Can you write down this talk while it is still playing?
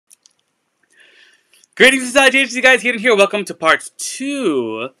Greetings and salutations, you guys. Here. Welcome to part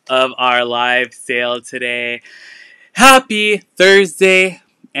 2 of our live sale today. Happy Thursday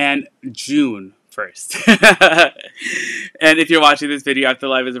and June 1st. And if you're watching this video after the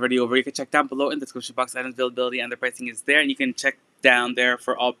live is already over, you can check down below in the description box items availability and the pricing is there. And you can check down there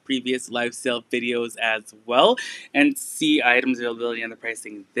for all previous live sale videos as well and see items availability and the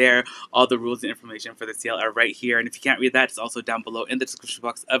pricing there. All the rules and information for the sale are right here. And if you can't read that, it's also down below in the description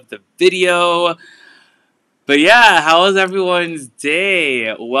box of the video. But yeah, how was everyone's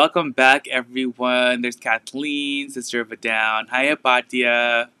day? Welcome back, everyone. There's Kathleen, Sister of a Down. Hi,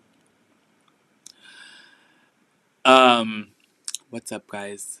 Apatia. What's up,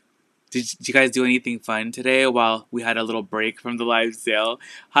 guys? Did you guys do anything fun today while we had a little break from the live sale?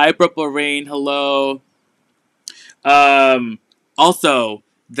 Hi, Purple Rain. Hello. Also,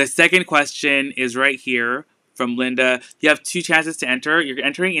 the second question is right here from Linda. You have 2 chances to enter. You're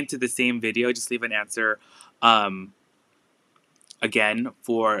entering into the same video. Just leave an answer again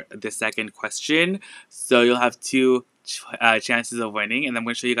for the second question. So you'll have 2 chances of winning, and I'm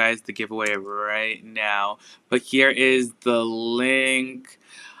going to show you guys the giveaway right now. But here is the link.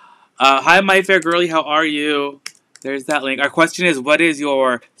 Hi, my fair girly, how are you? There's that link. Our question is, what is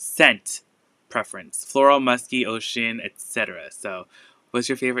your scent preference? Floral, musky, ocean, etc. So, what's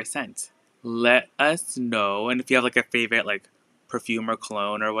your favorite scent? Let us know. And if you have like a favorite like perfume or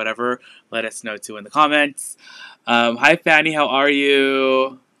cologne or whatever, let us know too in the comments. Hi, Fanny, how are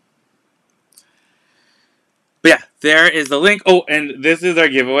you? But yeah, there is the link. Oh, and this is our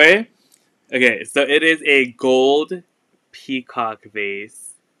giveaway. Okay, so it is a gold peacock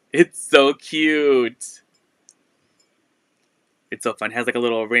vase. It's so cute. It's so fun. It has like a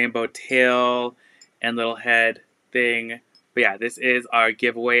little rainbow tail and little head thing. But yeah, this is our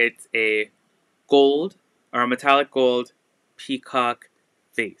giveaway. It's a gold, or a metallic gold, peacock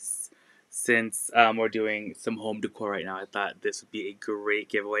vase. Since we're doing some home decor right now, I thought this would be a great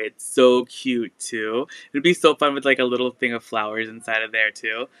giveaway. It's so cute too. It'd be so fun with like a little thing of flowers inside of there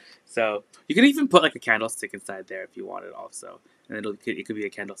too. So you can even put like a candlestick inside there if you wanted also. And it could be a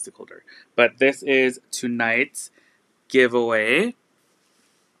candlestick holder. But this is tonight's giveaway.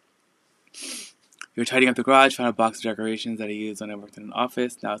 You were tidying up the garage, found a box of decorations that I used when I worked in an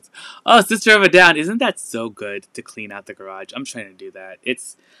office. Now it's... Oh, Sister of a Down. Isn't that so good to clean out the garage? I'm trying to do that.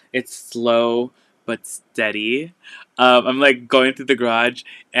 It's slow but steady. I'm like going through the garage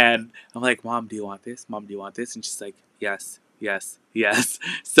and I'm like, Mom, do you want this? Mom, do you want this? And she's like, yes, yes, yes.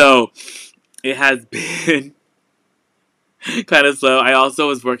 So it has been kind of slow. I also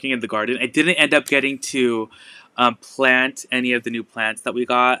was working in the garden. I didn't end up getting to plant any of the new plants that we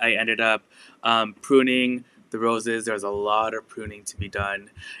got. I ended up pruning the roses. There was a lot of pruning to be done.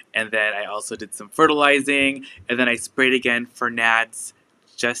 And then I also did some fertilizing. And then I sprayed again for gnats.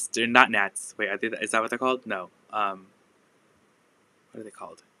 Not gnats. Wait, is that what they're called? No. What are they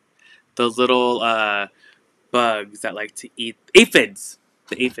called? Those little bugs that like to eat... Aphids!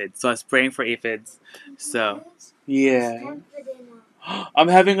 The aphids. So I was spraying for aphids. So, yeah. I'm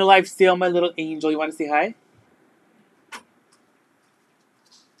having a live sale, my little angel. You want to say hi?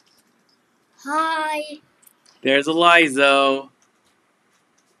 Hi. There's Elizo.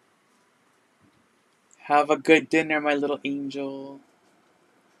 Have a good dinner, my little angel.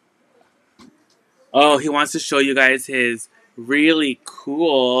 Oh, he wants to show you guys his really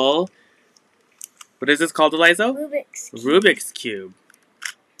cool... What is this called, Elizo? Rubik's Cube. Rubik's Cube.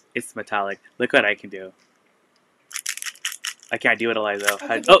 It's metallic. Look what I can do. I can't do it,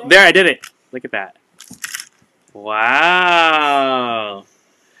 Elizo. Oh, there, I did it. Look at that. Wow.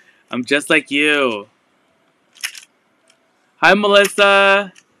 I'm just like you. Hi,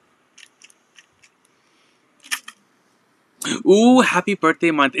 Melissa. Ooh, happy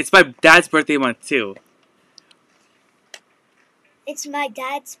birthday month. It's my dad's birthday month, too. It's my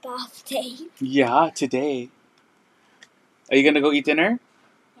dad's birthday. Yeah, today. Are you going to go eat dinner?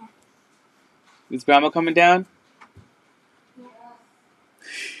 Yeah. Is Grandma coming down? Yeah.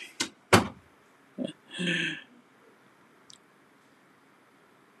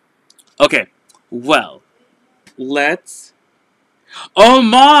 Okay, well, let's... Oh,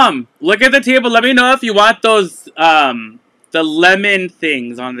 Mom! Look at the table. Let me know if you want those, the lemon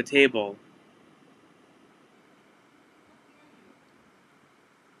things on the table.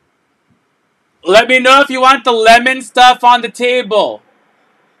 Let me know if you want the lemon stuff on the table.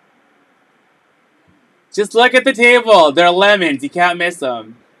 Just look at the table. They're lemons. You can't miss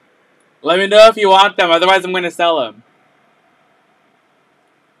them. Let me know if you want them. Otherwise, I'm going to sell them.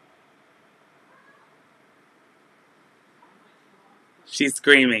 She's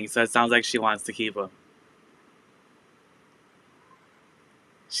screaming, so it sounds like she wants to keep them.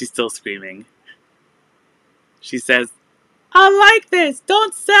 She's still screaming. She says, I like this.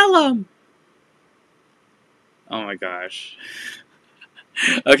 Don't sell them. Oh my gosh.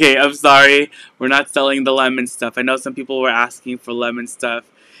 Okay, I'm sorry. We're not selling the lemon stuff. I know some people were asking for lemon stuff,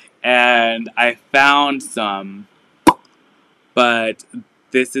 and I found some, but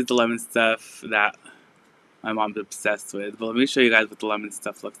this is the lemon stuff that my mom's obsessed with. But let me show you guys what the lemon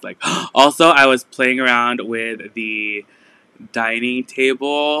stuff looks like. Also, I was playing around with the dining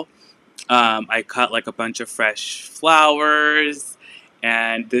table. I cut like a bunch of fresh flowers,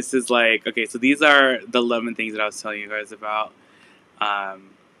 and this is like, okay, so these are the lemon things that I was telling you guys about.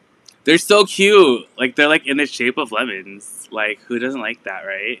 They're so cute. Like, they're like in the shape of lemons. Like, who doesn't like that,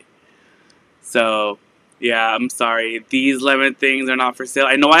 right? So, yeah, I'm sorry. These lemon things are not for sale.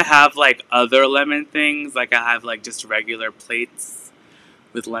 I know I have like other lemon things. Like, I have like just regular plates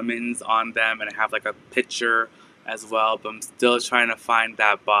with lemons on them, and I have like a pitcher as well, but I'm still trying to find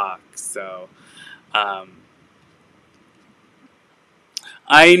that box. So, I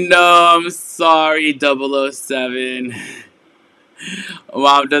know, I'm sorry, 007.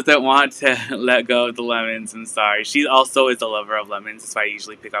 Mom doesn't want to let go of the lemons. I'm sorry. She also is a lover of lemons. That's why I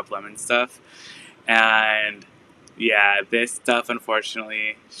usually pick up lemon stuff. And yeah, this stuff,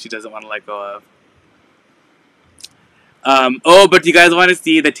 unfortunately, she doesn't want to let go of. Oh, but do you guys want to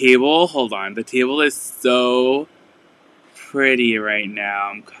see the table? Hold on. The table is so pretty right now.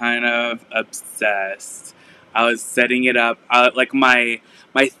 I'm kind of obsessed. I was setting it up. Like my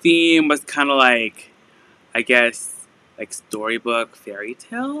theme was kind of like, I guess, like storybook fairy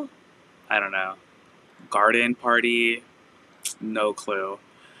tale? I don't know. Garden party? No clue.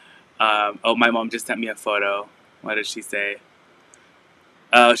 Oh, my mom just sent me a photo. What did she say?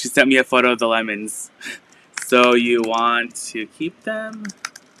 Oh, she sent me a photo of the lemons. So you want to keep them?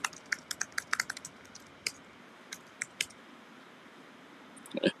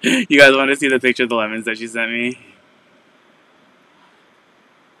 You guys want to see the picture of the lemons that she sent me?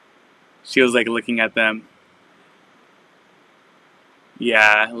 She was like looking at them.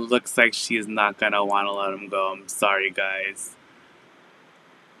 Yeah, looks like she's not gonna want to let them go. I'm sorry, guys.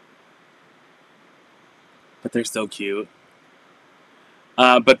 But they're so cute.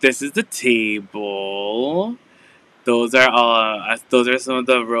 But this is the table. Those are all. Those are some of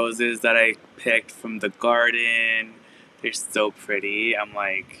the roses that I picked from the garden. They're so pretty. I'm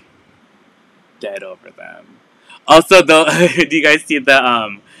like dead over them. Also, though, do you guys see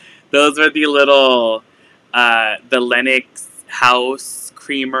the those were the little the Lennox house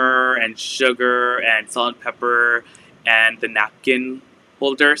creamer and sugar and salt and pepper and the napkin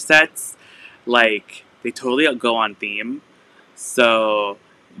holder sets. Like, they totally go on theme. So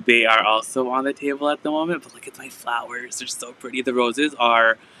they are also on the table at the moment. But look at my flowers. They're so pretty. The roses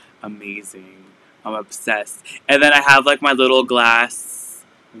are amazing. I'm obsessed. And then I have like my little glass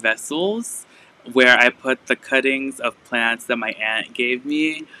vessels where I put the cuttings of plants that my aunt gave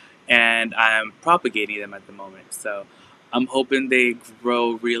me, and I'm propagating them at the moment. So I'm hoping they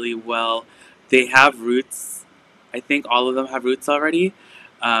grow really well. They have roots. I think all of them have roots already.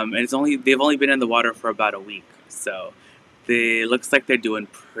 And they've only been in the water for about a week. So they looks like they're doing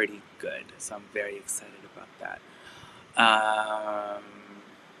pretty good. So I'm very excited about that.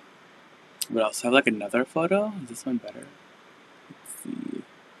 What else? I have like another photo. Is this one better? Let's see.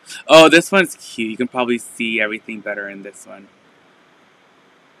 Oh, this one's cute. You can probably see everything better in this one.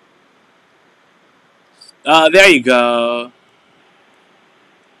 Oh, there you go.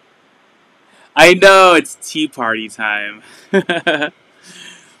 I know, it's tea party time.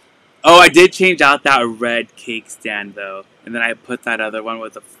 Oh, I did change out that red cake stand, though. And then I put that other one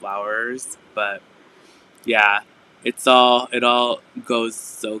with the flowers. But, yeah. It all goes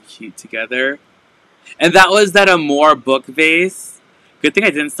so cute together. And that was that Amore book vase. Good thing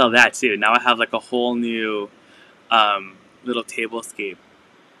I didn't sell that, too. Now I have, like, a whole new, little tablescape.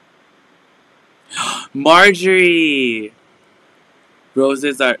 Marjorie!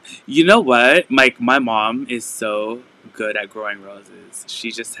 Roses are... You know what? My mom is so good at growing roses.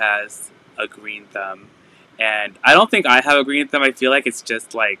 She just has a green thumb. And I don't think I have a green thumb. I feel like it's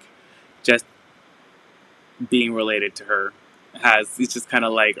just, like... Just being related to her. It's just kind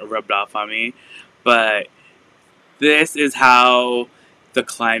of, like, rubbed off on me. But this is how the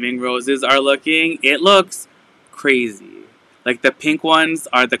climbing roses are looking. It looks crazy. Like, the pink ones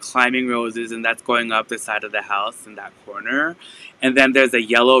are the climbing roses, and that's going up the side of the house in that corner. And then there's a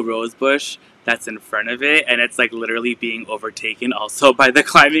yellow rose bush that's in front of it, and it's, like, literally being overtaken also by the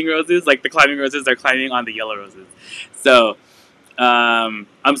climbing roses. Like, the climbing roses are climbing on the yellow roses. So, I'm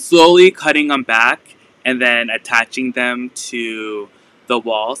slowly cutting them back and then attaching them to the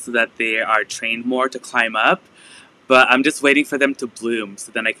wall so that they are trained more to climb up. But I'm just waiting for them to bloom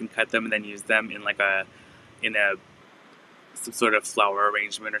so then I can cut them and then use them in, like, a in some sort of flower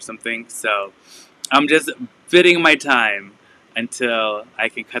arrangement or something. So I'm just bidding my time until I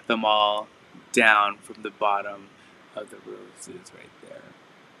can cut them all down from the bottom of the roses right there.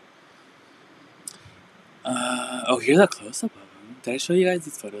 Oh, here's a close-up of them. Did I show you guys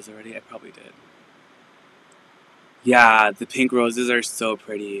these photos already? I probably did. Yeah, the pink roses are so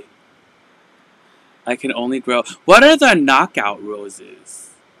pretty. I can only grow... What are the knockout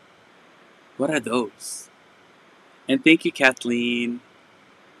roses? What are those? And thank you, Kathleen.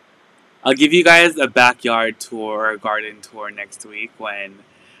 I'll give you guys a backyard tour, garden tour next week when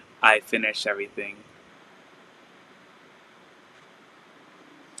I finish everything.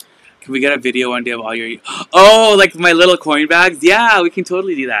 Can we get a video one day of all your... Oh, like my little coin bags? Yeah, we can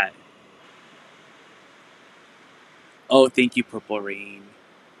totally do that. Oh, thank you, Purple Rain.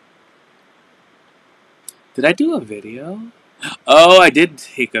 Did I do a video? Oh, I did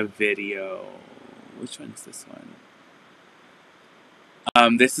take a video. Which one is this one?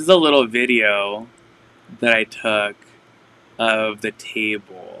 This is a little video that I took of the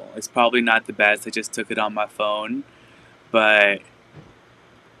table. It's probably not the best. I just took it on my phone. But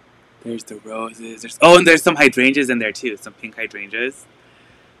there's the roses. And there's some hydrangeas in there too. Some pink hydrangeas.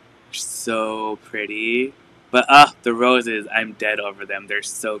 They're so pretty. But the roses, I'm dead over them. They're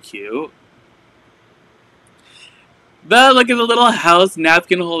so cute. But look at the little house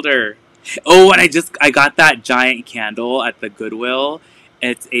napkin holder. Oh, and I got that giant candle at the Goodwill.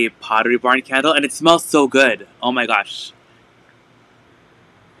 It's a Pottery Barn candle, and it smells so good. Oh my gosh.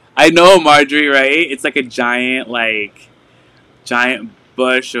 I know, Marjorie, right? It's like a giant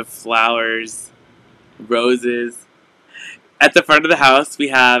bush of flowers, roses. At the front of the house, we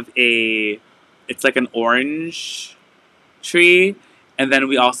have it's like an orange tree, and then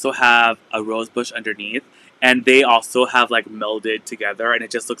we also have a rose bush underneath, and they also have like melded together, and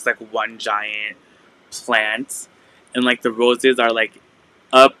it just looks like one giant plant, and like the roses are like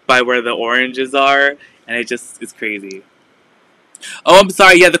up by where the oranges are, and it's crazy. Oh, I'm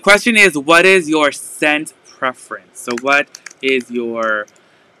sorry. Yeah, the question is, what is your scent preference? So what is your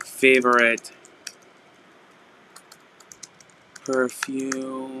favorite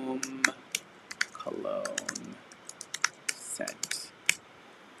perfume, cologne, scent?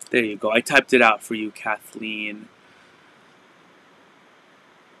 There you go. I typed it out for you, Kathleen.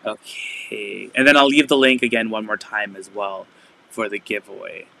 Okay. And then I'll leave the link again one more time as well for the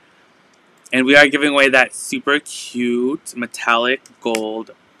giveaway. And we are giving away that super cute metallic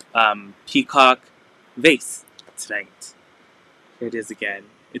gold peacock vase tonight. Here it is again.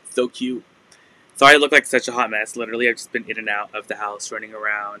 It's so cute. Sorry I look like such a hot mess. Literally, I've just been in and out of the house running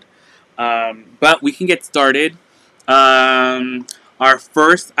around. But we can get started. Our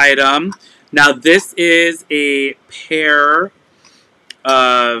first item. Now, this is a pair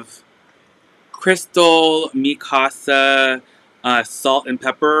of crystal Mikasa salt and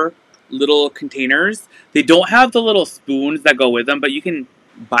pepper little containers. They don't have the little spoons that go with them, but you can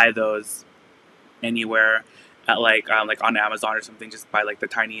buy those anywhere at like on Amazon or something. Just buy like the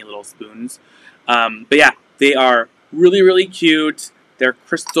tiny little spoons. But yeah, they are really, really cute. They're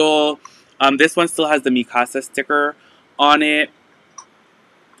crystal. This one still has the Mikasa sticker on it,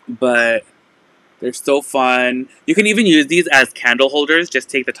 but they're so fun. You can even use these as candle holders. Just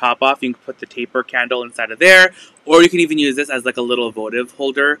take the top off. You can put the taper candle inside of there, or you can even use this as like a little votive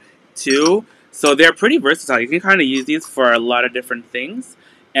holder too. So they're pretty versatile. You can kind of use these for a lot of different things,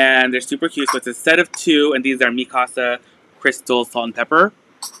 and they're super cute. So it's a set of 2, and these are Mikasa crystal salt and pepper.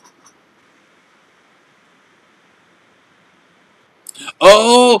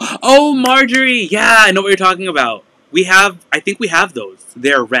 Oh, Marjorie! Yeah, I know what you're talking about. I think we have those.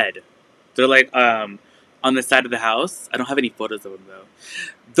 They're red. They're like on the side of the house. I don't have any photos of them though.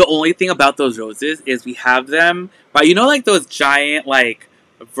 The only thing about those roses is we have them, but you know, like those giant like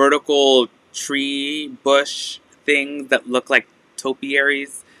vertical tree bush things that look like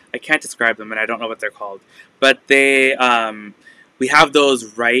topiaries. I can't describe them, and I don't know what they're called. But they, we have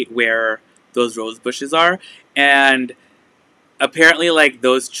those right where those rose bushes are, and apparently, like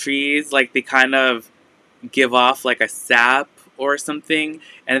those trees, like they kind of give off like a sap or something,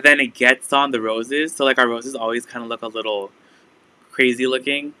 and then it gets on the roses. So like our roses always kind of look a little crazy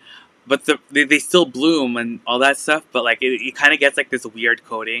looking, but they still bloom and all that stuff. But like it kind of gets like this weird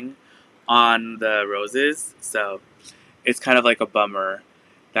coating on the roses, so it's kind of like a bummer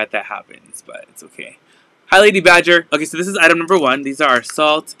that happens, but it's okay. Hi, Lady Badger. Okay, so this is item number 1. These are our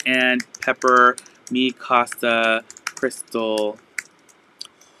salt and pepper Mikasa crystal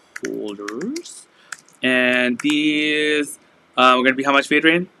holders, and these we're gonna be how much,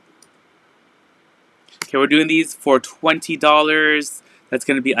 Adrian? Okay, we're doing these for $20. That's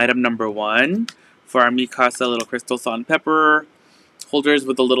gonna be item number 1 for our Mikasa little crystal salt and pepper holders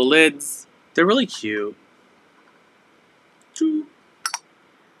with the little lids. They're really cute.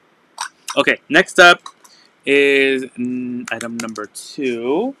 Okay, next up is item number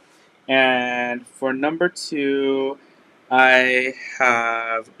 2. And for number 2, I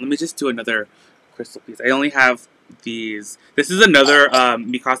have... Let me just do another crystal piece. I only have these. This is another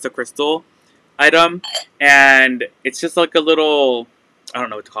Mikasa crystal item. And it's just like a little... I don't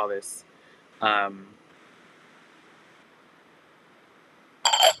know what to call this. What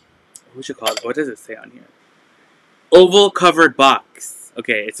would you call it? What does it say on here? Oval covered box.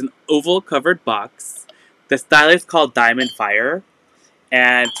 Okay, it's an oval covered box. The style is called Diamond Fire.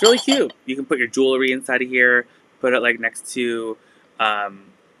 And it's really cute. You can put your jewelry inside of here. Put it like next to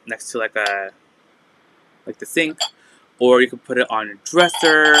like the sink, or you can put it on your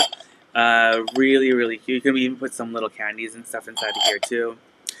dresser. Really, really cute. You can even put some little candies and stuff inside of here too.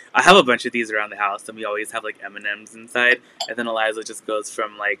 I have a bunch of these around the house, and we always have like M&Ms inside. And then Eliza just goes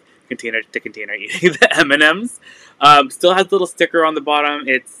from like container to container eating the M&Ms. Still has a little sticker on the bottom.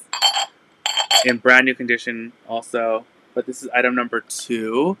 It's in brand new condition also. But this is item number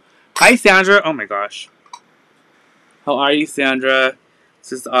 2. Hi, Sandra. Oh my gosh. How are you, Sandra?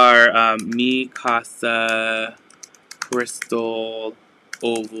 This is our Mikasa crystal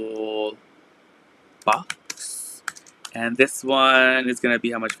oval box. And this one is going to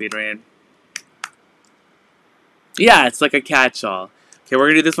be how much, Adrian? Yeah, it's like a catch-all. Okay, we're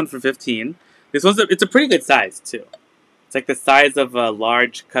going to do this one for 15. This one's it's a pretty good size, too. It's like the size of a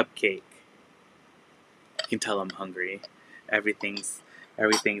large cupcake. You can tell I'm hungry. Everything's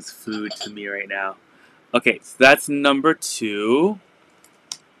food to me right now. Okay, so that's number 2.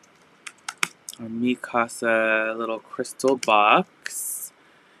 Our Mikasa little crystal box.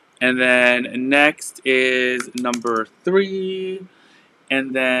 And then next is number 3.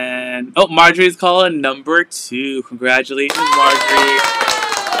 And then... Oh, Marjorie's calling number 2. Congratulations, Marjorie.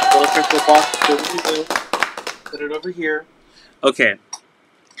 Little crystal box. Put it over here. Okay.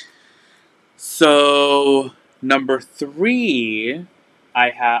 So... Number 3,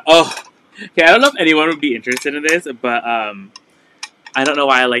 I have... Oh, okay, I don't know if anyone would be interested in this, but I don't know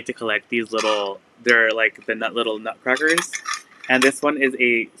why I like to collect these little... They're like the little nutcrackers. And this one is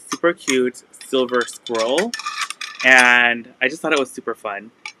a super cute silver squirrel. And I just thought it was super fun.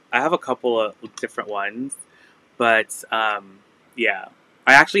 I have a couple of different ones. But, yeah.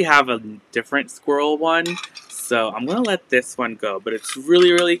 I actually have a different squirrel one. So I'm going to let this one go. But it's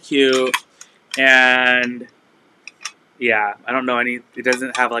really, really cute. And... yeah, I don't know it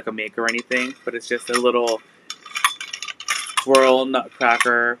doesn't have like a maker or anything, but it's just a little squirrel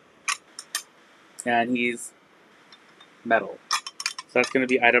nutcracker, and he's metal. So that's going to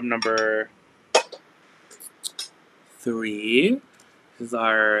be item number 3. This is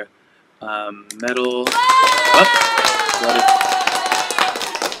our metal... Oh,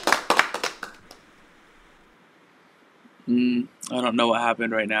 I don't know what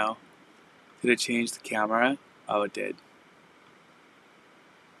happened right now. Did it change the camera? Oh, it did.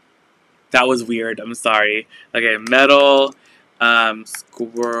 That was weird. I'm sorry. Okay, metal,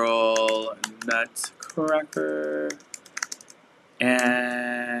 squirrel, nutcracker,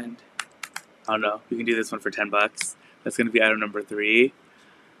 and I don't know. We can do this one for $10. That's gonna be item number 3.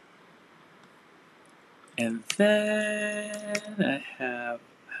 And then I have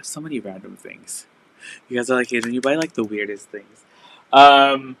so many random things. You guys are like, hey, when you buy like the weirdest things.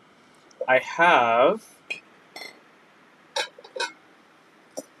 I have.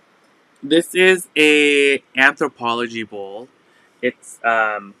 This is a Anthropologie bowl. It's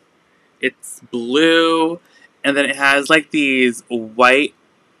blue, and then it has like these white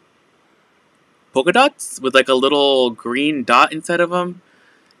polka dots with like a little green dot inside of them,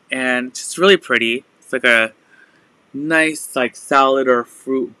 and it's just really pretty. It's like a nice like salad or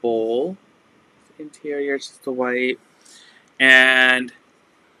fruit bowl. The interior is just a white, and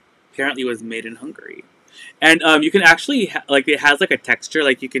apparently it was made in Hungary. And you can actually, like, it has, like, a texture,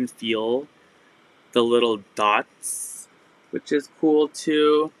 like, you can feel the little dots, which is cool,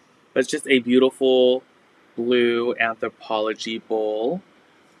 too. But it's just a beautiful blue Anthropologie bowl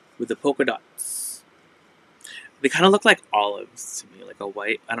with the polka dots. They kind of look like olives to me, like a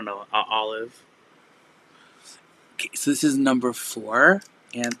white, I don't know, olive. Okay, so this is number 4,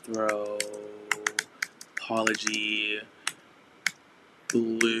 Anthropologie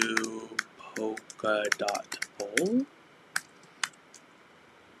blue polka dot bowl.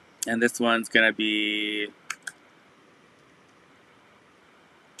 And this one's gonna be...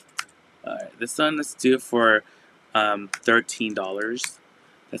 Alright, this one, let's do it for $13.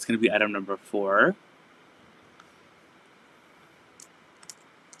 That's gonna be item number 4.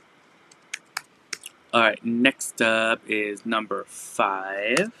 Alright, next up is number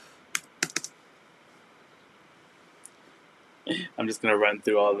 5. I'm just gonna run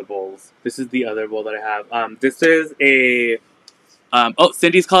through all the bowls. This is the other bowl that I have. This is a oh,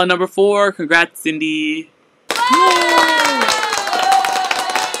 Cindy's calling number 4. Congrats, Cindy. Yay!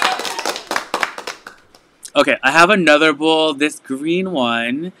 Okay, I have another bowl. This green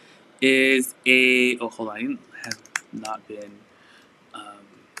one is a oh, hold on, I have not been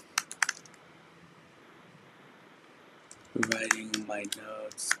writing my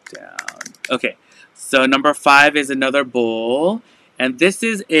notes down. Okay, so number 5 is another bowl, and this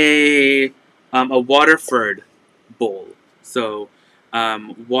is a Waterford bowl. So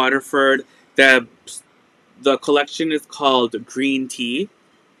Waterford, the collection is called Green Tea,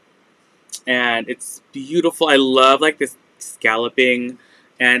 and it's beautiful. I love like this scalloping,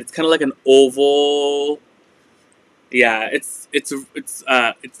 and it's kind of like an oval. Yeah, it's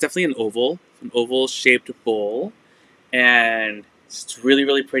definitely an oval shaped bowl, and it's really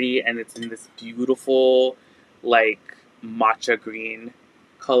really pretty, and it's in this beautiful like matcha green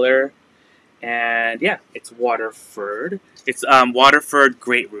color, and yeah, it's Waterford. It's Waterford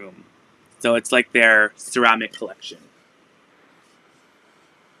Great Room, so it's like their ceramic collection.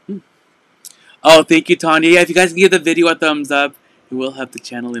 Oh, thank you, Tanya. Yeah, if you guys can give the video a thumbs up, it will help the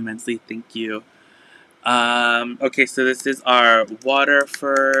channel immensely. Thank you. Okay, so this is our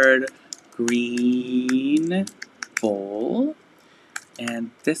Waterford Green bowl.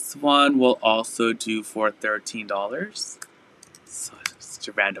 And this one will also do for $13. So, such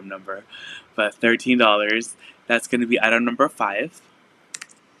a random number. But $13. That's going to be item number 5.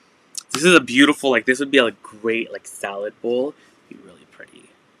 This is a beautiful, like, this would be a great, like, salad bowl. It'd be really pretty.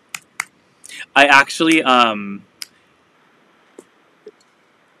 I actually, I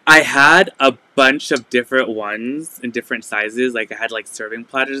had a bunch of different ones in different sizes. Like, I had, like, serving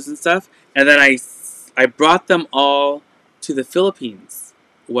platters and stuff. And then I brought them all to the Philippines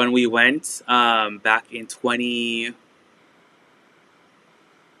when we went back in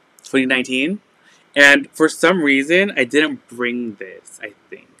 2019. And for some reason, I didn't bring this, I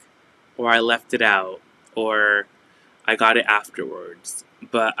think. Or I left it out. Or I got it afterwards.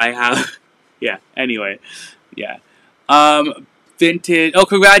 But I have... yeah, anyway. Yeah. Vintage... Oh,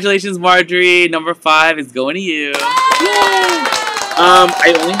 congratulations, Marjorie! Number 5 is going to you. Yay!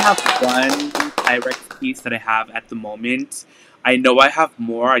 I only have one Pyrex piece that I have at the moment. I know I have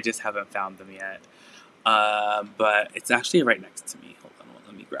more, I just haven't found them yet. But it's actually right next to me. Hold on,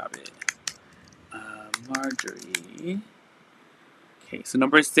 let me grab it. Marjorie. Okay, so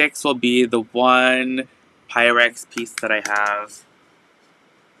number 6 will be the one Pyrex piece that I have.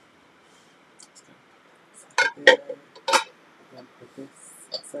 Put this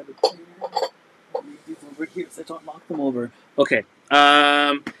inside of here. Leave these over here so I don't knock them over. Okay.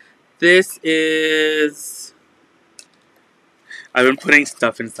 This is... I've been putting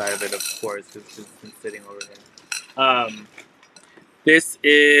stuff inside of it, of course. It's just been sitting over here. This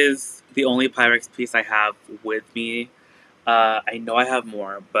is the only Pyrex piece I have with me. I know I have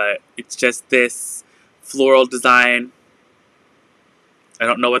more, but it's just this floral design. I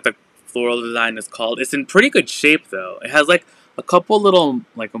don't know what the floral design is called. It's in pretty good shape, though. It has, like, a couple little,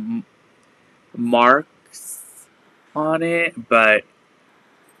 like, marks on it, but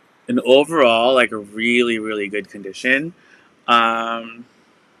in overall, like, a really, really good condition.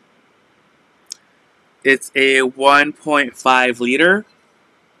 It's a 1.5 liter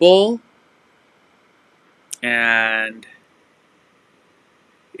bowl, and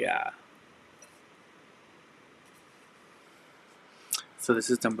yeah. So this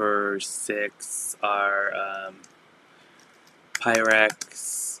is number 6, our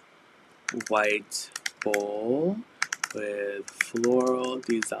Pyrex white bowl with floral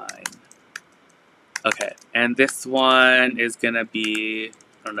design. Okay, and this one is gonna be,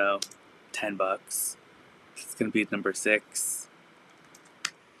 I don't know, $10. It's gonna be number 6.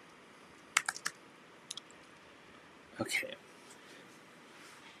 Okay.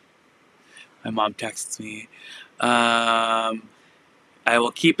 My mom texts me. I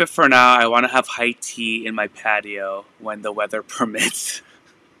will keep it for now. I want to have high tea in my patio when the weather permits.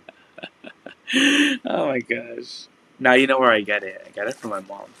 Oh my gosh. Now you know where I get it. I got it from my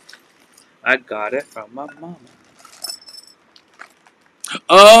mom. I got it from my mama.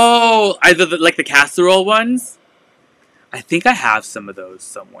 Oh! Like the casserole ones? I think I have some of those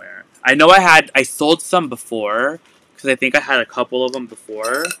somewhere. I know I sold some before, because I think I had a couple of them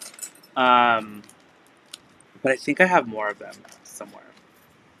before. But I think I have more of them somewhere.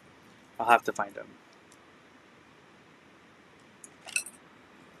 I'll have to find them.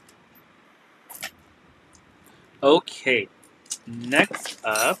 Okay, next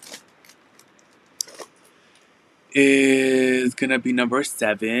up is gonna be number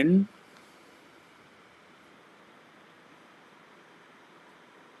 7.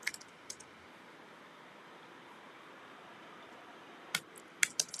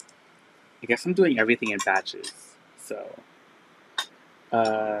 I guess I'm doing everything in batches. So,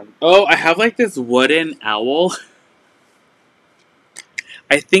 oh, I have like this wooden owl.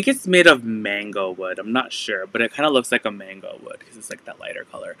 I think it's made of mango wood. I'm not sure, but it kind of looks like a mango wood because it's like that lighter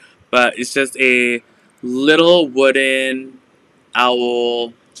color. But it's just a little wooden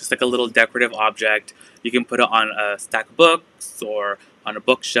owl, just like a little decorative object. You can put it on a stack of books or on a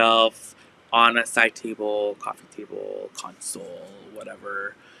bookshelf, on a side table, coffee table, console,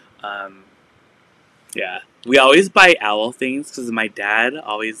 whatever. Um, yeah, we always buy owl things because my dad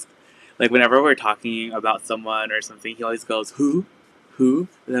always, like, whenever we're talking about someone or something, he always goes, "Who? Who?"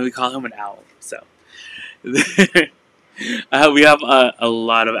 And then we call him an owl. So we have a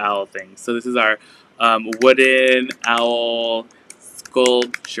lot of owl things. So this is our wooden owl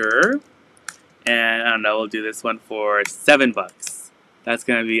sculpture. And I don't know, we'll do this one for $7. That's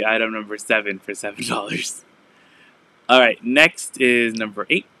gonna be item number 7 for $7. Alright, next is number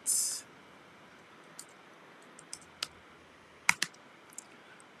 8.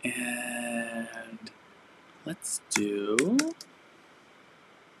 And let's do.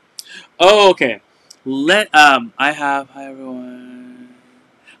 Oh, okay. Hi everyone.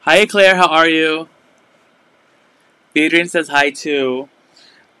 Hi Claire, how are you? Adrian says hi too.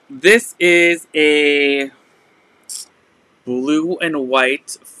 This is a blue and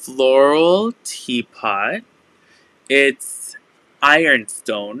white floral teapot. It's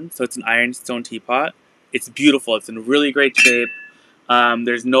Ironstone, so it's an Ironstone teapot. It's beautiful. It's in really great shape.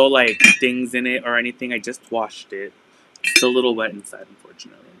 There's no like dings in it or anything. I just washed it. It's still a little wet inside,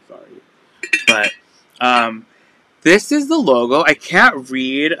 unfortunately. I'm sorry, but this is the logo. I can't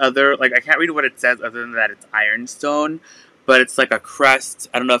read what it says other than that it's Ironstone, but it's like a crest.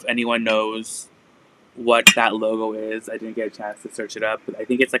 I don't know if anyone knows what that logo is. I didn't get a chance to search it up, but I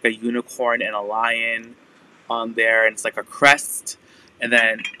think it's like a unicorn and a lion on there, and it's like a crest. And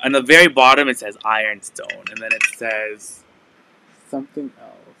then on the very bottom it says Ironstone, and then it says something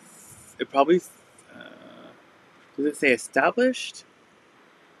else. It probably does it say established?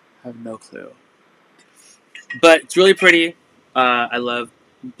 I have no clue. But it's really pretty. I love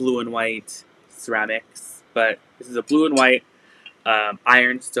blue and white ceramics, but this is a blue and white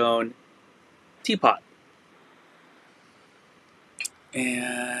Ironstone teapot.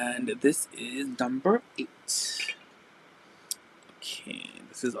 And this is number 8. Okay,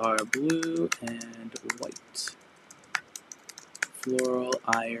 this is our blue and white floral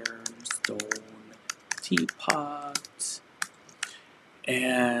Ironstone teapot.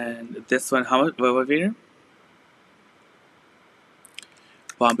 And this one, how much? What Peter?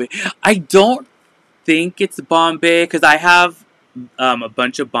 Bombay. I don't think it's Bombay because I have a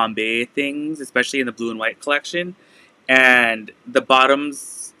bunch of Bombay things, especially in the blue and white collection, and the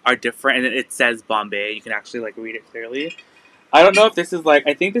bottoms are different, and it says Bombay. You can actually like read it clearly. I don't know if this is like.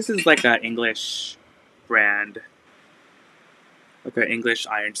 I think this is like an English brand, like an English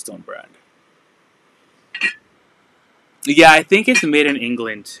Ironstone brand. Yeah, I think it's made in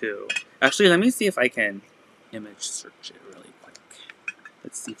England too. Actually, let me see if I can image search it really quick.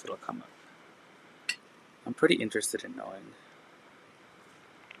 Let's see if it'll come up. I'm pretty interested in knowing.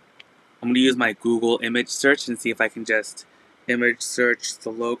 I'm going to use my Google image search and see if I can just image search the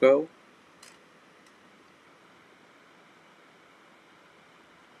logo.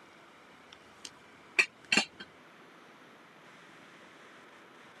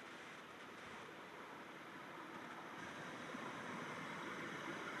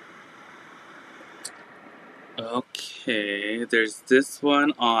 Okay, there's this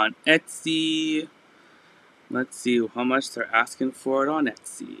one on Etsy. Let's see how much they're asking for it on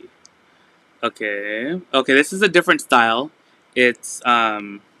Etsy. Okay, this is a different style. It's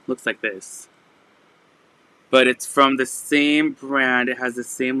looks like this, but it's from the same brand. It has the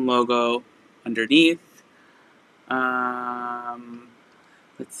same logo underneath.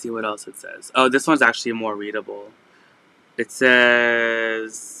 Let's see what else it says. Oh, this one's actually more readable. It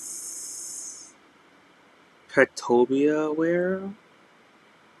says Petobia ware,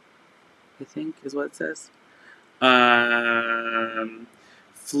 I think is what it says.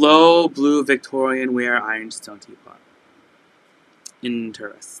 Flow Blue Victorian Ware Ironstone Teapot.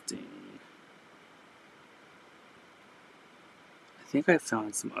 Interesting. I think I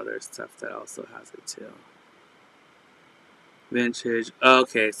found some other stuff that also has it too. Vintage.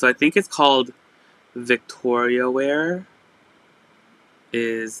 Okay, so I think it's called Victoria Ware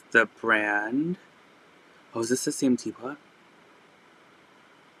is the brand. Oh, is this the same teapot?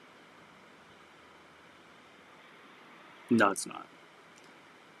 No, it's not.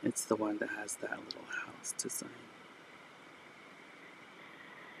 It's the one that has that little house design.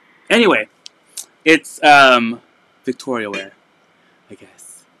 Anyway, it's Victoria wear, I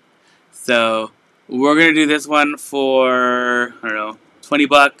guess. So we're gonna do this one for, I don't know, 20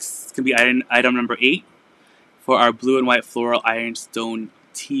 bucks. It's gonna be item number 8 for our blue and white floral Ironstone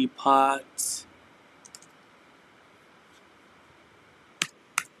teapot.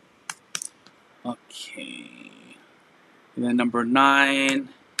 Okay. And then number 9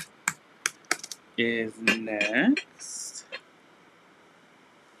 is next.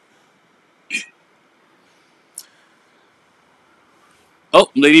 Oh,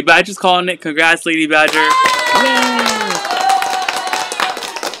 Lady Badger's calling it. Congrats, Lady Badger. Yay!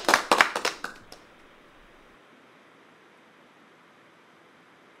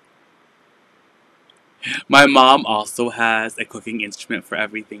 My mom also has a cooking instrument for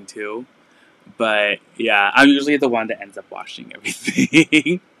everything too. But yeah, I'm usually the one that ends up washing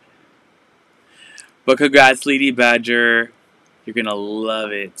everything. But congrats, Lady Badger. You're gonna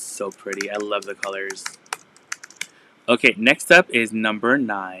love it. It's so pretty. I love the colors. Okay, next up is number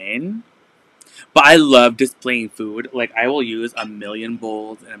 9. But I love displaying food. Like, I will use a million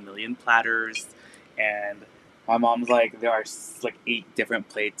bowls and a million platters. And my mom's like, there are like 8 different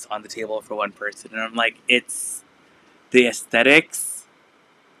plates on the table for one person. And I'm like, it's the aesthetics.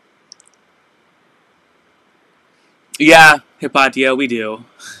 Yeah, Hypatia, we do.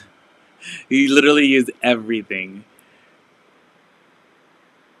 We literally use everything.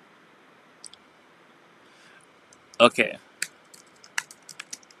 Okay.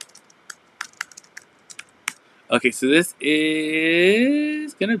 Okay, so this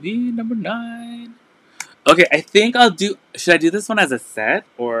is gonna be number 9. Okay, I think I'll do... Should I do this one as a set?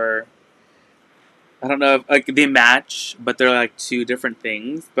 Or... I don't know if... Like, they match, but they're like 2 different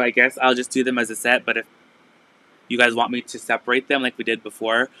things. But I guess I'll just do them as a set. But if you guys want me to separate them like we did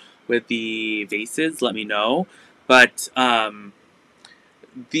before with the vases, let me know. But,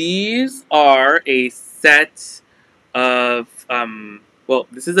 these are a set of... well,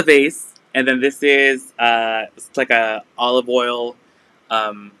 this is a vase. And then this is... it's like a olive oil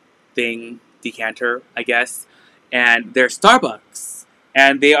thing, decanter, I guess. And they're Starbucks.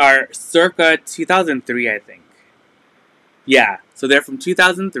 And they are circa 2003, I think. Yeah, so they're from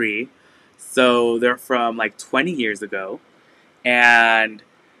 2003. So they're from like 20 years ago. And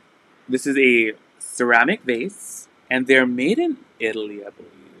this is a ceramic vase. And they're made in Italy, I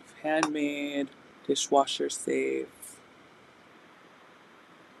believe. Handmade, dishwasher safe.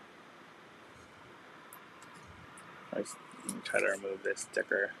 Let me try to remove this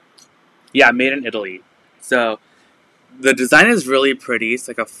sticker. Yeah, made in Italy. So the design is really pretty. It's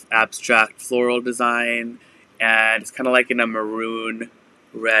like a abstract floral design, and it's kind of like in a maroon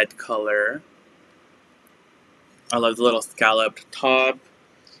red color. I love the little scalloped top.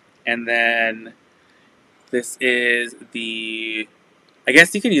 And then this is the... I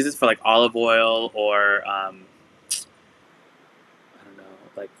guess you can use this for like olive oil or I don't know,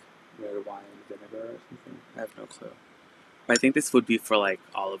 like red wine vinegar or something. I have no clue. But I think this would be for like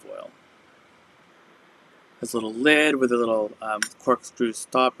olive oil. Has a little lid with a little corkscrew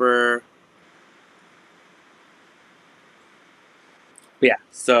stopper. But yeah,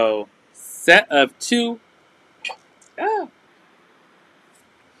 so set of 2.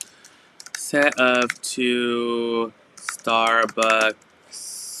 Set of 2 Starbucks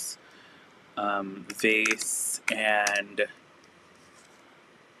vase and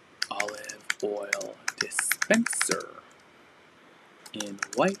olive oil dispenser in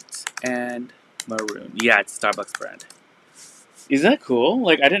white and maroon. Yeah, it's Starbucks brand. Isn't that cool?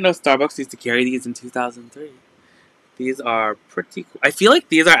 Like, I didn't know Starbucks used to carry these in 2003. These are pretty cool. I feel like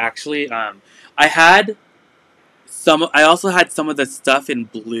these are actually, I also had some of the stuff in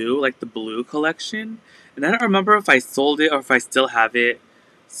blue, like the blue collection. And I don't remember if I sold it or if I still have it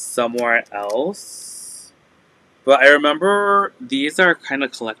somewhere else. But I remember these are kind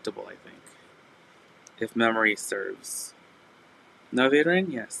of collectible, I think. If memory serves. No Vaderine?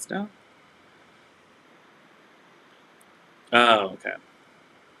 Yes. No? Oh, okay.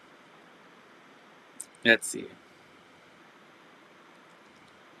 Let's see.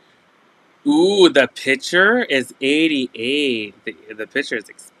 Ooh, the picture is 88. The picture is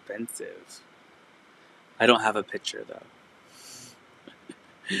expensive. I don't have a picture, though.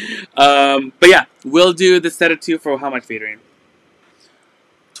 But yeah, we'll do the set of 2 for how much, Vaderine?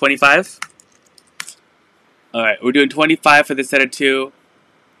 25? Alright, we're doing 25 for the set of 2.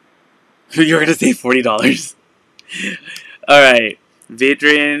 You were gonna say $40. Alright,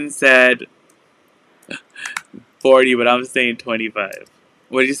 Vaderine said 40, but I'm saying 25.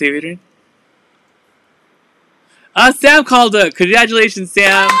 What did you say, Vaderine? Sam called it. Congratulations,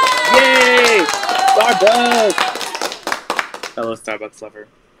 Sam. Yay! Starbucks. Fellow Starbucks lover.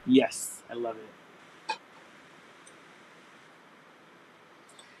 Yes, I love it.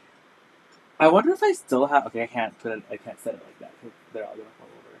 I wonder if I still have. Okay, I can't put it. I can't set it like that because they're all gonna fall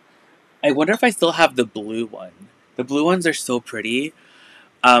over. I wonder if I still have the blue one. The blue ones are so pretty.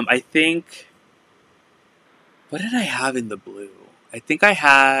 I think. What did I have in the blue? I think I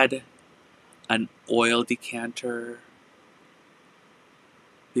had an oil decanter.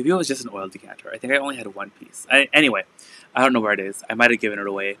 Maybe it was just an oil decanter. I think I only had one piece. Anyway, I don't know where it is. I might have given it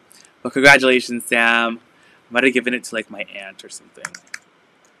away. But congratulations, Sam. I might have given it to like my aunt or something.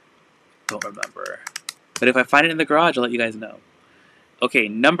 Don't remember. But if I find it in the garage, I'll let you guys know. Okay,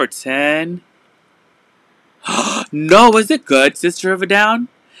 number 10. No, was it good, Sister of a Down?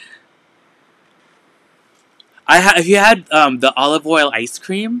 If you had the olive oil ice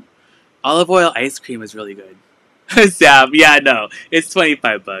cream, olive oil ice cream is really good. Sam, yeah, no, it's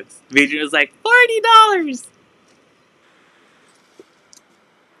 $25. Adrian was like $40.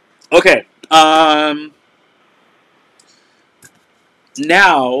 Okay,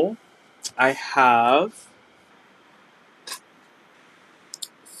 now I have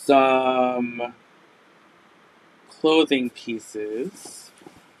some clothing pieces.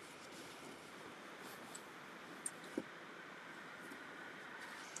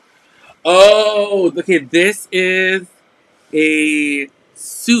 Oh, okay, this is a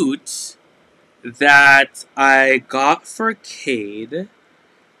suit that I got for Cade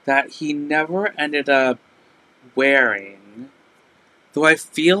that he never ended up wearing. Though I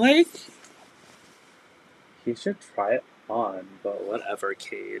feel like he should try it on, but whatever,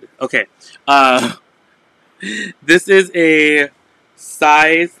 Cade. Okay, this is a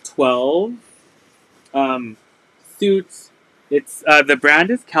size 12 suit. It's the brand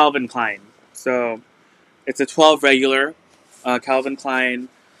is Calvin Klein, so it's a 12 regular Calvin Klein.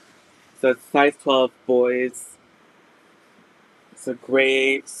 So it's size 12 boys. It's a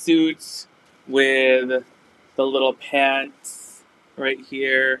gray suit with the little pants right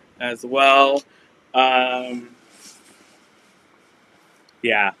here as well.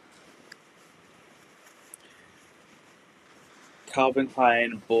 Yeah. Calvin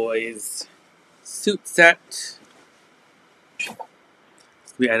Klein boys suit set.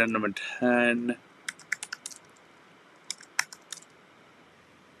 We item number 10.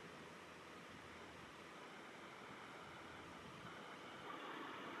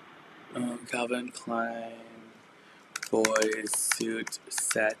 Calvin Klein boys suit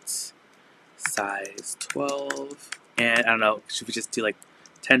set size 12. And I don't know, should we just do like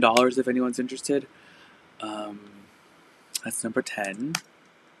 $10 if anyone's interested? That's number 10.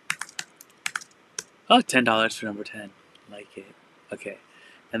 Oh, $10 for number 10. Like it. Okay.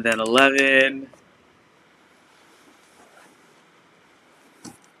 And then 11.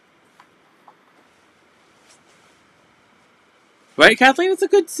 Right, Kathleen? It's a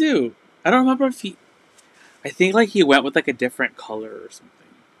good suit. I don't remember if he... I think like he went with like a different color or something.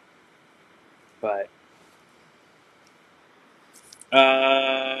 But...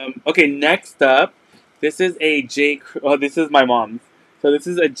 okay, next up. This is a J. Crew... Oh, this is my mom's. So this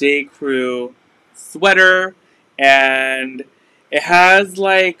is a J. Crew sweater. And it has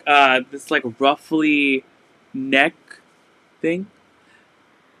like this like ruffly neck thing.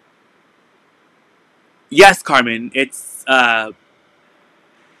 Yes, Carmen. It's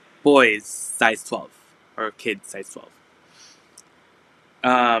boys size 12 or kids size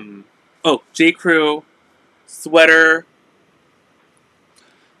 12. Oh, J. Crew sweater.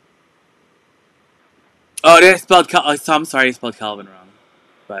 Oh, did I spelled I'm sorry, I spelled Calvin wrong,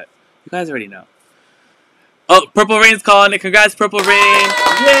 but you guys already know. Oh, Purple Rain's calling it. Congrats, Purple Rain!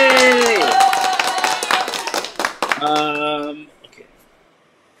 Yay! Okay.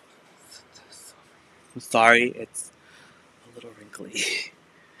 I'm sorry, it's a little wrinkly.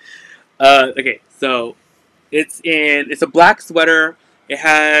 Okay, so it's a black sweater. It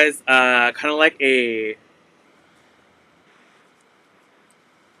has kind of like a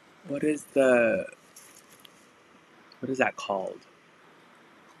what is that called?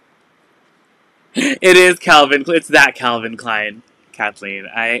 It is Calvin. It's that Calvin Klein, Kathleen.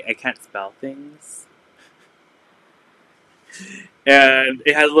 I can't spell things. And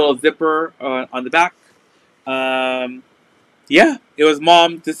it has a little zipper on the back. Yeah, it was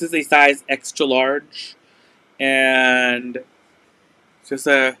mom. This is a size extra large. And just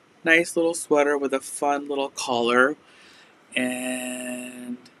a nice little sweater with a fun little collar.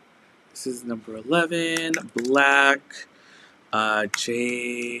 And this is number 11, black,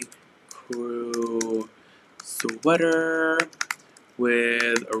 J. Crew sweater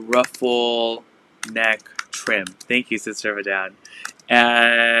with a ruffle neck trim. Thank you, Sister of a Down.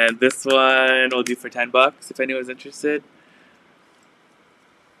 And this one will do for $10 if anyone's interested.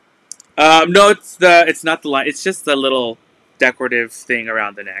 No, it's not the line. It's just the little decorative thing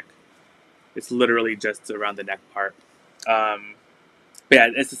around the neck. It's literally just around the neck part. But yeah,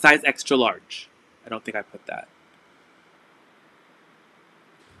 it's a size extra large. I don't think I put that.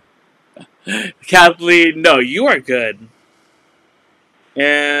 Kathleen, no, you are good.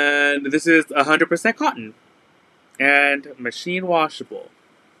 And this is 100% cotton. And machine washable.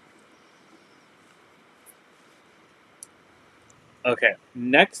 Okay,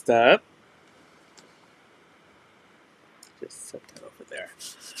 next up. Just set that over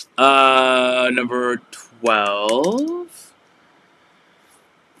there. Number 12.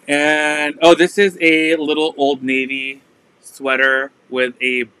 And, oh, this is a little Old Navy sweater with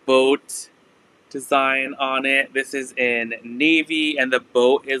a boat design on it. This is in navy, and the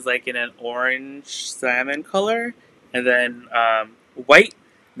boat is like in an orange salmon color, and then white,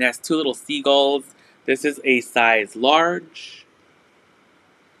 and it has two little seagulls. This is a size large,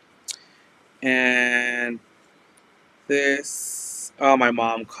 and this, oh, my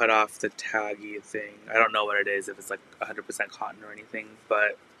mom cut off the taggy thing. I don't know what it is, if it's like 100% cotton or anything,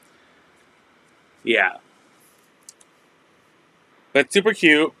 but yeah. But super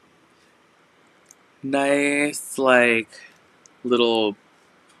cute. Nice, like, little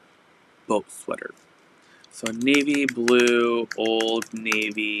boat sweater. So navy blue, Old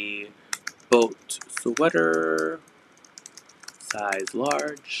Navy boat sweater, size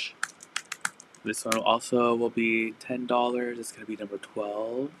large. This one also will be $10. It's going to be number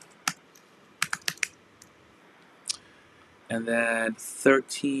 12. And then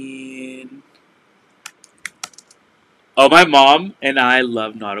 13. Oh, my mom and I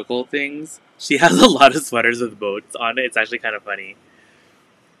love nautical things. She has a lot of sweaters with boats on it. It's actually kind of funny.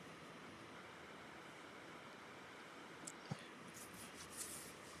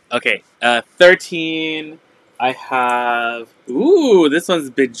 Okay, 13. I have... Ooh, this one's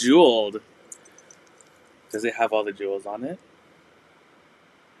bejeweled. Does it have all the jewels on it?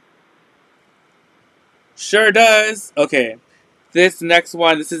 Sure does. Okay, this next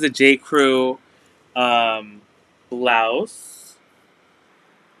one, this is a J. Crew blouse.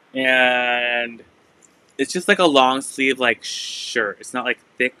 And it's just like a long sleeve like shirt. It's not like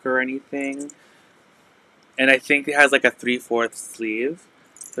thick or anything. And I think it has like a 3/4 sleeve.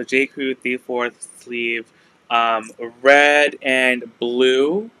 So J. Crew 3/4 sleeve. Red and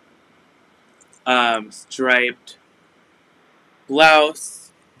blue striped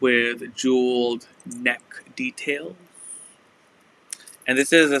blouse with jeweled neck details. And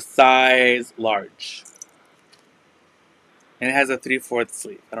this is a size large. And it has a 3/4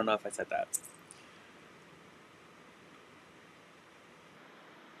 sleeve. I don't know if I said that.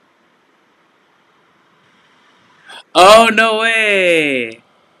 Oh, no way!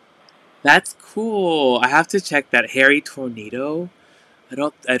 That's cool. I have to check that. Hairy Tornado? I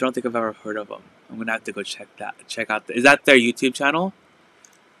don't think I've ever heard of them. I'm gonna have to go check that. Check out. Is that their YouTube channel?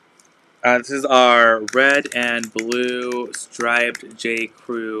 This is our red and blue striped J.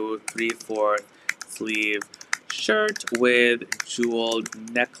 Crew 3/4 sleeve shirt with jeweled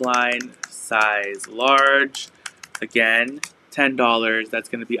neckline, size large. Again, $10. That's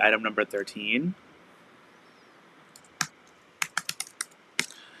gonna be item number 13.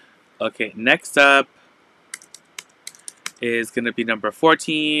 Okay, next up is gonna be number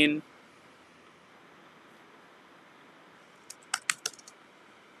 14.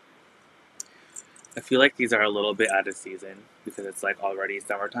 I feel like these are a little bit out of season because it's like already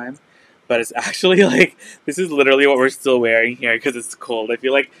summertime. But it's actually like, this is literally what we're still wearing here because it's cold. I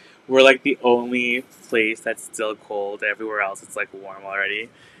feel like we're like the only place that's still cold. Everywhere else it's like warm already.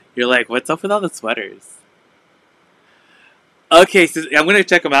 You're like, what's up with all the sweaters? Okay, so I'm going to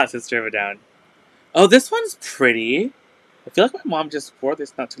check them out, Sister of a Down. Oh, this one's pretty. I feel like my mom just wore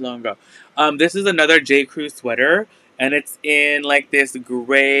this not too long ago. This is another J. Crew sweater. And it's in like this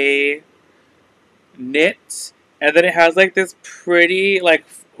gray knit, and then it has like this pretty like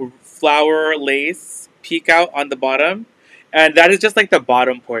flower lace peek out on the bottom, and that is just like the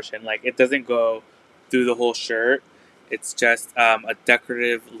bottom portion. Like it doesn't go through the whole shirt. It's just a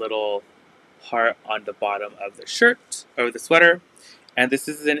decorative little heart on the bottom of the shirt or the sweater, and this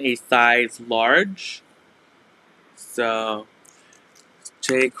is in a size large. So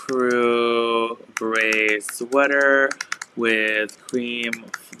J. Crew gray sweater with cream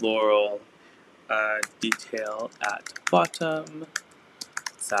floral detail at bottom,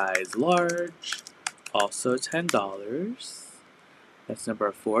 size large, also $10. That's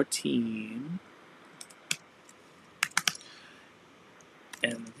number 14.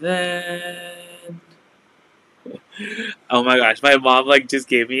 And then Oh my gosh, my mom like just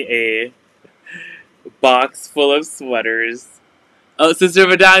gave me a box full of sweaters. Oh, Sister of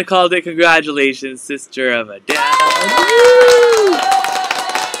a Down called it. Congratulations, Sister of a Down. Woo!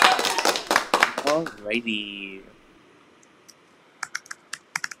 Alrighty.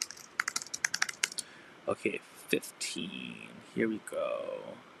 Okay, 15. Here we go.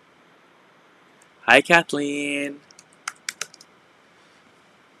 Hi, Kathleen.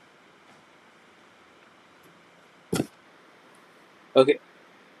 Okay.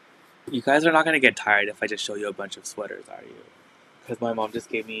 You guys are not going to get tired if I just show you a bunch of sweaters, are you? Because my mom just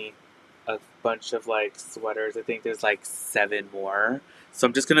gave me a bunch of, like, sweaters. I think there's, like, 7 more. So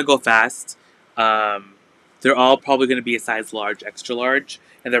I'm just going to go fast. They're all probably going to be a size large, extra large.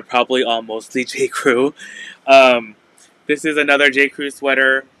 And they're probably all mostly J. Crew. This is another J. Crew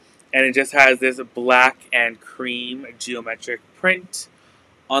sweater. And it just has this black and cream geometric print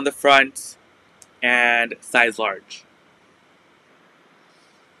on the front. And size large.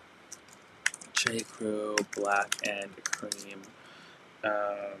 J. Crew, black and cream,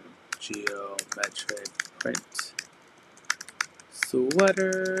 geometric print,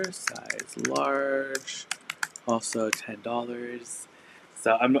 sweater, size large, also $10.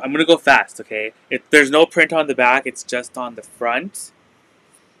 So I'm gonna go fast, okay? There's no print on the back; it's just on the front,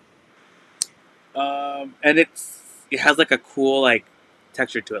 and it has like a cool like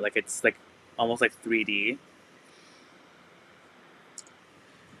texture to it, like it's like almost like 3D.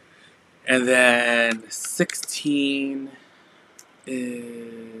 And then 16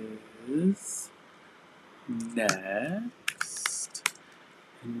 is next.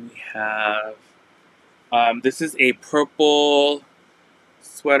 And we have, this is a purple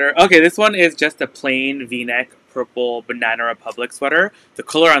sweater. Okay, this one is just a plain V-neck purple Banana Republic sweater. The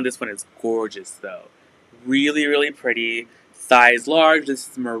color on this one is gorgeous though. Really, really pretty. Size large. This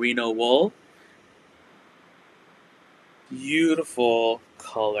is merino wool. Beautiful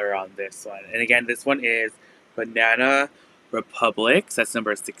color on this one. And again, this one is Banana Republic. So that's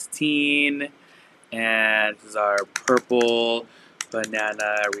number 16. And this is our purple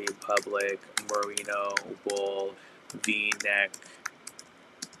Banana Republic merino wool V-neck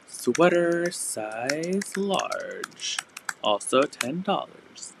sweater, size large. Also $10.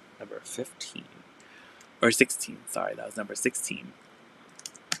 Number 15. Or 16, sorry, that was number 16.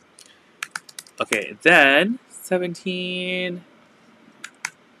 Okay, then 17.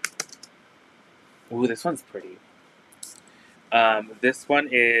 Ooh, this one's pretty. This one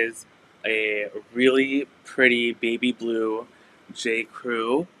is a really pretty baby blue J.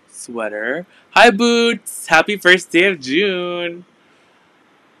 Crew sweater. Hi, Boots! Happy first day of June!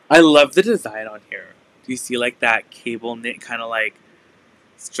 I love the design on here. Do you see like that cable knit kind of like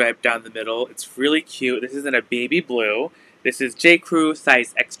stripe down the middle? It's really cute. This is in a baby blue. This is J. Crew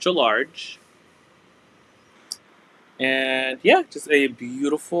size extra large. And yeah, just a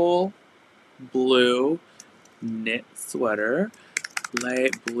beautiful blue knit sweater.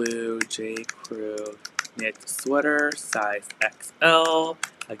 Light blue J. Crew knit sweater, size XL.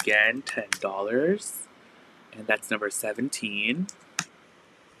 Again, $10. And that's number 17.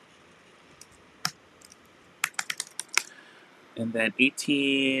 And then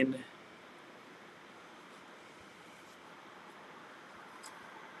 18.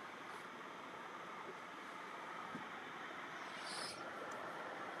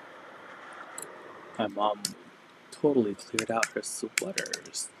 My mom totally cleared out her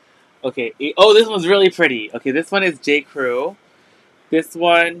sweaters. Okay, oh, this one's really pretty. Okay, this one is J. Crew. This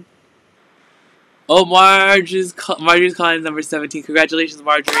one, oh, Marjorie's calling number 17. Congratulations,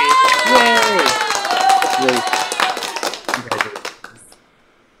 Marjorie. Yay! Really, congratulations.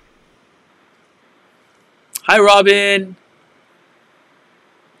 Hi, Robin.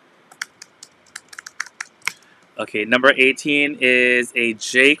 Okay, number 18 is a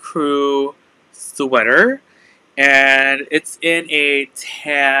J. Crew sweater. And it's in a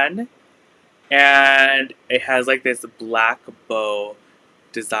tan. And it has like this black bow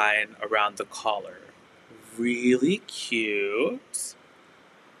design around the collar. Really cute.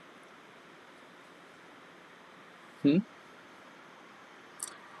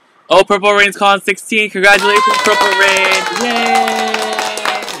 Oh, Purple Rain's calling 16. Congratulations, Purple Rain. Yay!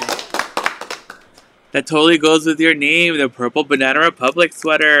 That totally goes with your name, the Purple Banana Republic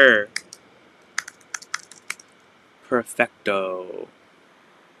sweater. Perfecto.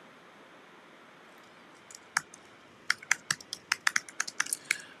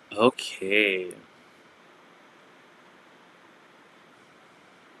 Okay.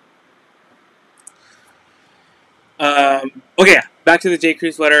 Okay, back to the J.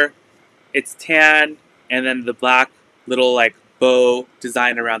 Crew sweater. It's tan, and then the black little like bow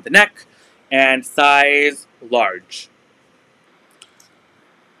design around the neck. and size large.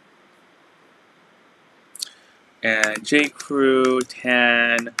 And J. Crew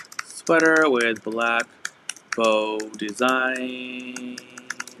tan sweater with black bow design,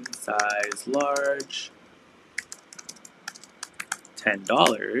 size large,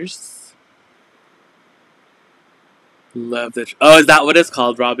 $10. Love the. Oh, is that what it's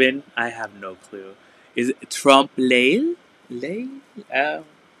called, Robin? I have no clue. Is it Trompe l'œil? L'œil?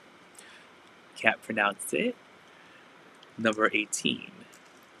 Can't pronounce it. Number 18.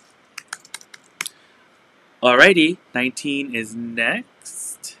 Alrighty, 19 is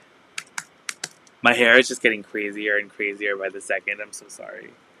next. My hair is just getting crazier and crazier by the second. I'm so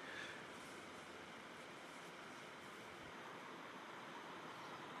sorry.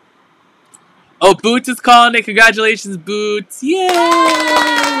 Oh, Boots is calling it. Congratulations, Boots. Yay!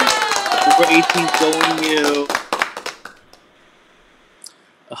 Number 18 going you.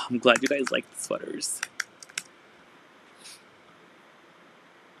 Oh, I'm glad you guys like the sweaters.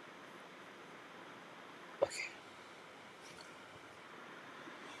 Okay.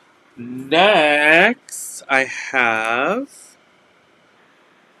 Next, I have...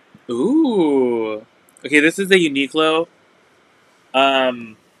 Ooh. Okay, this is the Uniqlo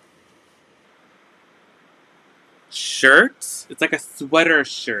shirt. It's like a sweater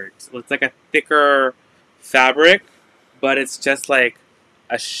shirt. It's like a thicker fabric, but it's just like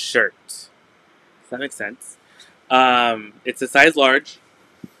a shirt. Does that make sense? It's a size large.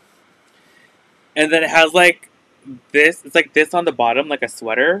 And then it has like this. It's like this on the bottom, like a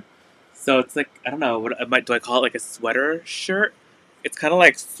sweater. So it's like, I don't know, do I call it like a sweater shirt? It's kind of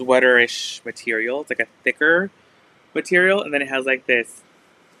like sweaterish material. It's like a thicker material. And then it has like this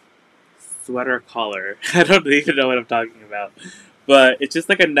sweater collar. I don't even know what I'm talking about. But it's just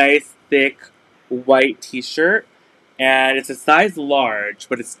like a nice, thick, white t-shirt. And it's a size large,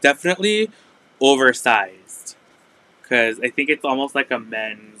 but it's definitely oversized. Because I think it's almost like a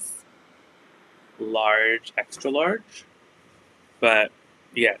men's large, extra large. But,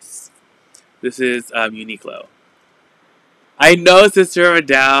 yes. This is Uniqlo. I know Sister of a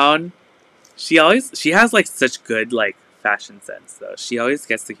Down. She has like such good like fashion sense though. She always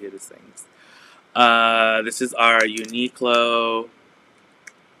gets the cutest things. This is our Uniqlo. I'm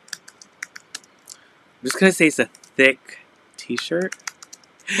just gonna say it's a thick t-shirt.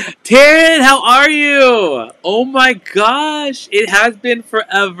 Taryn, how are you? Oh my gosh, it has been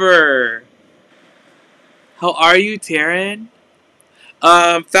forever. How are you, Taryn?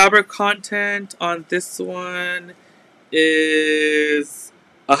 Fabric content on this one is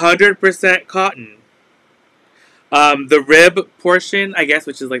 100% cotton. The rib portion, I guess,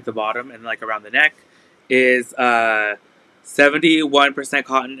 which is like the bottom and like around the neck, is 71%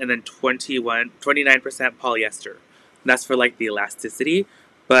 cotton and then 29% polyester. And that's for like the elasticity.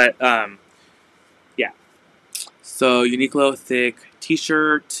 But yeah. So Uniqlo thick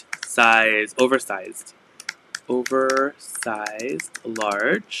t-shirt, size oversized. Oversized,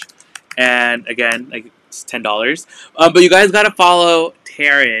 large. And again, like it's $10. But you guys gotta follow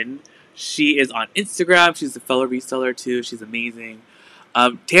Taryn. She is on Instagram. She's a fellow reseller too. She's amazing.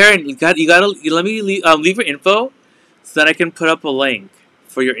 Taryn, you gotta let me leave your info so that I can put up a link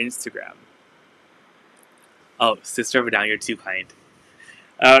for your Instagram. Oh, Sister of a Down, you're too kind.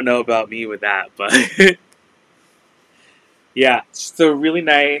 I don't know about me with that, but yeah, so really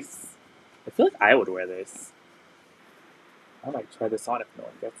nice. I feel like I would wear this. I might try this on if no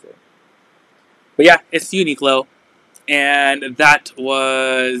one gets it. But yeah, it's Uniqlo. And that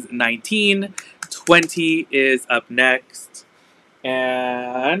was 19. 20 is up next.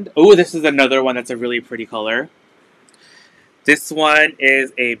 And, oh, this is another one that's a really pretty color. This one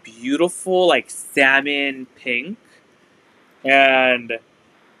is a beautiful, like, salmon pink. And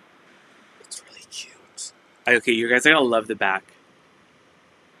it's really cute. Okay, you guys are going to love the back.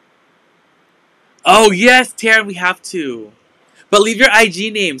 Oh, yes, Taryn, we have to. But leave your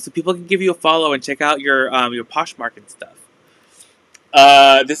IG name so people can give you a follow and check out your Poshmark and stuff.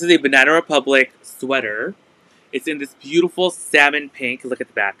 This is a Banana Republic sweater. It's in this beautiful salmon pink. Look at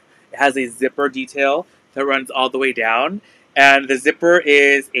the back. It has a zipper detail that runs all the way down. And the zipper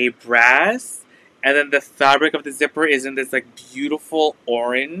is a brass. And then the fabric of the zipper is in this like beautiful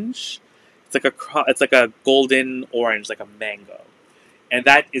orange. It's like a golden orange, like a mango. And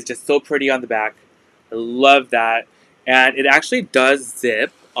that is just so pretty on the back. I love that. And it actually does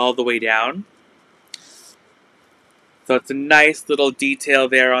zip all the way down. So it's a nice little detail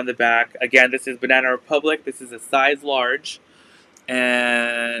there on the back. Again, this is Banana Republic. This is a size large.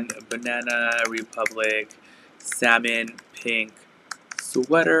 And Banana Republic salmon pink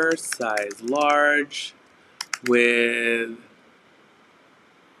sweater, size large. With...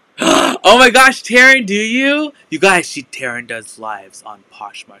 Oh Oh my gosh, Taryn, do you? You guys, Taryn does lives on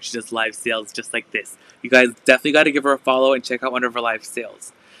Poshmark. She does live sales just like this. You guys definitely got to give her a follow and check out one of her live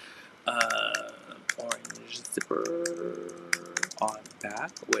sales. Orange zipper on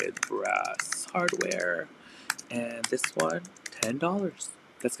back with brass hardware. And this one, $10.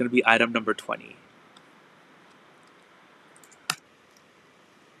 That's going to be item number 20.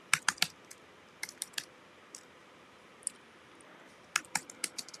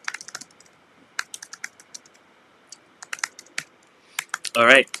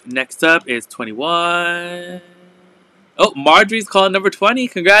 Alright, next up is 21. Oh, Marjorie's calling number 20.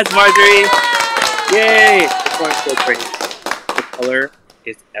 Congrats, Marjorie! Yay! This one's so pretty. The color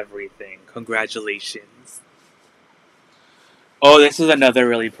is everything. Congratulations. Oh, this is another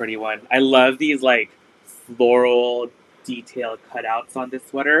really pretty one. I love these, like, floral detailed cutouts on this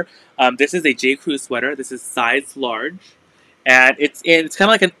sweater. This is a J. Crew sweater. This is size large. And it's kind of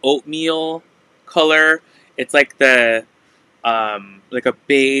like an oatmeal color. It's like the... like a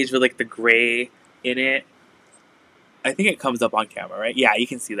beige with like the gray in it. I think it comes up on camera, right? Yeah, you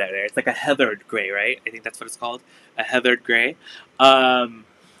can see that there. It's like a heathered gray, right? I think that's what it's called. A heathered gray.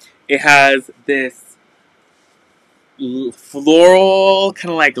 It has this floral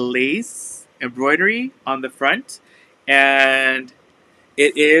kind of like lace embroidery on the front. And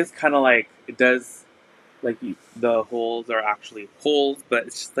it is kind of like, it does, like the holes are actually holes, but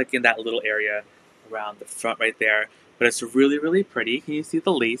it's just like in that little area around the front right there. But it's really, really pretty. Can you see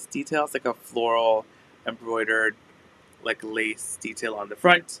the lace details? Like a floral embroidered like lace detail on the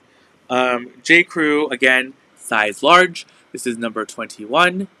front. J. Crew, again, size large. This is number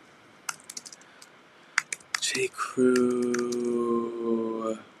 21. J. Crew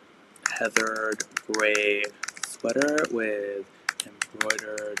heathered gray sweater with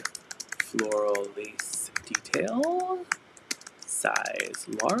embroidered floral lace detail. Size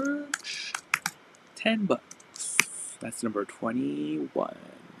large. $10. That's number 21.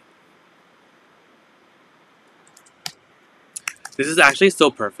 This is actually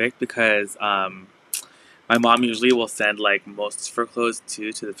so perfect because my mom usually will send like most of her clothes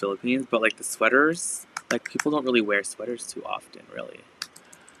to the Philippines, but like the sweaters, like people don't really wear sweaters too often, really.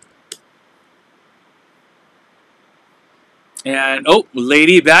 And oh,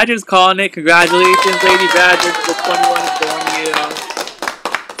 Lady Badger's calling it. Congratulations, Lady Badger. Number 21 is going to you.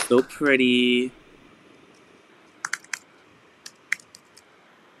 So pretty.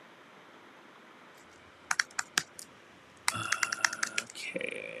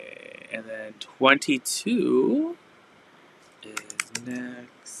 And then 22 is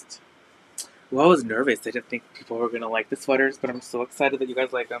next. Well, I was nervous. I didn't think people were going to like the sweaters, but I'm so excited that you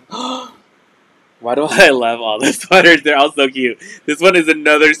guys like them. Why do I love all the sweaters? They're all so cute. This one is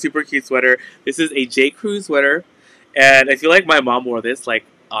another super cute sweater. This is a J. Crew sweater. And I feel like my mom wore this like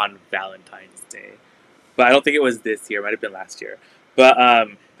on Valentine's Day. But I don't think it was this year. It might have been last year. But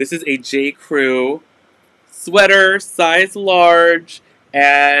this is a J. Crew sweater, size large.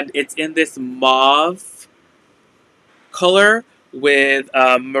 And it's in this mauve color with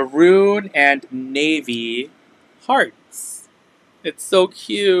maroon and navy hearts. It's so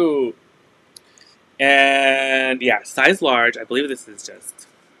cute. And yeah, size large. I believe this is just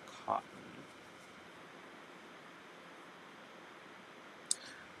cotton.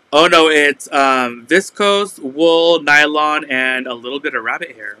 Oh no, it's viscose, wool, nylon, and a little bit of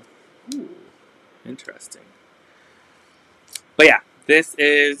rabbit hair. Ooh, interesting. But yeah. This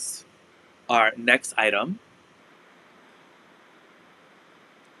is our next item.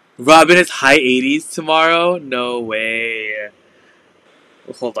 Robin is high 80s tomorrow? No way.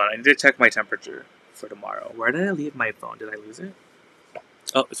 Well, hold on, I need to check my temperature for tomorrow. Where did I leave my phone? Did I lose it?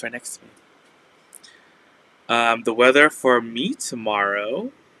 Oh, it's right next to me. The weather for me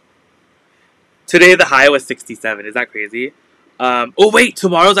tomorrow. Today the high was 67. Is that crazy? Oh wait,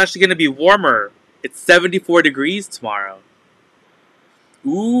 tomorrow's actually going to be warmer. It's 74 degrees tomorrow.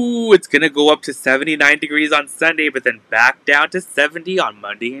 Ooh, it's going to go up to 79 degrees on Sunday, but then back down to 70 on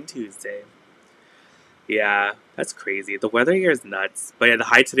Monday and Tuesday. Yeah, that's crazy. The weather here is nuts. But yeah, the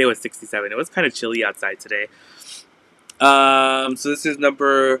high today was 67. It was kind of chilly outside today. So this is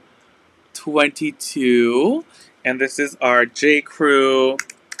number 22. And this is our J. Crew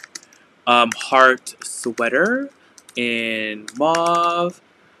heart sweater in mauve,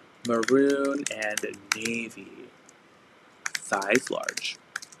 maroon, and navy. Size large.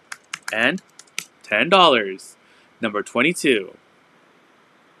 And $10. Number 22.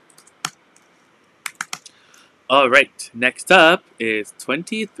 Alright, next up is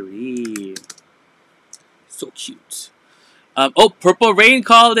 23. So cute. Oh, Purple Rain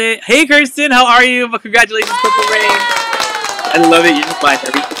called it. Hey Kirsten, how are you? Well, congratulations, Purple Rain. I love it. You just find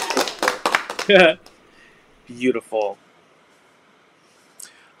everything. Beautiful.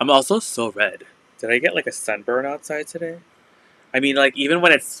 I'm also so red. Did I get like a sunburn outside today? I mean, like even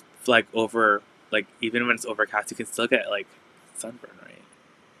when it's like even when it's overcast, you can still get like sunburn, right?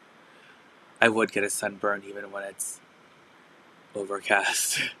 I would get a sunburn even when it's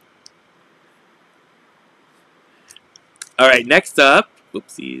overcast. All right, next up,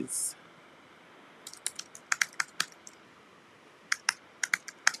 oopsies.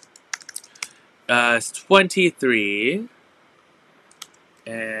 It's 23,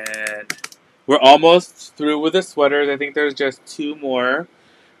 and we're almost through with the sweaters. I think there's just 2 more.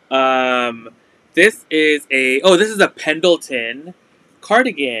 This is a Pendleton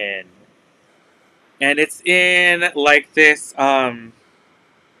cardigan, and it's in like this.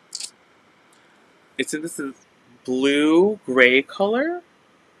 It's in this blue gray color,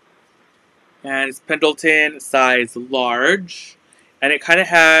 and it's Pendleton size large, and it kind of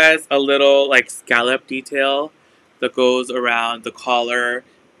has a little like scallop detail that goes around the collar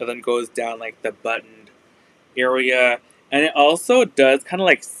and then goes down like the buttoned area, and it also does kind of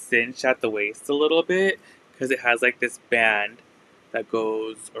like cinch at the waist a little bit because it has like this band that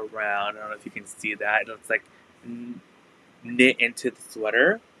goes around. I don't know if you can see that. It's like knit into the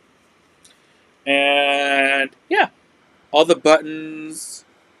sweater, and yeah, all the buttons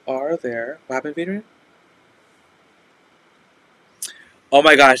are there. What happened, Adrian? Oh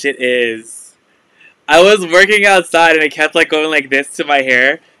my gosh, it is. I was working outside and I kept like going like this to my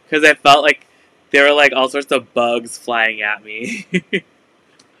hair because I felt like there were like all sorts of bugs flying at me. And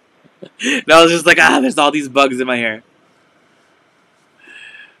I was just like, there's all these bugs in my hair.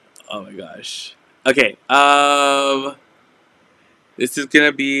 Oh my gosh. Okay, this is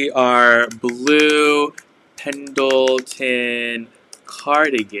gonna be our blue Pendleton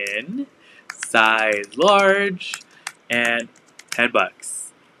cardigan, size large, and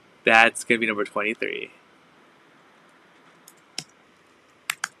 $10. That's gonna be number 23.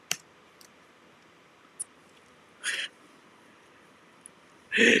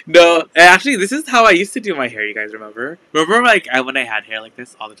 No, actually, this is how I used to do my hair. You guys remember? Remember, like when I had hair like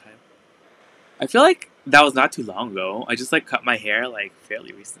this all the time? I feel like that was not too long ago. I just like cut my hair like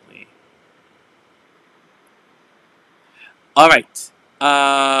fairly recently. All right.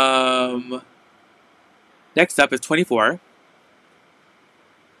 Next up is 24.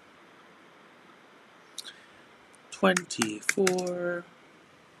 24.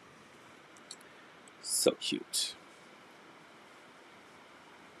 So cute.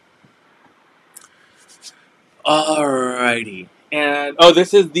 Alrighty. And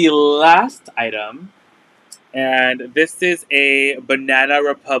this is the last item. And this is a Banana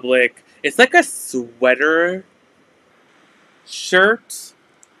Republic. It's like a sweater shirt.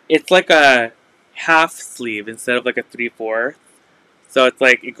 It's like a half sleeve instead of like a 3/4. So it's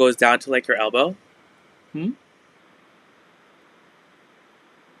like it goes down to like your elbow.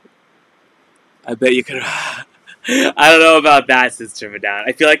 I bet you could. I don't know about that, Sister Madame.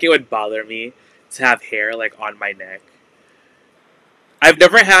 I feel like it would bother me to have hair like on my neck. I've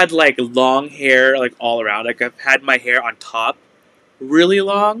never had like long hair like all around. Like I've had my hair on top really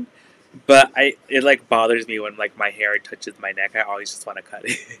long, but it like bothers me when like my hair touches my neck. I always just want to cut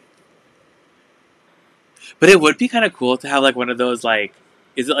it. But it would be kind of cool to have like one of those like,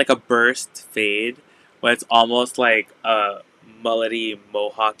 is it like a burst fade when it's almost like a mullety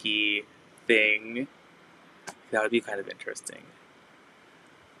mohawky thing? That would be kind of interesting.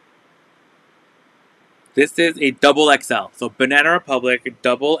 This is a double XL. So Banana Republic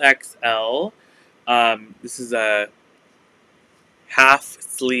double XL. This is a half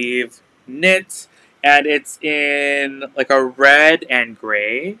sleeve knit, and it's in like a red and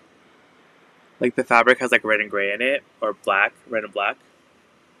gray. Like the fabric has like red and gray in it, or black, red and black.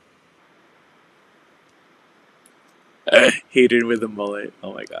 Hayden with a mullet.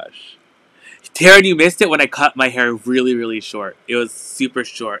 Oh my gosh. Taryn, you missed it when I cut my hair really, really short. It was super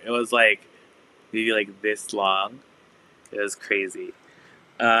short. It was like maybe like this long. It was crazy.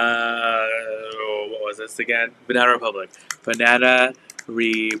 What was this again? Banana Republic. Banana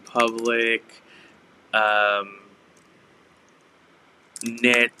Republic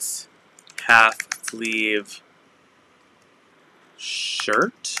knit half sleeve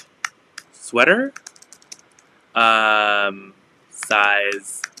shirt sweater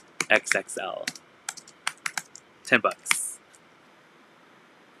size XXL. $10.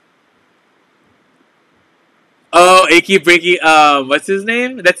 Oh, Achy Breaky, what's his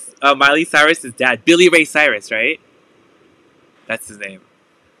name? That's Miley Cyrus's dad. Billy Ray Cyrus, right? That's his name.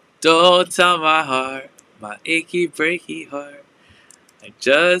 Don't tell my heart, my achy breaky heart. I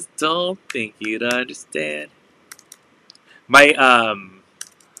just don't think you'd understand. My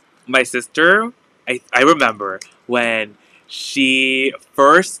my sister, I remember when she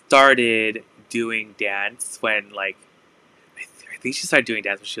first started doing dance when, like, I think she started doing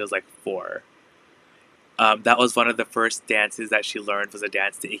dance when she was, like, 4. That was one of the first dances that she learned was a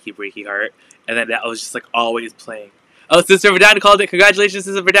dance to Icky Breaky Heart. And then that was just, like, always playing. Oh, Sister of a Down called it. Congratulations,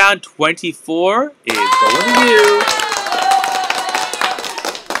 Sister of a Down. 24 is going to you.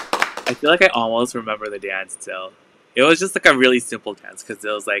 I feel like I almost remember the dance still. It was just, like, a really simple dance because it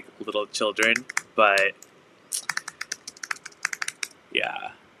was, like, little children. But,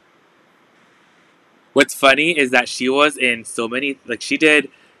 yeah. What's funny is that she was in so many, like, she did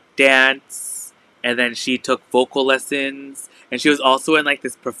dance, and then she took vocal lessons, and she was also in, like,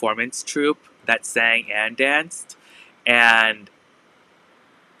 this performance troupe that sang and danced. And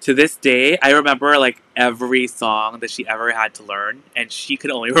to this day, I remember, like, every song that she ever had to learn, and she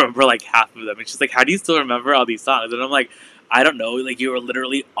could only remember, like, half of them. And she's like, how do you still remember all these songs? And I'm like, I don't know. Like, you were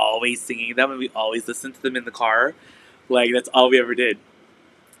literally always singing them, and we always listened to them in the car. Like, that's all we ever did.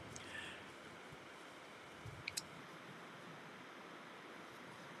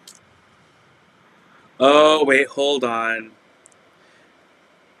 Oh, wait, hold on.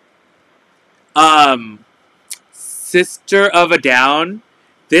 Sister of a Down.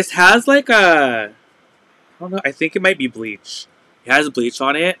 This has like a, I don't know, I think it might be bleach. It has bleach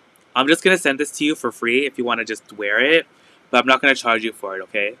on it. I'm just gonna send this to you for free if you want to just wear it, but I'm not gonna charge you for it,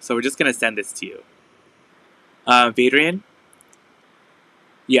 okay? So we're just gonna send this to you. Vadrian?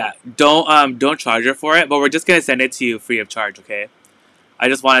 Yeah, don't charge her for it, but we're just gonna send it to you free of charge, okay? I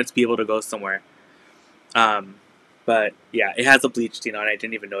just wanted to be able to go somewhere. But yeah, it has a bleach stain on it. I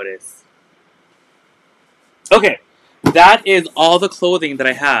didn't even notice. Okay, that is all the clothing that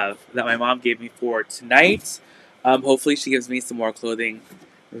I have that my mom gave me for tonight. Hopefully she gives me some more clothing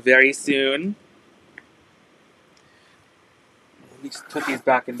very soon. Let me just put these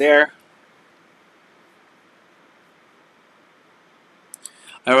back in there.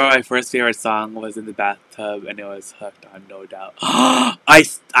 I remember my first favorite song was in the bathtub, and it was Hooked on No Doubt.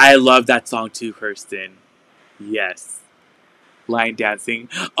 I love that song too, Kirsten. Yes. Line dancing.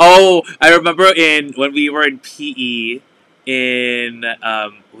 Oh, I remember when we were in PE in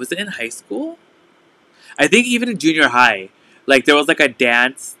was it in high school? I think even in junior high. Like there was like a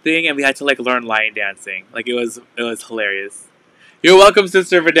dance thing and we had to like learn line dancing. Like it was hilarious. You're welcome,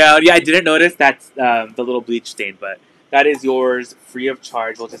 Sister Vidal. Yeah, I didn't notice that's the little bleach stain, but that is yours free of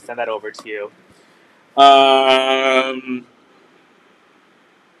charge. We'll just send that over to you.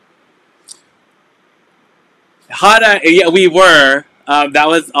 Hana, yeah, we were. That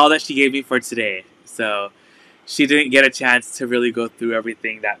was all that she gave me for today. So she didn't get a chance to really go through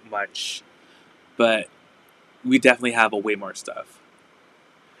everything that much. But we definitely have a way more stuff.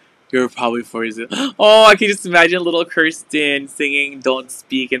 You're probably 40. Oh, I can just imagine little Kirsten singing Don't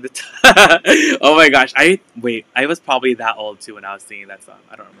Speak in the Oh my gosh. I was probably that old too when I was singing that song.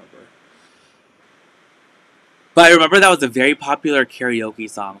 I don't remember. But I remember that was a very popular karaoke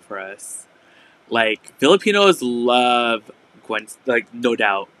song for us. Like, Filipinos love Gwen, like, no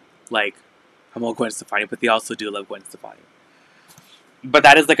doubt. Like, I'm all Gwen Stefani, but they also do love Gwen Stefani. But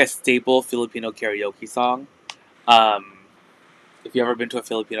that is like a staple Filipino karaoke song. If you've ever been to a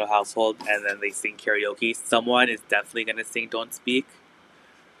Filipino household and then they sing karaoke, someone is definitely going to sing Don't Speak.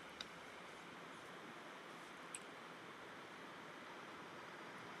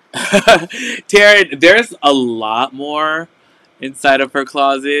 Taryn, there's a lot more inside of her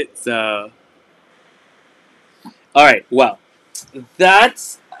closet, so... Alright, well,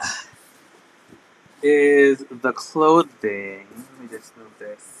 that is the clothing. Let me just move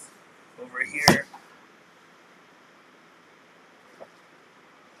this over here.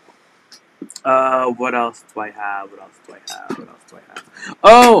 What else do I have?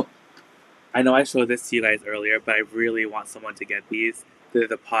 Oh! I know I showed this to you guys earlier, but I really want someone to get these. They're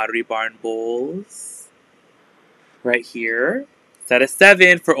the Pottery Barn bowls. Right here. Set of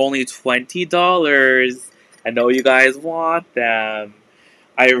 7 for only $20. I know you guys want them.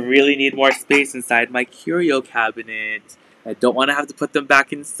 I really need more space inside my curio cabinet. I don't want to have to put them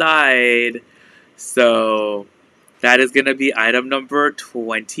back inside. So, that is going to be item number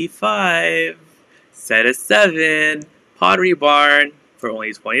 25. Set of 7. Pottery Barn for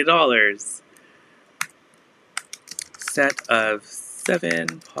only $20. Set of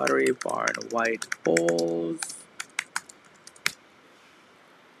 7 Pottery Barn white bowls.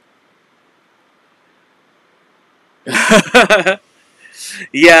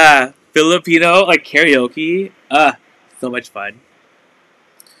 Yeah, Filipino, like karaoke. So much fun.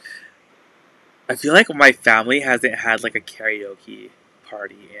 I feel like my family hasn't had like a karaoke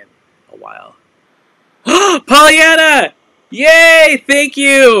party in a while. Pollyanna! Yay! Thank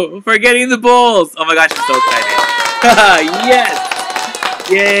you for getting the bowls. Oh my gosh, I'm so excited. Yes!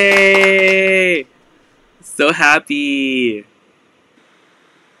 Yay! So happy.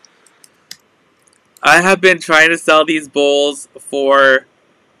 I have been trying to sell these bowls for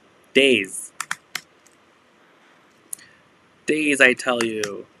days. Days, I tell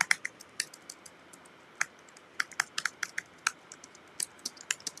you.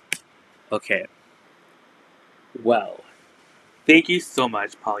 Okay. Well, thank you so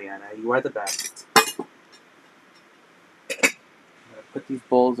much, Pollyanna. You are the best. I'm gonna put these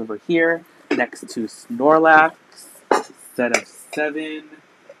bowls over here next to Snorlax. Set of 7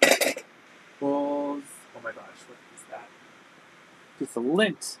 bowls. Oh my gosh, what is that? It's a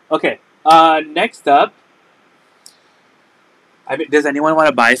lint. Okay. Next up. Does anyone want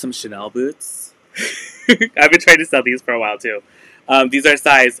to buy some Chanel boots? I've been trying to sell these for a while too. These are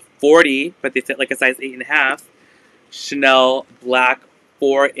size 40, but they fit like a size 8.5. Chanel black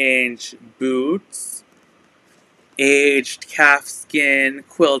 4-inch boots. Aged calfskin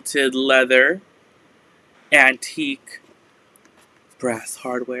quilted leather. Antique brass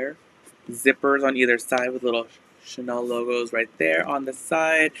hardware. Zippers on either side with little Chanel logos right there on the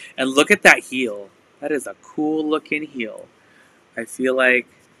side. And look at that heel. That is a cool looking heel. I feel like...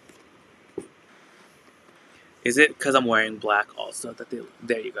 Is it because I'm wearing black also that they...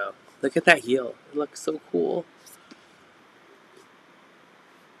 There you go. Look at that heel. It looks so cool.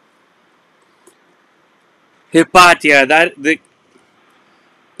 Hipatia,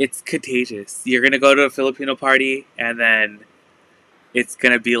 it's contagious. You're gonna go to a Filipino party and then it's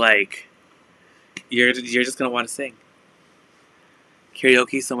gonna be like you're just gonna want to sing.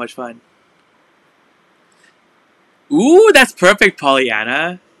 Karaoke is so much fun. Ooh, that's perfect,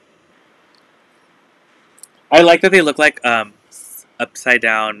 Pollyanna. I like that they look like upside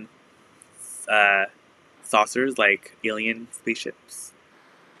down saucers, like alien spaceships.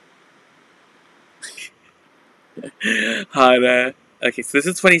 Hana. Okay, so this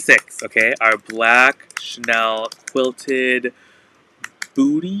is 26, okay? Our black Chanel quilted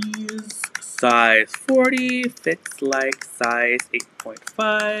booties, size 40, fits like size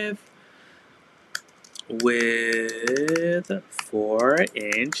 8.5, with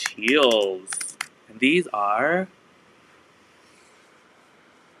 4-inch heels. And these are...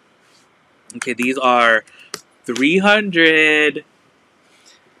 Okay, these are 300.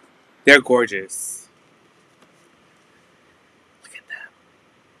 They're gorgeous. Look at them.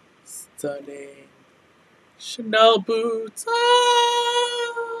 Stunning. Chanel boots. Ah!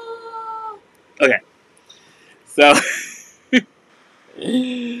 Okay. So,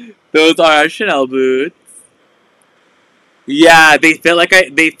 those are our Chanel boots. Yeah, they fit like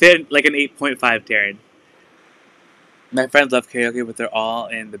an 8.5, Taryn. My friends love karaoke, but they're all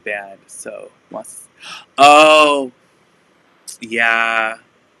in the band, so oh, yeah.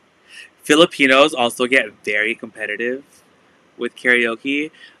 Filipinos also get very competitive with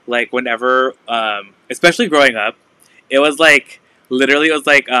karaoke. Like whenever, especially growing up, it was like literally it was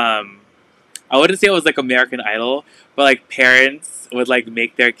like I wouldn't say it was like American Idol, but like parents would like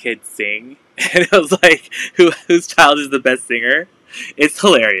make their kids sing, and it was like whose child is the best singer. It's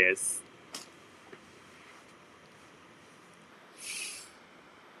hilarious.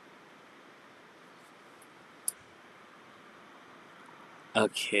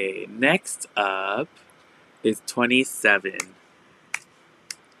 Okay, next up is 27.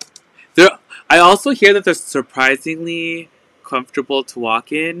 I also hear that they're surprisingly comfortable to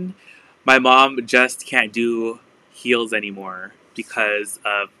walk in. My mom just can't do heels anymore because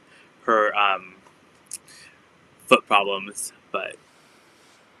of her foot problems, but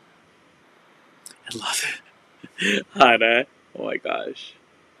I love it. Hana, oh my gosh.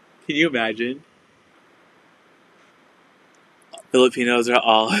 Can you imagine? Filipinos are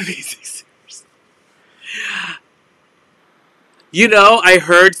all amazing singers. You know, I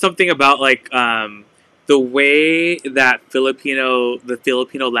heard something about like the way that the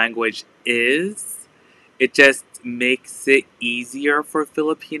Filipino language is, it just makes it easier for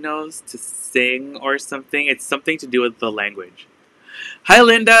Filipinos to sing or something. It's something to do with the language. Hi,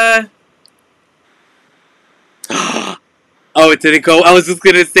 Linda. Oh, it didn't go. I was just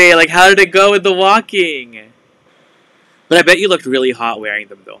gonna say, like, how did it go with the walking? But I bet you looked really hot wearing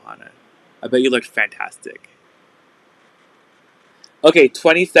them, though, Hana. I bet you looked fantastic. Okay,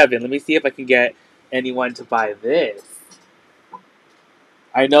 27. Let me see if I can get anyone to buy this.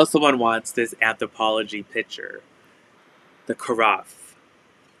 I know someone wants this Anthropologie picture. The carafe.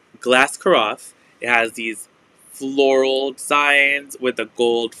 Glass carafe. It has these floral signs with the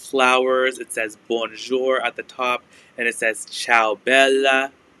gold flowers. It says bonjour at the top. And it says ciao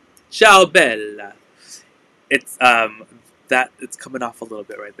bella. Ciao bella. It's that it's coming off a little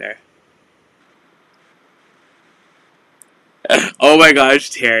bit right there. Oh my gosh,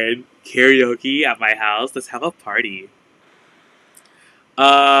 Taryn. Karaoke at my house. Let's have a party.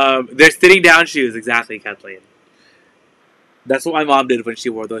 They're sitting down shoes, exactly, Kathleen. That's what my mom did when she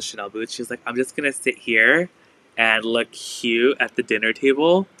wore those Chanel boots. She was like, I'm just gonna sit here and look cute at the dinner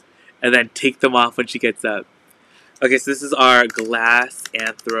table and then take them off when she gets up. Okay, so this is our glass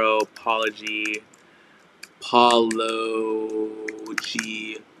Anthropologie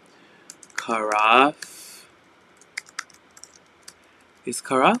carafe. Is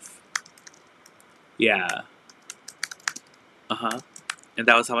carafe? Yeah. Uh-huh. And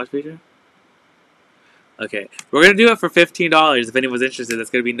that was how much, Peter? Okay. We're going to do it for $15 if anyone's interested.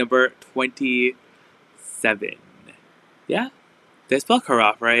 That's going to be number 27. Yeah? Did I spell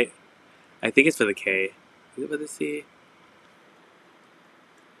carafe right? I think it's for the K. Is it for the C?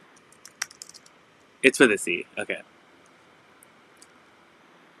 It's for the C. Okay.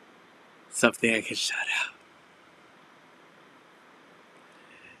 Something I can shout out.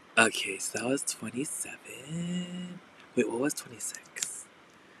 Okay, so that was 27. Wait, what was 26?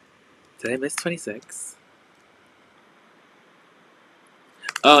 Did I miss 26?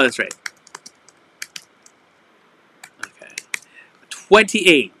 Oh, that's right. Okay.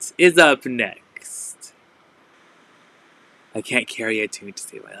 28 is up next. I can't carry a tune to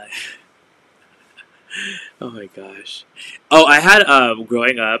save my life. Oh my gosh. Oh, I had,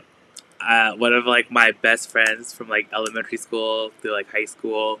 growing up, one of, like, my best friends from, like, elementary school through, like, high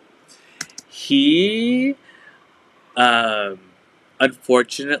school, he,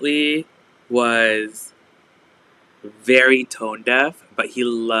 unfortunately was very tone deaf, but he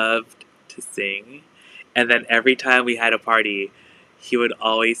loved to sing. And then every time we had a party, he would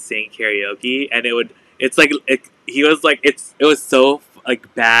always sing karaoke, and it was so,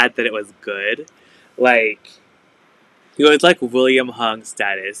 like, bad that it was good. Like, he was like William Hung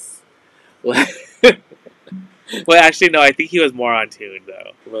status. Well, actually, no, I think he was more on tune,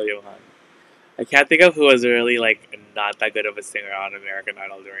 though, William Hung. I can't think of who was really, like, not that good of a singer on American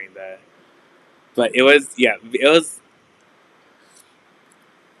Idol during the... But it was, yeah, it was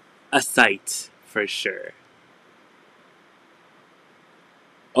a sight, for sure.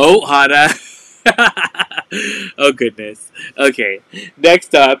 Oh, Hana! Oh, goodness. Okay,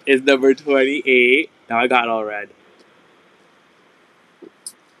 next up is number 28. Now I got it all red.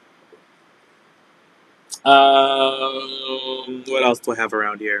 What else do I have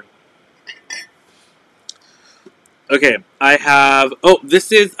around here? Okay, I have... Oh,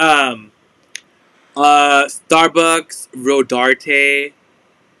 this is, Starbucks Rodarte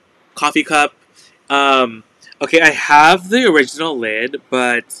coffee cup. Okay, I have the original lid,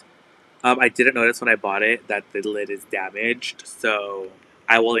 but, I didn't notice when I bought it that the lid is damaged, so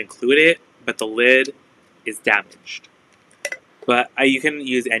I will include it, but the lid is damaged. But you can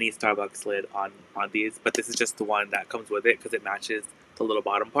use any Starbucks lid on these, but this is just the one that comes with it because it matches the little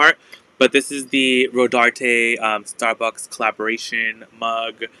bottom part. But this is the Rodarte Starbucks collaboration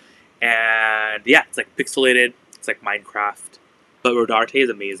mug, and yeah, it's like pixelated. It's like Minecraft, but Rodarte is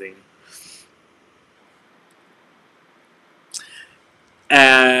amazing.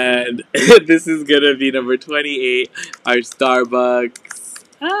 And this is gonna be number 28, our Starbucks.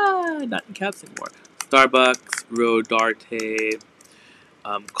 Not in caps anymore. Starbucks Rodarte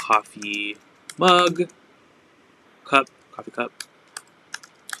coffee mug, coffee cup,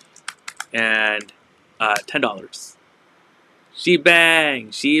 and $10. She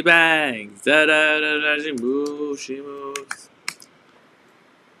bangs, she bangs, da da da da. She moves.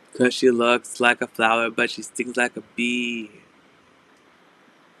 'Cause she looks like a flower, but she stings like a bee.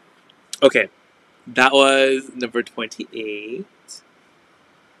 Okay, that was number 28.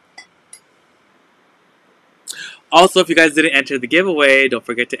 Also, if you guys didn't enter the giveaway, don't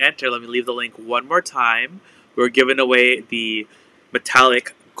forget to enter. Let me leave the link one more time. We're giving away the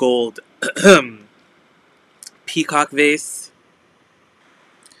metallic gold peacock vase.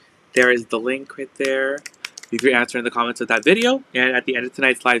 There is the link right there. Leave your answer in the comments of that video. And at the end of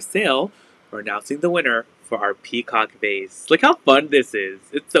tonight's live sale, we're announcing the winner for our peacock vase. Look how fun this is.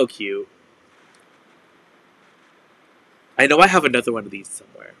 It's so cute. I know I have another one of these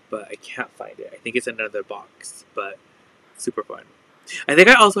somewhere, but I can't find it. I think it's in another box, but super fun. I think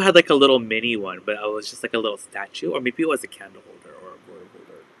I also had like a little mini one, but it was just like a little statue, or maybe it was a candle holder or a water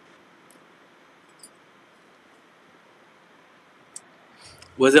holder.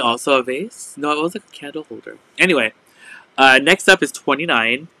 Was it also a vase? No, it was like a candle holder. Anyway, next up is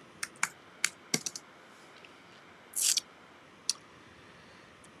 29.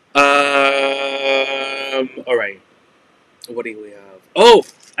 Alright. What do we have? Oh!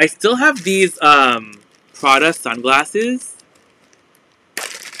 I still have these, Prada sunglasses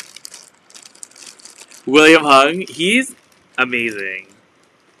William Hung, he's amazing.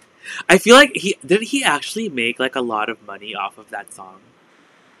 I feel like he actually make like a lot of money off of that song.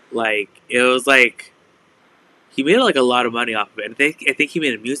 Like it was like he made like a lot of money off of it. And I think he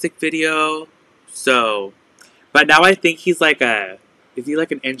made a music video. So, but now I think he's like is he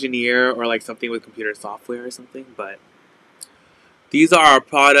like an engineer or like something with computer software or something? But these are our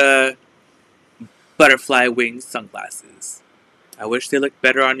Prada butterfly wing sunglasses. I wish they looked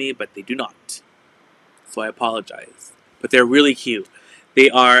better on me, but they do not. So I apologize. But they're really cute. They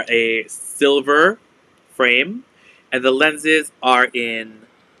are a silver frame, and the lenses are in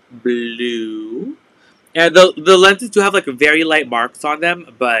blue. And the lenses do have like very light marks on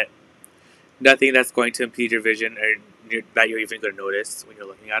them, but nothing that's going to impede your vision or that you're even going to notice when you're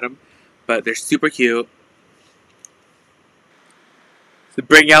looking at them. But they're super cute. So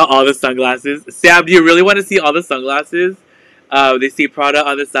bring out all the sunglasses. Sam, do you really want to see all the sunglasses? They see Prada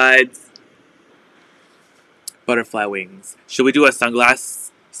on the sides. Butterfly wings. Should we do a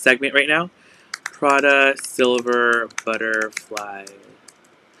sunglass segment right now? Prada silver butterfly.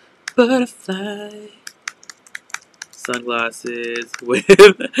 Butterfly. Sunglasses with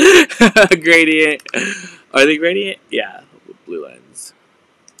gradient. Are they gradient? Yeah, blue lens.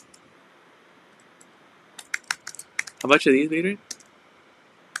 How much are these, Adrian?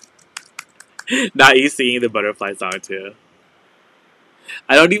 Not you singing the butterfly song too.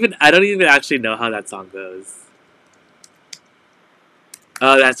 I don't even actually know how that song goes.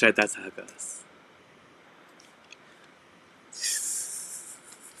 Oh, that's right, that's how it goes.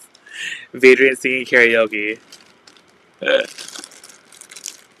 Adrian singing karaoke.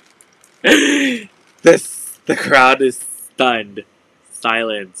 The crowd is stunned.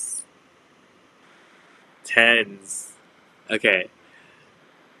 Silence. Tens. Okay.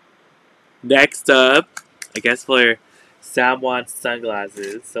 Next up, I guess for Sam wants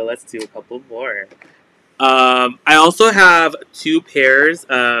sunglasses, so let's do a couple more. I also have two pairs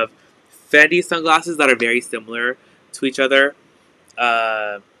of Fendi sunglasses that are very similar to each other.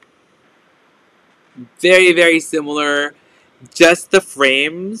 Very, very similar. Just the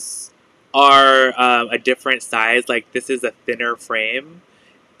frames are a different size. Like this is a thinner frame,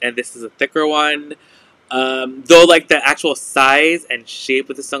 and this is a thicker one. Though like the actual size and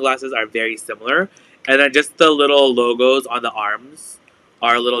shape of the sunglasses are very similar. And then just the little logos on the arms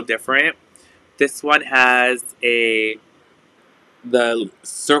are a little different. This one has the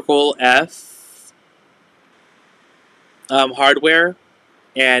circle F hardware,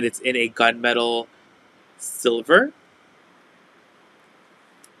 and it's in a gunmetal silver.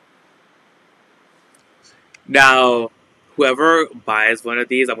 Now, whoever buys one of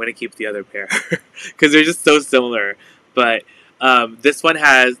these, I'm going to keep the other pair because they're just so similar. But this one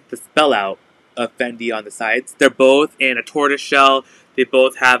has the spell out of Fendi on the sides. They're both in a tortoise shell. They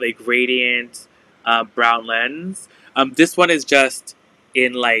both have a gradient brown lens. This one is just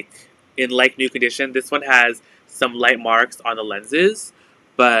in like new condition. This one has some light marks on the lenses,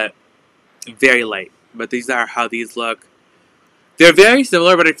 but very light. But these are how these look. They're very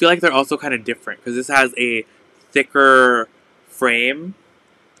similar, but I feel like they're also kind of different because this has a thicker frame,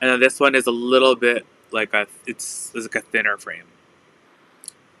 and then this one is a little bit like it's like a thinner frame.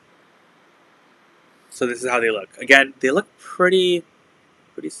 So this is how they look. Again, they look pretty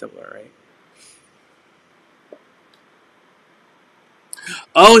similar, right?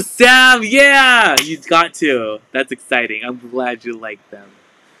 Oh, Sam, yeah, you got to. That's exciting. I'm glad you like them.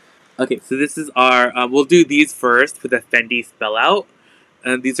 Okay, so this is our. We'll do these first with a Fendi spell out,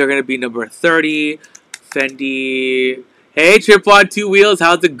 and these are gonna be number 30. Fendi. Hey, Trip on Two Wheels,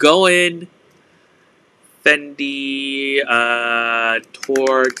 how's it going? Fendi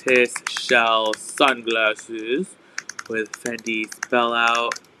tortoise shell sunglasses with Fendi spell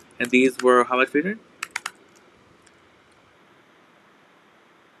out, and these were how much, Peter?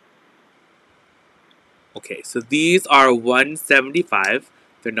 Okay, so these are $175.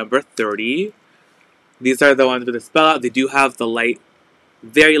 They're number 30. These are the ones with the spell out. They do have the light,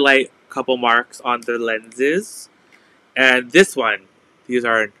 very light couple marks on the lenses. And this one, these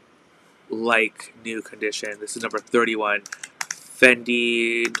are in like new condition. This is number 31.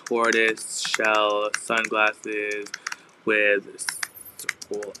 Fendi tortoise shell sunglasses with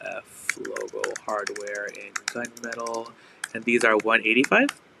circle F logo hardware in gunmetal. And these are $185.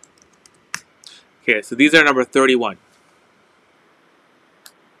 Okay, so these are number 31.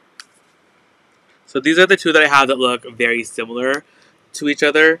 So these are the two that I have that look very similar to each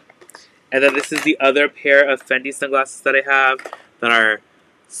other. And then this is the other pair of Fendi sunglasses that I have that are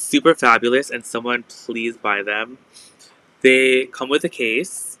super fabulous, and someone please buy them. They come with a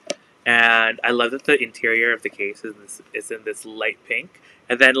case, and I love that the interior of the case is in this light pink.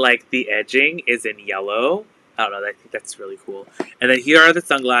 And then like the edging is in yellow. I don't know, I think that's really cool. And then here are the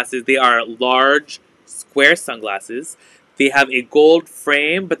sunglasses. They are large square sunglasses. They have a gold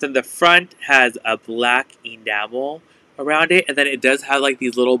frame, but then the front has a black enamel around it. And then it does have like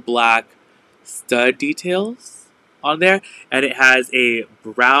these little black stud details on there. And it has a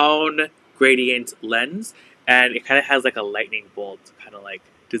brown gradient lens. And it kind of has like a lightning bolt kind of like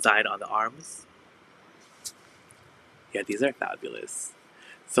design on the arms. Yeah, these are fabulous.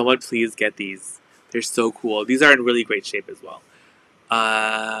 Someone please get these. They're so cool. These are in really great shape as well.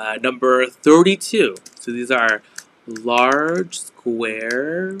 Number 32. So these are large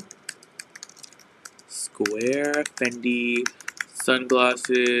square Fendi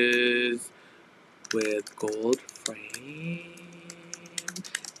sunglasses with gold frame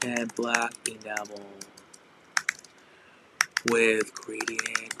and black enamel with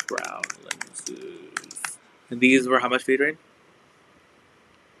gradient brown lenses. And these were how much, Adrian?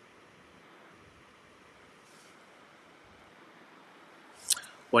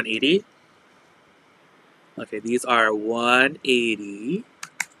 $180. Okay, these are $180.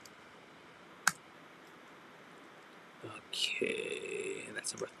 Okay, and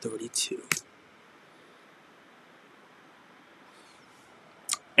that's number 32.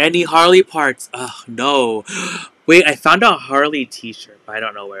 Any Harley parts? Oh, no. Wait, I found a Harley t-shirt, but I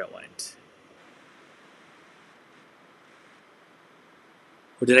don't know where it went.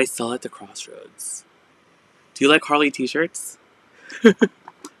 Or did I sell it at the Crossroads? Do you like Harley t-shirts?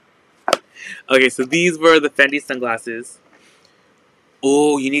 Okay, so these were the Fendi sunglasses.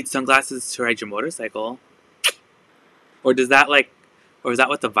 Oh, you need sunglasses to ride your motorcycle. Or does that like, or is that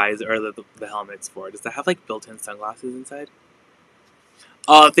what the visor or the helmet's for? Does that have like built-in sunglasses inside?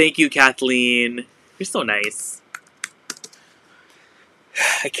 Oh, thank you, Kathleen. You're so nice.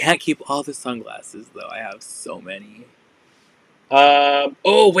 I can't keep all the sunglasses though. I have so many.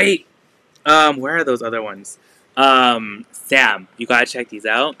 Oh wait. Where are those other ones? Sam, you gotta check these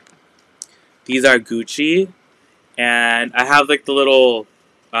out. These are Gucci, and I have like the little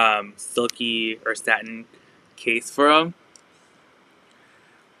silky or satin case for them.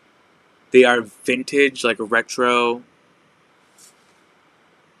 They are vintage, like retro.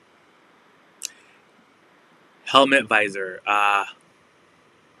 Helmet visor.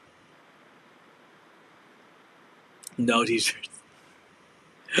 No t-shirts.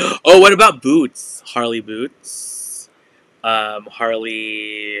 Oh, what about boots? Harley boots.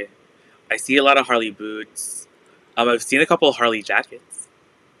 Harley. I see a lot of Harley boots. I've seen a couple of Harley jackets.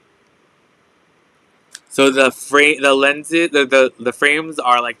 So the lenses, the frames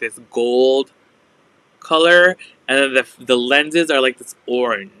are like this gold color, and then the lenses are like this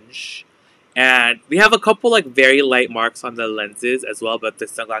orange. And we have a couple like very light marks on the lenses as well, but the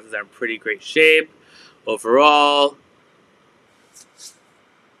sunglasses are in pretty great shape overall.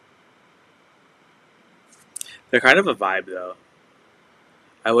 They're kind of a vibe though.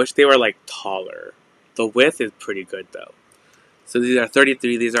 I wish they were like taller. The width is pretty good though. So these are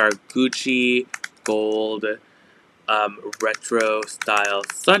 33. These are Gucci gold retro style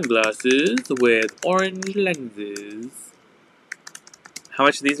sunglasses with orange lenses. How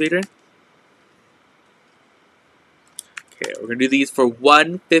much are these, Adrian? Okay, we're gonna do these for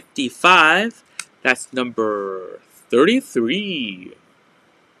 $155. That's number 33.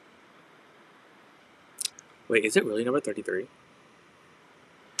 Wait, is it really number 33?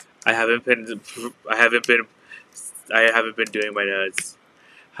 I haven't been doing my notes.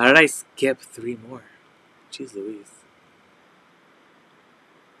 How did I skip 3 more? Jeez Louise.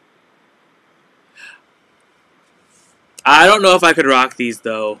 I don't know if I could rock these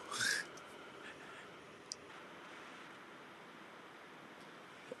though.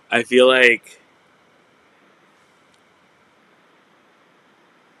 I feel like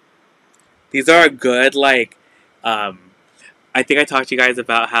these are good, like, I think I talked to you guys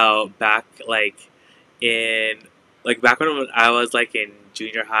about how back when I was like in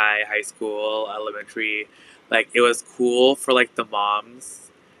junior high, high school, elementary, like it was cool for like the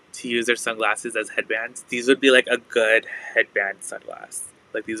moms to use their sunglasses as headbands. These would be like a good headband sunglass.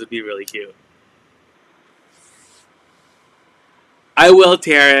 Like these would be really cute. I will,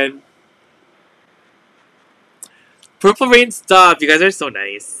 Taryn. Purple Rain, stop. You guys are so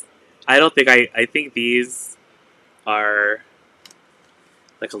nice. I think these are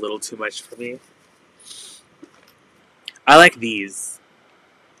like a little too much for me. I like these.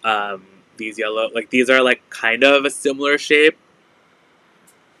 These yellow, like these are like kind of a similar shape.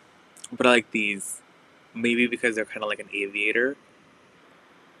 But I like these. Maybe because they're kind of like an aviator.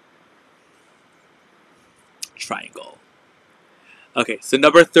 Triangle. Okay, so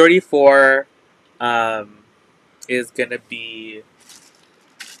number 34 is gonna be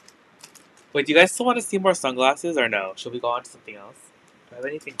Wait, do you guys still want to see more sunglasses or no? Should we go on to something else? Do I have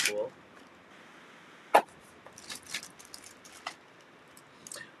anything cool?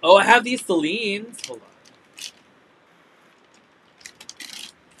 Oh, I have these Celine's. Hold on.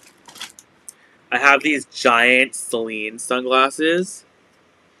 I have these giant Celine sunglasses.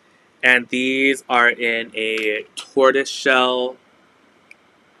 And these are in a tortoise shell.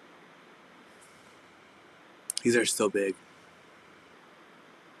 These are so big.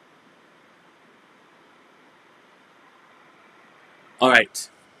 Alright.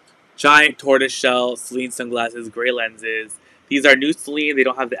 Giant tortoise shell, Celine sunglasses, gray lenses. These are new Celine. They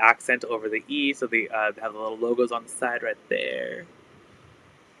don't have the accent over the E, so they have the little logos on the side right there.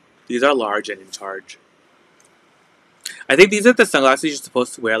 These are large and in charge. I think these are the sunglasses you're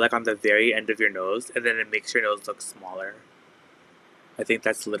supposed to wear like on the very end of your nose, and then it makes your nose look smaller. I think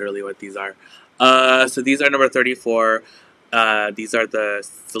that's literally what these are. So these are number 34. These are the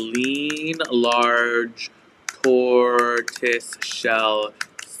Celine large tortoise shell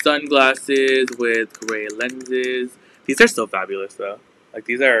sunglasses with gray lenses. These are so fabulous though. Like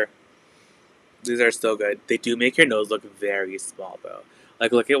these are so good. They do make your nose look very small though.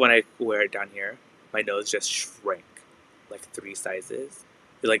 Like look at when I wear it down here. My nose just shrank like 3 sizes.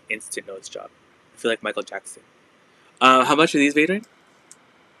 It's like instant nose job. I feel like Michael Jackson. How much are these, Vader?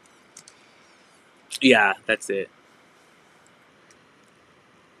 Yeah, that's it.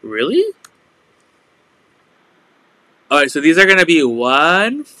 Really? Alright, so these are gonna be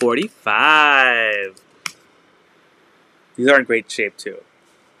 $145. These are in great shape too.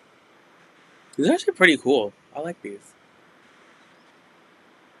 These are actually pretty cool. I like these.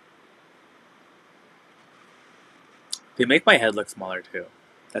 They make my head look smaller too.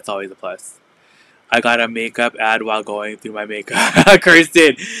 That's always a plus. I got a makeup ad while going through my makeup.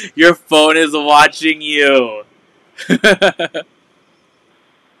 Kirsten, your phone is watching you.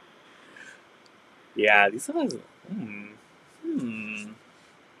 Yeah, these are.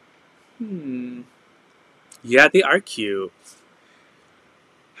 Hmm. Yeah, they are cute.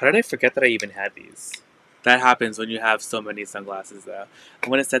 How did I forget that I even had these? That happens when you have so many sunglasses, though. I'm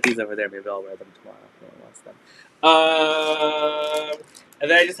gonna set these over there. Maybe I'll wear them tomorrow if no one wants them. And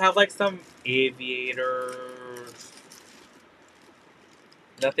then I just have like some aviators.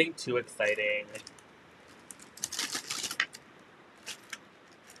 Nothing too exciting.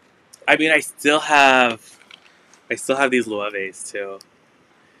 I mean, I still have these Loeves too.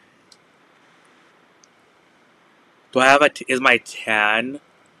 Do I have is my tan?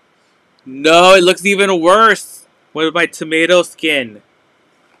 No, it looks even worse with my tomato skin.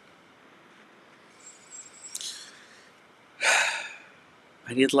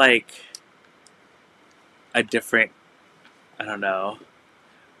 I need like a different, I don't know.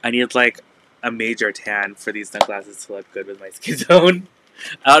 I need like a major tan for these sunglasses to look good with my skin tone.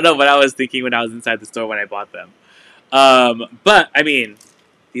 I don't know what I was thinking when I was inside the store when I bought them. But, I mean,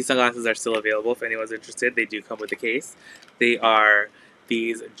 these sunglasses are still available if anyone's interested. They do come with a case. They are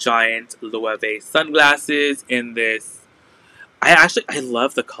these giant Loewe sunglasses in this. I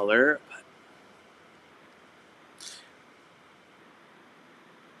love the color.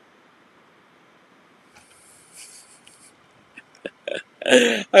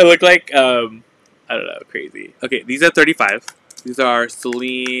 I look like, I don't know, crazy. Okay, these are 35. These are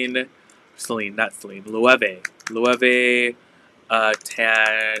Loewe,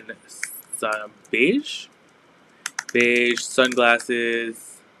 tan, some beige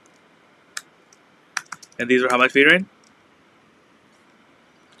sunglasses. And these are how much, Adrian?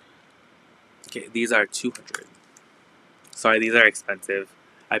 Okay, these are 200. Sorry, these are expensive.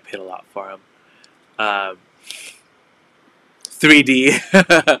 I paid a lot for them.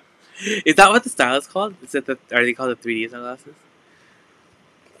 3D. Is that what the style is called? Are they called the 3D sunglasses?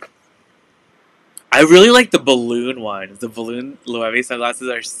 I really like the balloon ones. The balloon Loewe sunglasses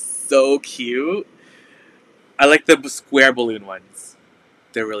are so cute. I like the square balloon ones.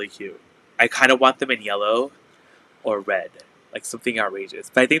 They're really cute. I kind of want them in yellow or red. Like something outrageous.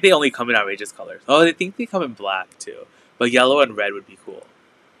 But I think they only come in outrageous colors. Oh, I think they come in black too. But yellow and red would be cool.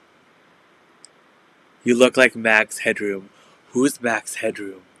 You look like Max Headroom. Who's Max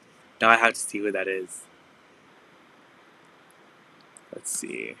Headroom? Now I have to see who that is. Let's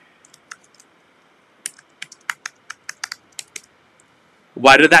see.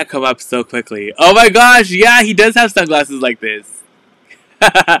 Why did that come up so quickly? Oh my gosh, yeah, he does have sunglasses like this.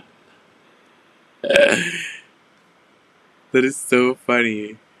 That is so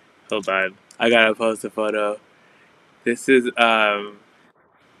funny. Hold on. I gotta post a photo. This is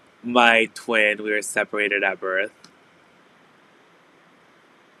my twin. We were separated at birth.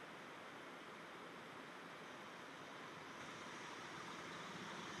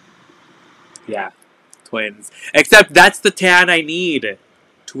 Yeah, twins. Except that's the tan I need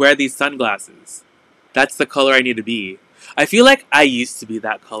to wear these sunglasses. That's the color I need to be. I feel like I used to be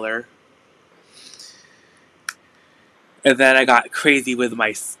that color. And then I got crazy with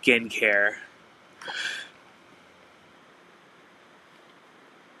my skincare.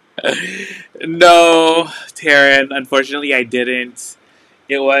 No, Taryn, unfortunately I didn't.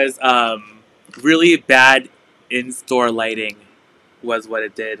 It was really bad in-store lighting was what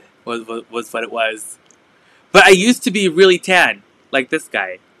it did. Was what it was. But I used to be really tan, like this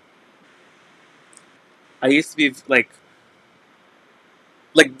guy. I used to be like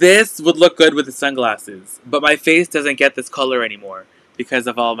this would look good with the sunglasses, but my face doesn't get this color anymore because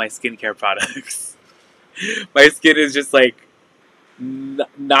of all my skincare products. My skin is just like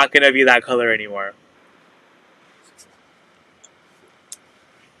not gonna be that color anymore.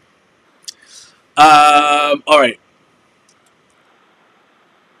 All right.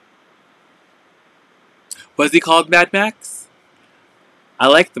 Was he called Mad Max? I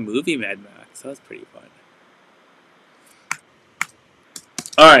like the movie Mad Max. That was pretty fun.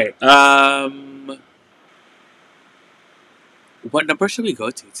 All right. What number should we go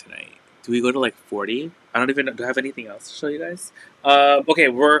to tonight? Do we go to like 40? I don't even know. Do I have anything else to show you guys? Okay,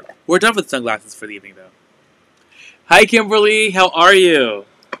 we're done with sunglasses for the evening though. Hi Kimberly, how are you?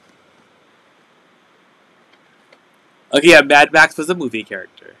 Okay, yeah, Mad Max was a movie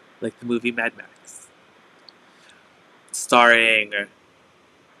character, like the movie Mad Max, starring.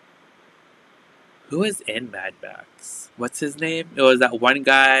 Who was in Mad Max? What's his name? It was that one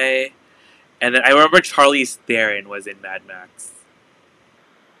guy, and then I remember Charlize Theron was in Mad Max,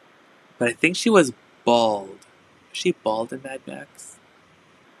 but I think she was bald. Was she bald in Mad Max?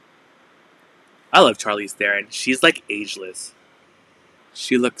 I love Charlize Theron. She's like ageless.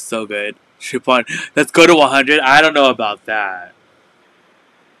 She looks so good. Tripon, let's go to 100. I don't know about that.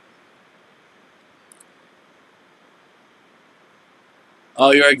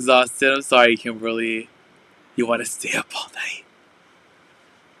 Oh, you're exhausted. I'm sorry, Kimberly. You want to stay up all night.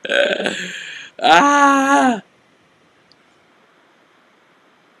 Ah!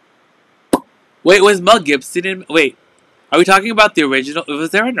 Wait, was Mel Gibson in... Wait, are we talking about the original...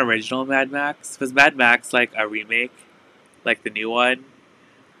 Was there an original Mad Max? Was Mad Max like a remake? Like the new one?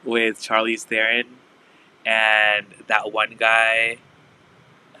 With Charlize Theron? And that one guy...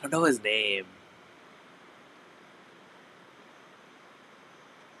 I don't know his name.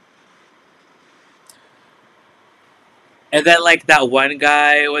 And then like that one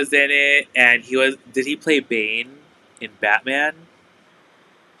guy was in it, and he was... Did he play Bane in Batman?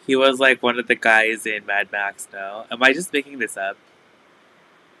 He was like one of the guys in Mad Max, no? Am I just making this up?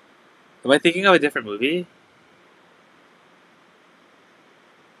 Am I thinking of a different movie?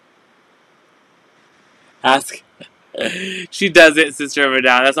 Ask. She does it, Sister of a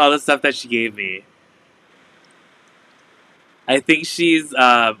Down. That's all the stuff that she gave me. I think she's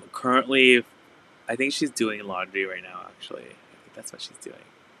currently... I think she's doing laundry right now, actually. I think that's what she's doing.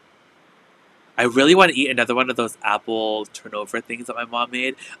 I really want to eat another one of those apple turnover things that my mom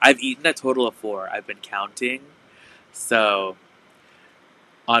made. I've eaten a total of 4. I've been counting. So,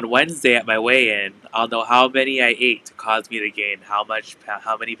 on Wednesday at my weigh-in, I'll know how many I ate to cause me to gain how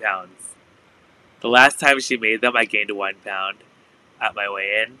many pounds. The last time she made them, I gained 1 pound at my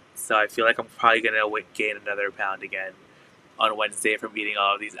weigh-in. So I feel like I'm probably going to gain another pound again on Wednesday from eating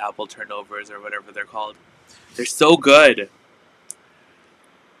all of these apple turnovers or whatever they're called. They're so good.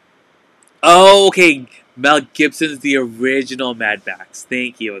 Oh, okay. Mel Gibson's the original Mad Max.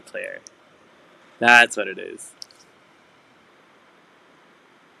 Thank you, Eclair. That's what it is.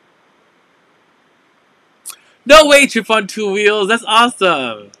 No way, Trip on 2 Wheels. That's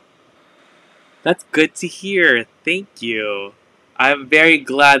awesome. That's good to hear. Thank you. I'm very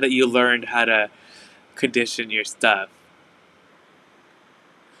glad that you learned how to condition your stuff.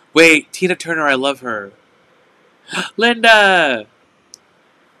 Wait, Tina Turner, I love her. Linda!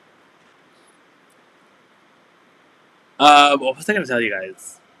 What was I gonna tell you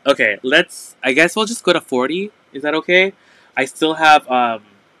guys? Okay, I guess we'll just go to 40. Is that okay? I still have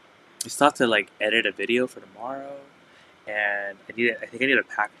to like edit a video for tomorrow, and I think I need to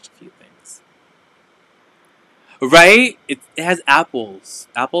package a few things. Right? It has apples.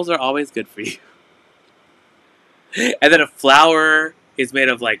 Apples are always good for you. And then a flower is made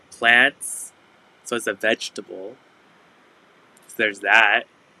of like plants, so it's a vegetable. So there's that.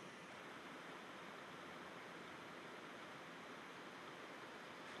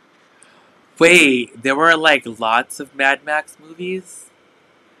 Wait, there were like lots of Mad Max movies?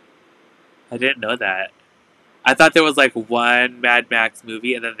 I didn't know that. I thought there was like one Mad Max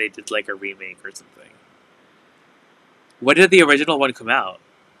movie and then they did like a remake or something. When did the original one come out?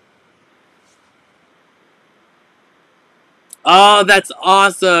 Oh, that's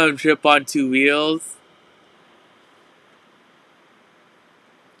awesome! Trip on two wheels.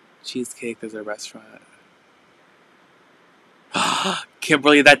 Cheesecake, there's a restaurant.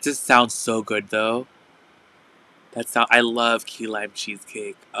 Kimberly, that just sounds so good though. I love key lime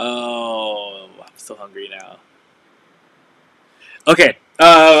cheesecake. Oh, I'm so hungry now. Okay,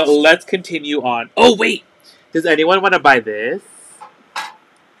 let's continue on. Oh wait, does anyone want to buy this?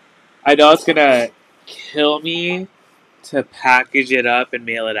 I know it's gonna kill me to package it up and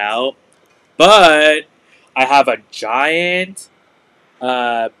mail it out, but I have a giant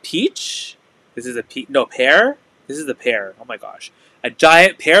peach. This is a peach. No, pear. This is the pear. Oh my gosh, a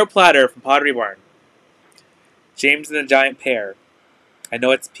giant pear platter from Pottery Barn. James and the Giant Pear. I know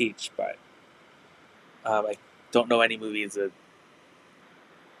it's peach, but I don't know any movies with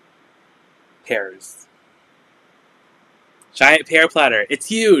pears. Giant pear platter. It's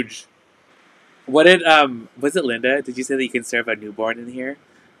huge. What did was it Linda? Did you say that you can serve a newborn in here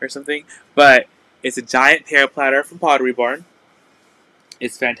or something? But it's a giant pear platter from Pottery Barn.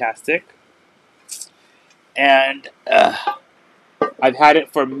 It's fantastic, and I've had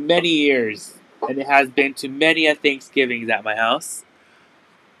it for many years, and it has been to many a Thanksgivings at my house.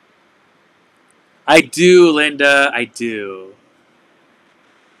 I do, Linda. I do.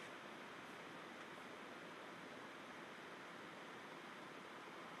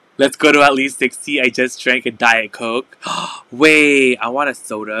 Let's go to at least 60. I just drank a Diet Coke. Wait, I want a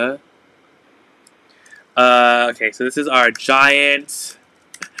soda. Okay, so this is our giant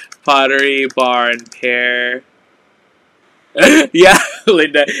Pottery Barn pear. Yeah,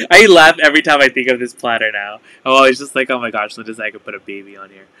 Linda. I laugh every time I think of this platter now. I'm always just like, oh my gosh, Linda's I could put a baby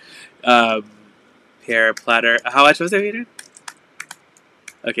on here. Um, Pear platter. How much was it, Peter?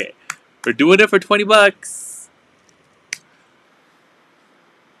 Okay, we're doing it for 20 bucks.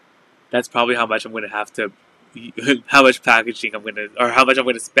 That's probably how much I'm gonna have to, how much packaging I'm gonna, or how much I'm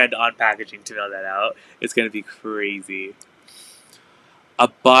gonna spend on packaging to mail that out. It's gonna be crazy. A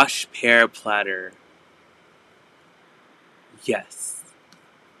Bosch pear platter. Yes.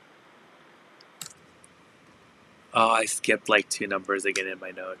 Oh, I skipped like 2 numbers again in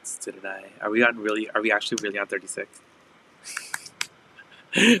my notes, didn't I? Are we actually really on 36?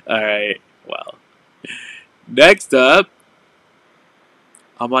 Alright, well. Next up,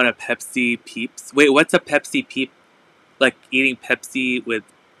 I'm on a Pepsi Peeps. Wait, what's a Pepsi Peep? Like eating Pepsi with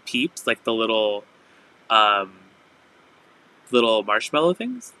Peeps? Like the um, little marshmallow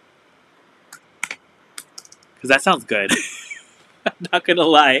things? Because that sounds good. I'm not gonna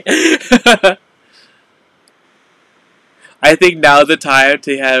lie. I think now's the time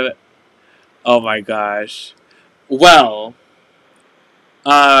to have. Oh my gosh. Well,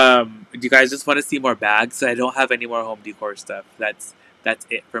 do you guys just want to see more bags? I don't have any more home decor stuff. That's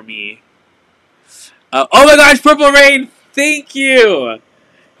it for me. Oh my gosh, Purple Rain! Thank you!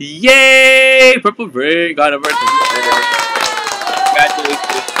 Yay! Purple Rain got a birthday. Congratulations.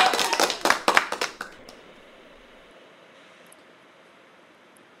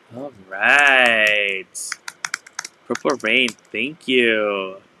 All right. Purple Rain, thank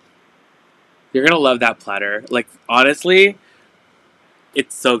you. You're gonna love that platter. Like, honestly,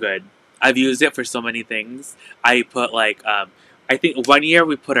 it's so good. I've used it for so many things. I put like I think one year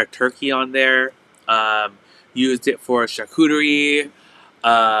we put our turkey on there. Um, Used it for charcuterie.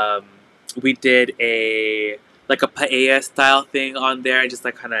 Um, we did a like a paella style thing on there. I just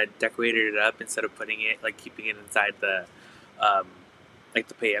like kind of decorated it up instead of putting it like keeping it inside the um, like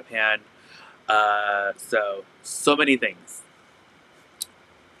the paella pan. So many things.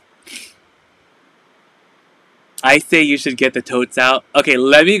 I say you should get the totes out. Okay,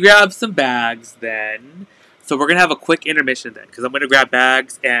 let me grab some bags then. So we're gonna have a quick intermission then, because I'm gonna grab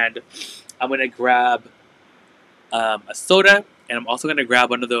bags and I'm gonna grab a soda, and I'm also gonna grab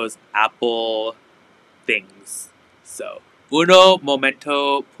one of those apple things. So, uno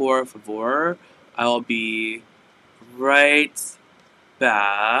momento, por favor. I will be right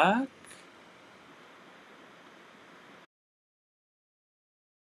back.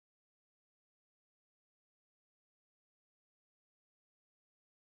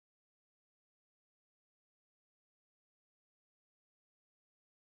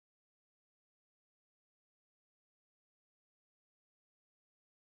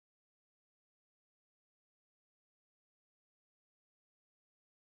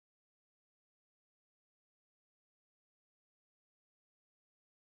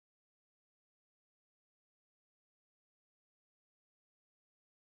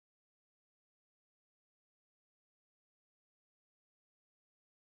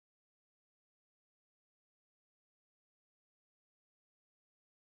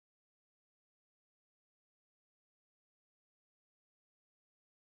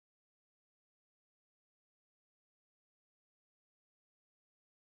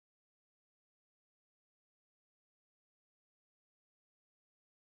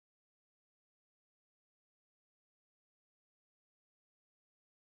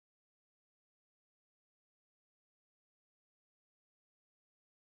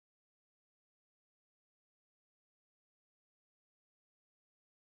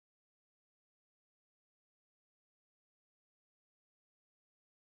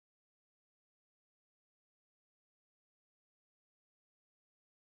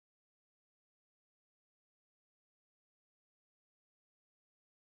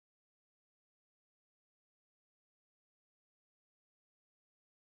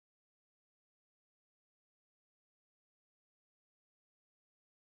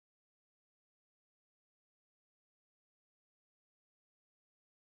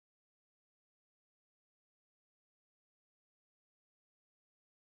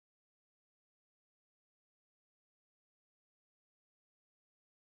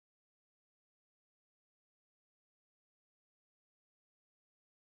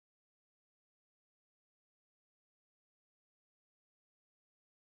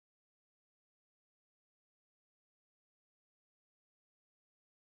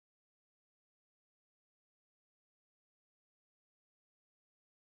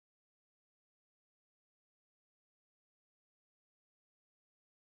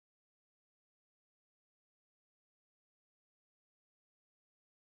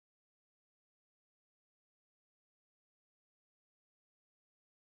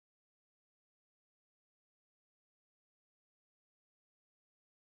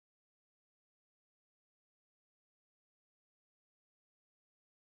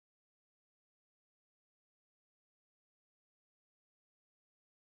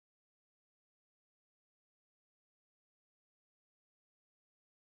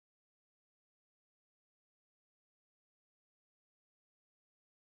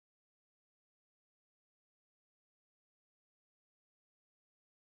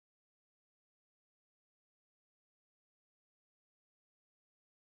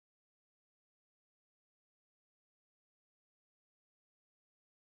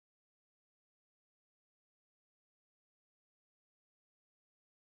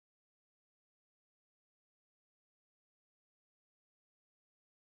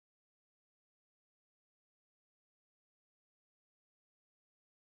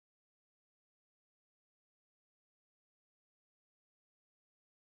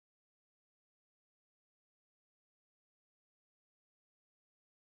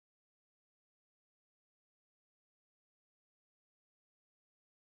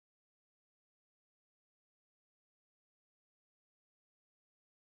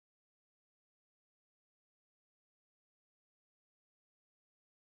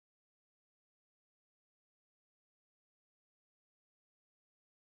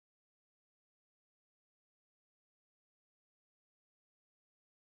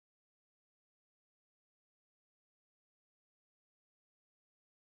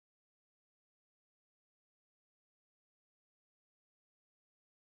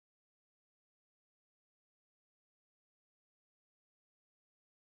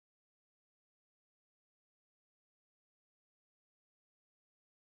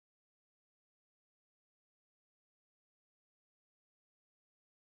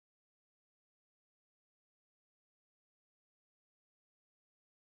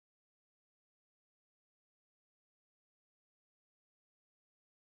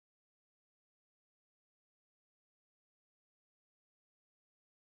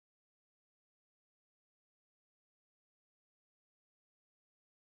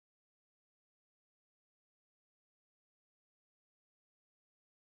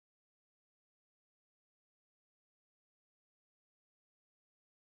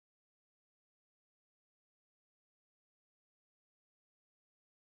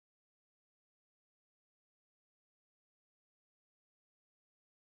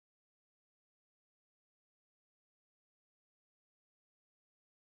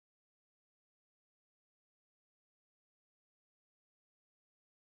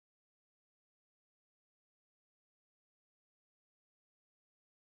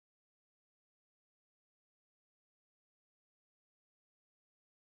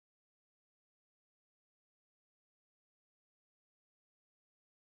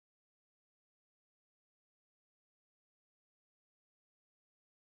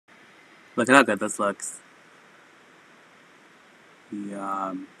 Look at how good this looks.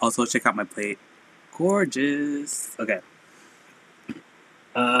 Also, check out my plate. Gorgeous. Okay.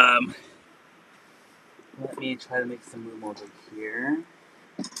 Let me try to make some room over here.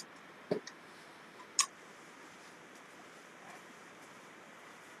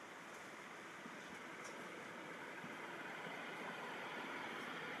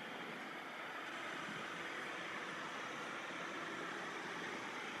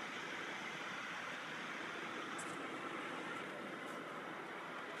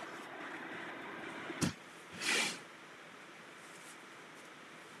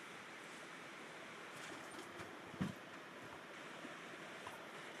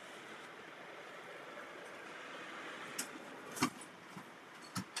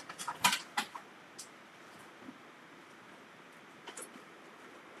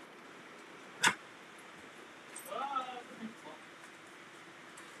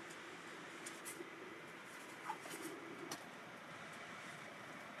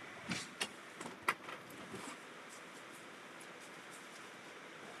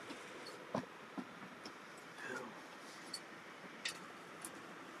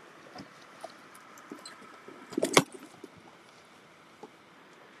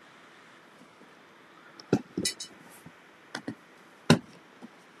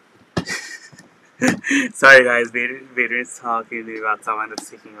 Sorry guys, Vader is talking to me about someone that's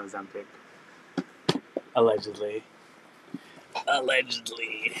taking Ozempic. Allegedly.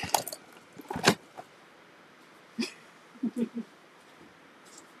 Allegedly.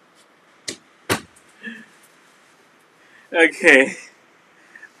 Okay.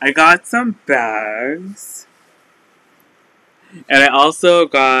 I got some bags. And I also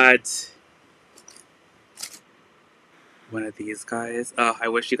got one of these guys. Oh, I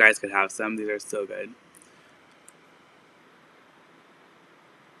wish you guys could have some. These are so good.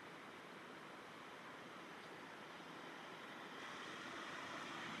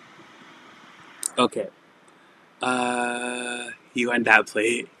 Okay. You and that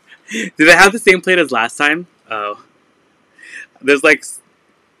plate. Did I have the same plate as last time? Oh. There's like...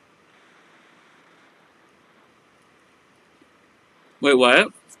 Wait,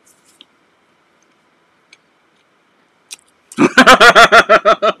 what?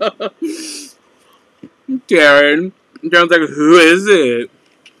 Darren. Darren's like, who is it?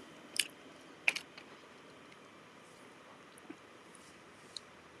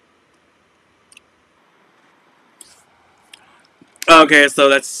 Okay, so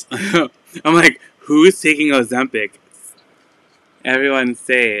that's... I'm like, who's taking Ozempic? Everyone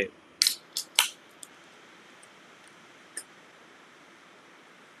say it.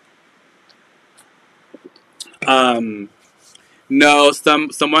 No,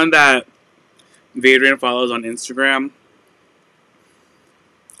 someone that Vadrian follows on Instagram,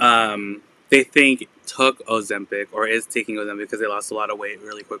 they think took Ozempic or is taking Ozempic because they lost a lot of weight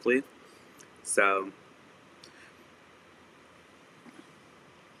really quickly. So...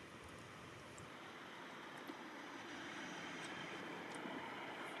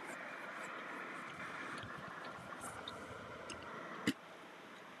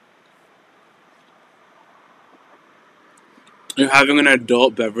 You're having an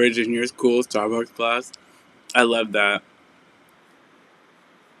adult beverage in your school Starbucks class? I love that.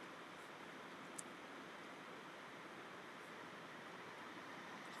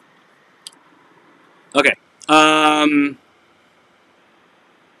 Okay.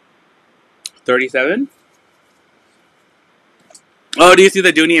 37? Oh, do you see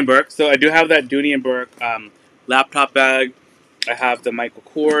the Dooney and Burke? So I do have that Dooney and Burke laptop bag. I have the Michael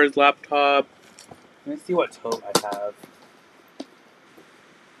Kors laptop. Let me see what tote I have.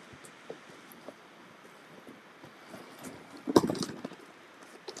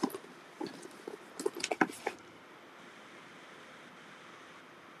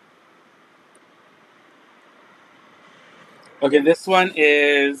 Okay, this one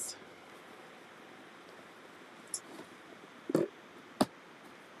is...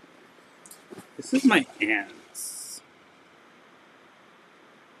 This is my aunt's.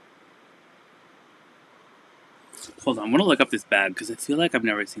 Hold on, I want to look up this bag because I feel like I've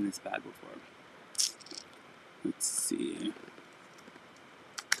never seen this bag before. Let's see.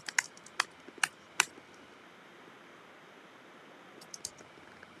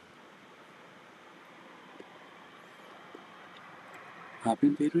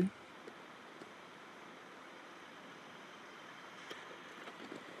 Popping battery?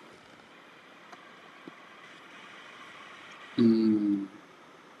 Hmm.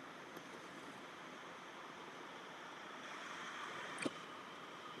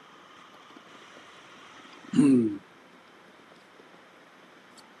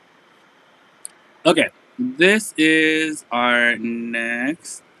 Okay, this is our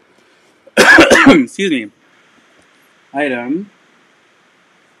next excuse me, item.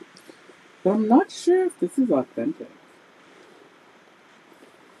 So I'm not sure if this is authentic.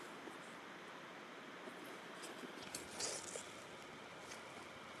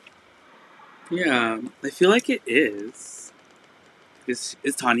 Yeah, I feel like it is. Is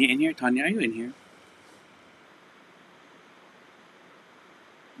Tanya in here? Tanya, are you in here?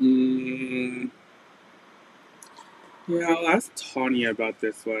 Yeah, I'll ask Tanya about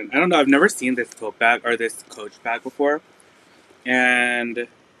this one. I don't know. I've never seen this tote bag or this Coach bag before, and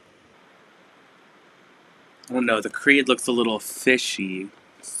I don't know. The creed looks a little fishy,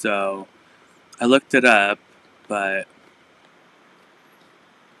 so I looked it up, but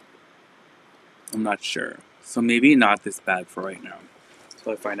I'm not sure. So maybe not this bag for right now.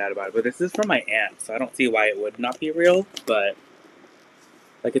 Until I find out about it. But this is from my aunt, so I don't see why it would not be real. But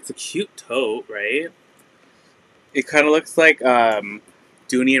like, it's a cute tote, right? It kind of looks like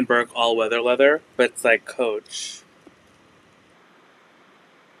Dooney and Burke all-weather leather, but it's like Coach.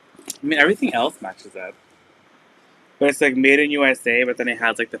 I mean, everything else matches up. But it's like made in USA, but then it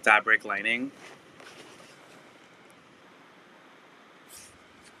has like the fabric lining.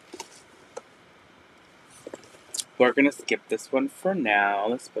 We're gonna skip this one for now.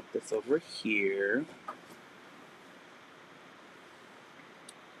 Let's put this over here.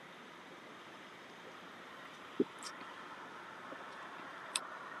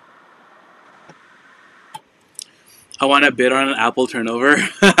 I want to bid on an apple turnover.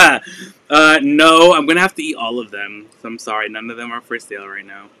 No, I'm gonna have to eat all of them. So I'm sorry, none of them are for sale right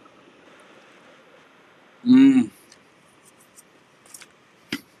now. Mmm.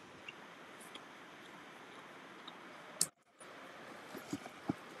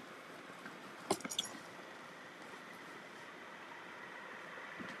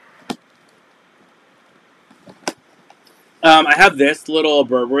 I have this little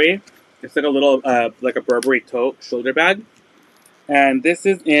Burberry. It's like a little, like a Burberry tote shoulder bag, and this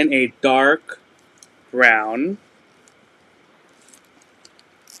is in a dark brown,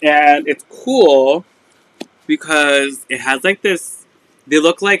 and it's cool because it has like this. They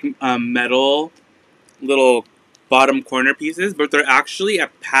look like metal little bottom corner pieces, but they're actually a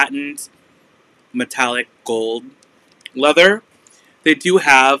patent metallic gold leather. They do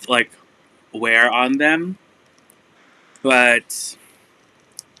have like wear on them, but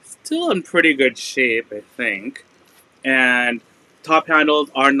still in pretty good shape, I think. And top handles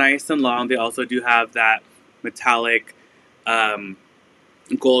are nice and long. They also do have that metallic um,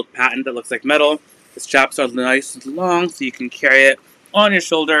 gold patent that looks like metal. The straps are nice and long, so you can carry it on your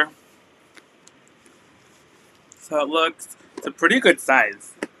shoulder. So it looks, it's a pretty good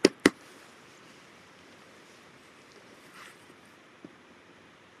size.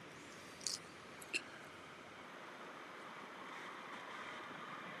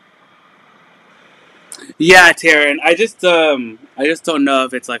 Yeah, Taryn. I just don't know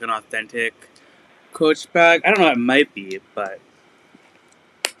if it's like an authentic Coach bag. I don't know. It might be, but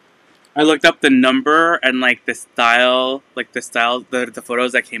I looked up the number and like the style, the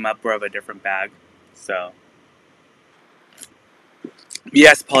photos that came up were of a different bag. So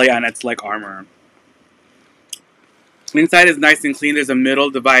yes, Pollyanna, it's like armor. Inside is nice and clean. There's a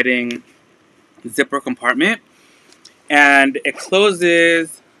middle dividing zipper compartment, and it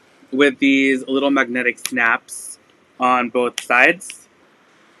closes with these little magnetic snaps on both sides.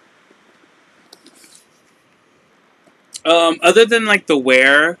 Other than like the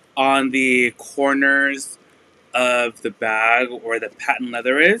wear on the corners of the bag where the patent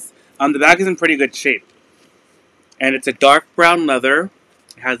leather is, the bag is in pretty good shape. And it's a dark brown leather.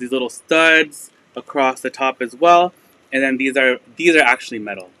 It has these little studs across the top as well. And then these are actually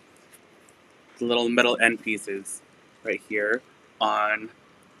metal. The little metal end pieces right here on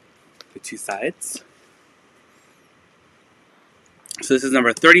the two sides. So this is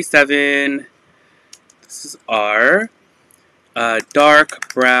number 37. This is our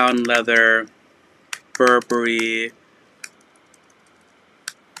dark brown leather Burberry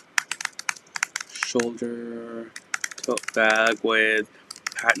shoulder tote bag with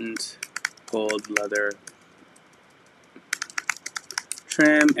patent gold leather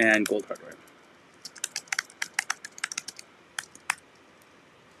trim and gold hardware.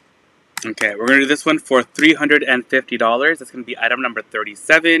 Okay, we're going to do this one for $350. That's going to be item number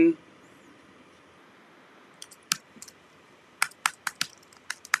 37.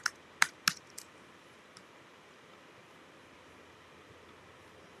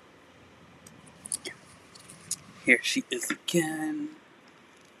 Here she is again.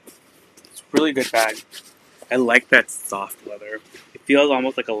 It's a really good bag. I like that soft leather. It feels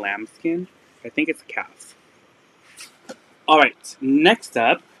almost like a lambskin. I think it's a calf. Alright, next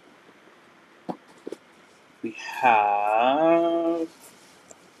up, we have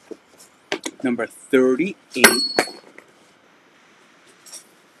number 38.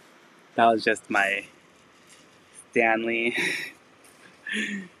 That was just my Stanley.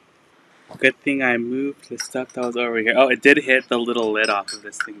 Good thing I moved the stuff that was over here. Oh, it did hit the little lid off of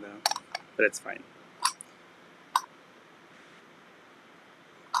this thing though, but it's fine.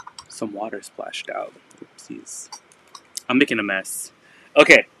 Some water splashed out. Oopsies. I'm making a mess.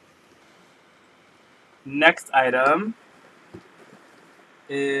 Okay. Next item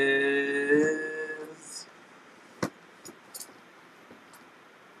is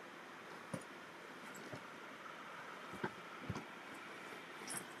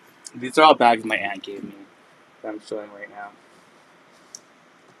these are all bags my aunt gave me that I'm showing right now.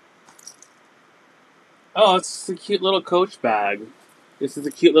 Oh, it's a cute little Coach bag. This is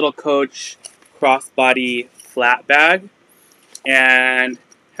a cute little Coach crossbody flat bag, and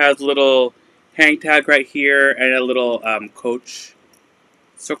has a little hang tag right here and a little Coach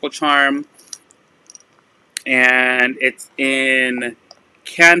circle charm, and it's in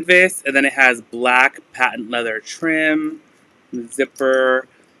canvas, and then it has black patent leather trim, zipper,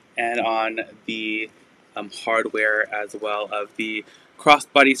 and on the hardware as well of the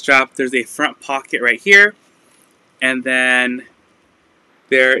crossbody strap. There's a front pocket right here, and then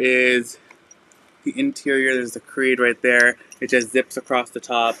there is the interior. There's the creed right there. It just zips across the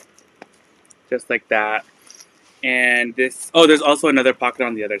top, just like that. And this, oh, there's also another pocket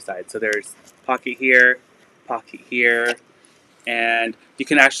on the other side. So there's pocket here, and you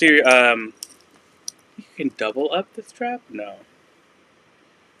can actually, you can double up the strap? No.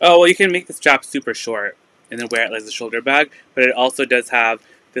 Oh, well, you can make the strap super short and then wear it as a shoulder bag, but it also does have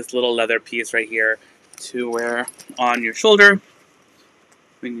this little leather piece right here to wear on your shoulder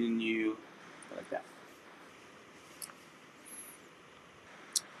when you, like that.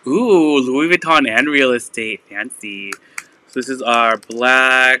 Ooh, Louis Vuitton and real estate, fancy. So this is our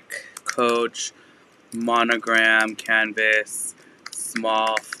black Coach monogram canvas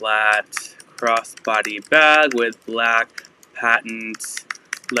small flat crossbody bag with black patent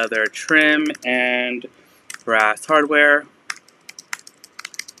leather trim and brass hardware.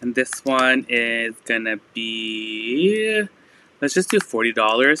 And this one is gonna be, let's just do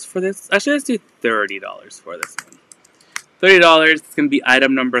 $40 for this. Actually, let's do $30 for this one. $30, it's gonna be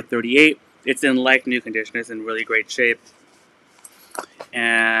item number 38. It's in like new condition, it's in really great shape.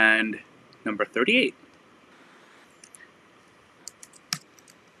 And number 38.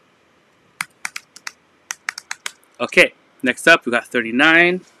 Okay, next up we got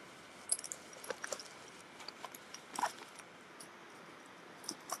 39.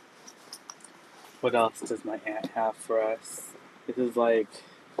 What else does my aunt have for us? This is like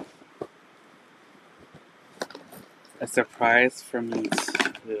a surprise for me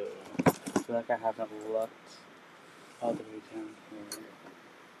too. I feel like I haven't looked all the way down here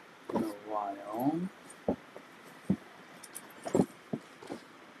in a while.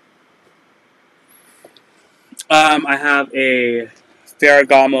 I have a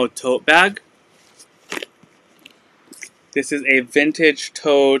Ferragamo tote bag. This is a vintage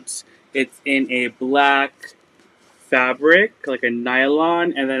tote. It's in a black fabric, like a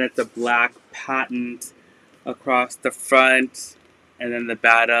nylon, and then it's a black patent across the front, and then the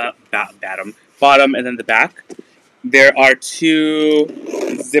bottom, and then the back. There are two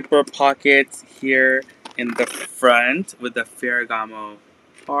zipper pockets here in the front with the Ferragamo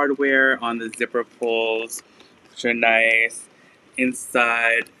hardware on the zipper pulls, which are nice.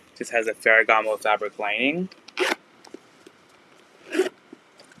 Inside just has a Ferragamo fabric lining.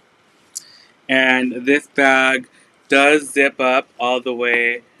 And this bag does zip up all the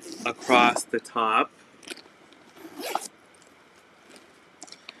way across the top.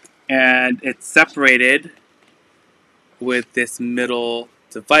 And it's separated with this middle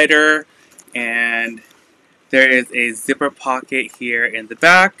divider. And there is a zipper pocket here in the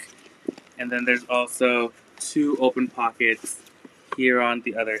back. And then there's also two open pockets here on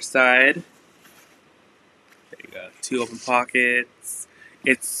the other side. There you go, two open pockets.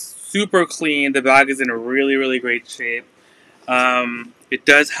 It's super clean. The bag is in a really, really great shape. It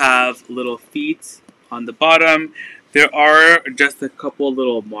does have little feet on the bottom. There are just a couple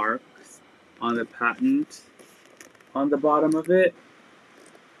little marks on the patent on the bottom of it.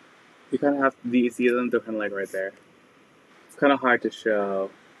 You kind of have to see them. They're kind of like right there. It's kind of hard to show,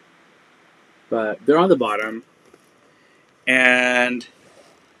 but they're on the bottom. And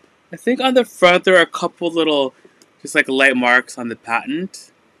I think on the front there are a couple little just like light marks on the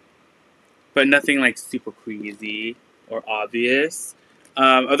patent, but nothing like super crazy or obvious.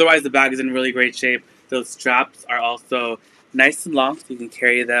 Otherwise, the bag is in really great shape. Those straps are also nice and long, so you can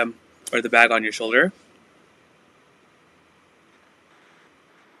carry them or the bag on your shoulder.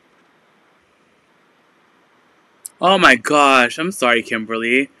 Oh my gosh, I'm sorry,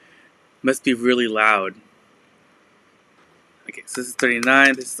 Kimberly. Must be really loud. Okay, so this is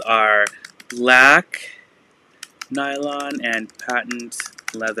 39. This is our black nylon and patent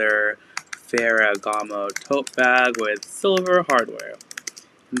leather Ferragamo tote bag with silver hardware.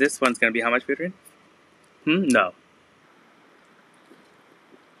 And this one's gonna be how much, Adrian? No.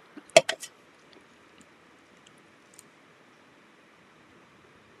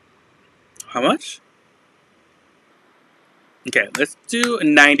 How much? Okay, let's do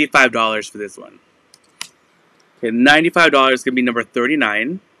 $95 for this one. Okay, $95 is gonna be number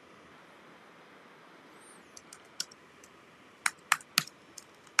 39.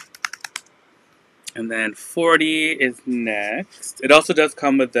 And then 40 is next. It also does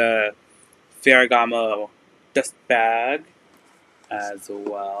come with the Ferragamo dust bag as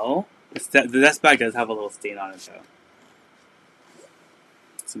well. The dust bag does have a little stain on it though.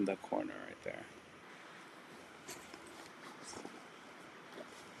 It's in the corner right there.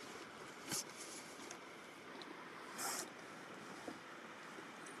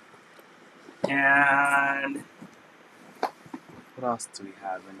 And what else do we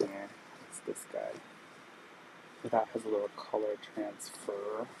have in here? It's this guy. That has a little color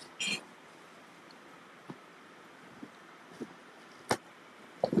transfer.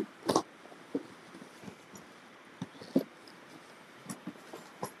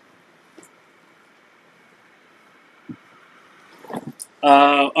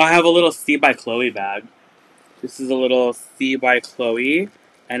 I have a little C by Chloe bag. This is a little C by Chloe,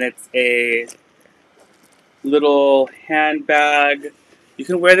 and it's a little handbag. You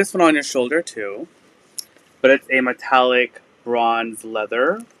can wear this one on your shoulder too, but it's a metallic bronze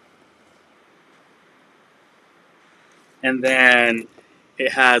leather. And then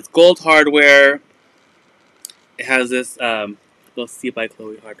it has gold hardware. It has this little C by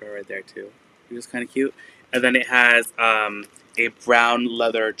Chloe hardware right there too, which is kind of cute. And then it has a brown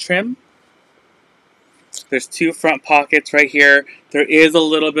leather trim. There's two front pockets right here. There is a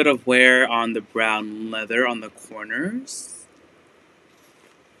little bit of wear on the brown leather on the corners.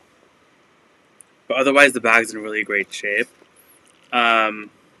 But otherwise, the bag's in really great shape. The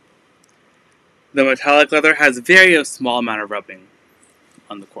metallic leather has very small amount of rubbing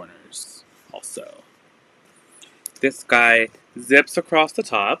on the corners also. This guy zips across the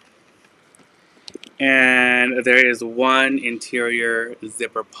top. And there is one interior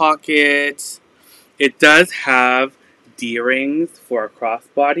zipper pocket. It does have D-rings for a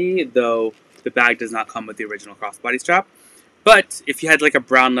crossbody, though the bag does not come with the original crossbody strap. But if you had like a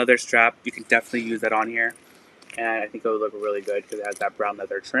brown leather strap, you can definitely use that on here. And I think it would look really good because it has that brown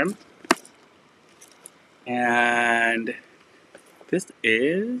leather trim. And this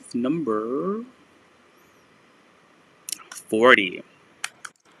is number 40.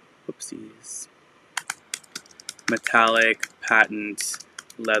 Whoopsies. Metallic patent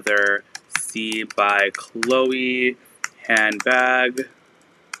leather C by Chloe handbag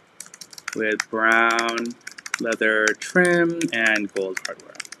with brown leather trim and gold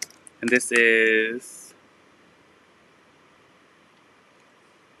hardware. And this is...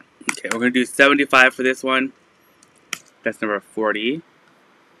 Okay, we're going to do 75 for this one. That's number 40.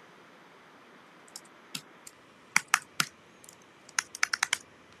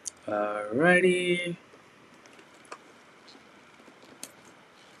 Alrighty.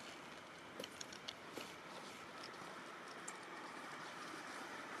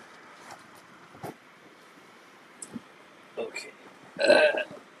 Okay.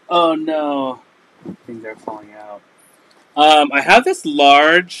 Oh no. Things are falling out. I have this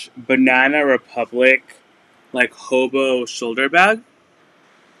large Banana Republic, like, hobo shoulder bag.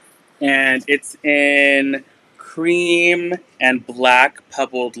 And it's in cream and black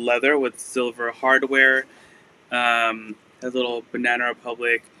pebbled leather with silver hardware. Has a little Banana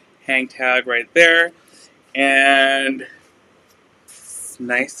Republic hang tag right there. And it's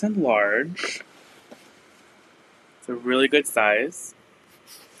nice and large. It's a really good size.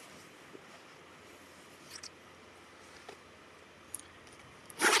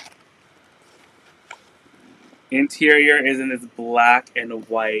 Interior is in this black and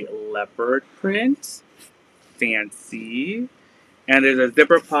white leopard print. Fancy. And there's a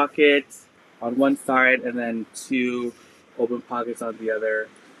zipper pocket on one side and then two open pockets on the other.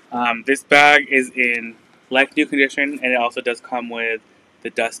 This bag is in like new condition, and it also does come with the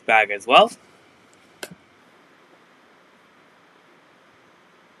dust bag as well.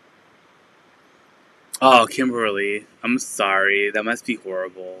 Oh, Kimberly. I'm sorry. That must be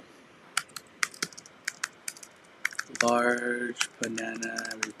horrible. Large Banana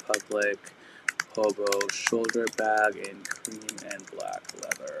Republic Hobo shoulder bag in cream and black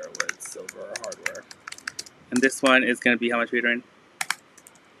leather with silver hardware. And this one is going to be how much, Adrian?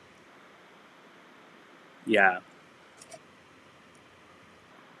 Yeah.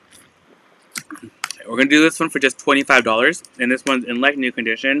 We're going to do this one for just $25. And this one's in like new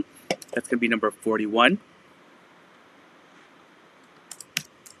condition. That's going to be number 41.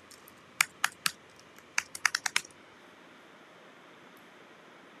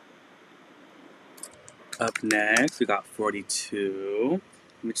 Up next, we got 42.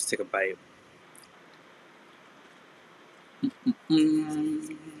 Let me just take a bite.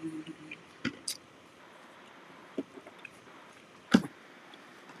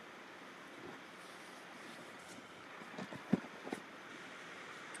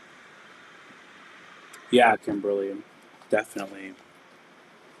 Yeah, Kimberly. Definitely.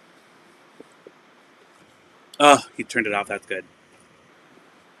 Oh, he turned it off. That's good.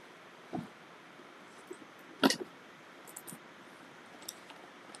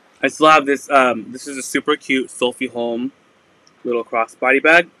 I still have this. This is a super cute Sophie Holm little crossbody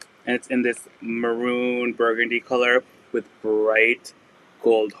bag, and it's in this maroon burgundy color with bright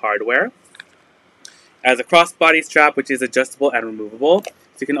gold hardware. As a crossbody strap, which is adjustable and removable,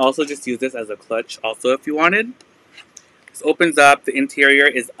 so you can also just use this as a clutch, also if you wanted. This opens up. The interior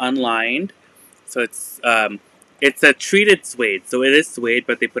is unlined, so it's a treated suede. So it is suede,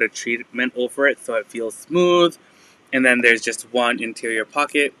 but they put a treatment over it so it feels smooth. And then there's just one interior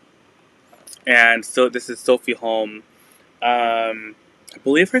pocket. And so this is Sophie Holm. I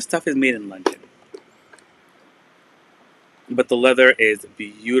believe her stuff is made in London. But the leather is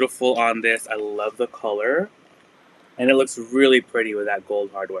beautiful on this. I love the color. And it looks really pretty with that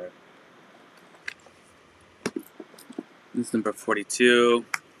gold hardware. This is number 42.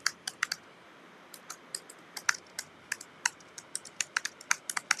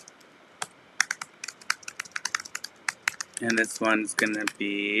 And this one's going to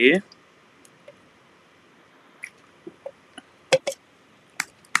be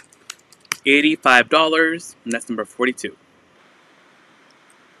 $85. And that's number 42.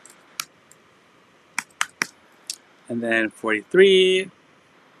 And then 43.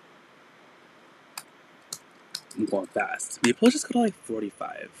 I'm going fast. Maybe we'll just go to like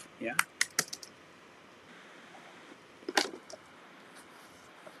 45. Yeah.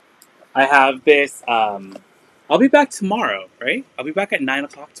 I have this. I'll be back tomorrow, right? I'll be back at 9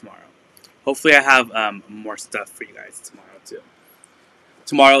 o'clock tomorrow. Hopefully, I have more stuff for you guys tomorrow too.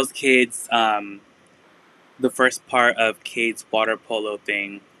 Tomorrow's Cade's the first part of Cade's water polo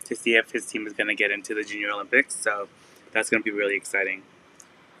thing to see if his team is going to get into the Junior Olympics. So that's going to be really exciting.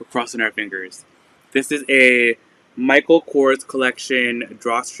 We're crossing our fingers. This is a Michael Kors collection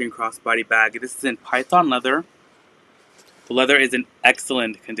drawstring crossbody bag. This is in python leather. The leather is in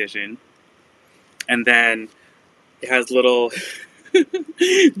excellent condition. And then it has little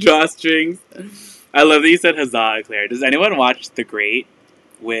drawstrings. I love that you said huzzah, Claire. Does anyone watch The Great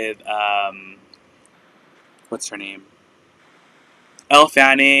with, what's her name? Elle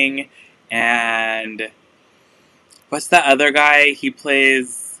Fanning and what's that other guy? He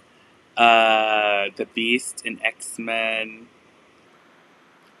plays the Beast in X-Men.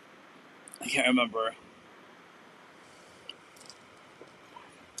 I can't remember.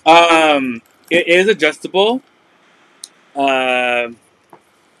 It is adjustable. I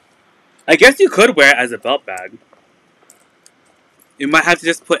guess you could wear it as a belt bag. You might have to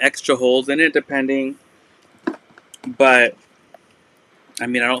just put extra holes in it, depending. But, I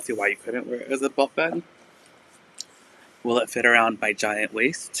mean, I don't see why you couldn't wear it as a belt bag. Will it fit around my giant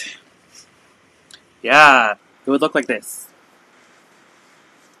waist? Yeah, it would look like this.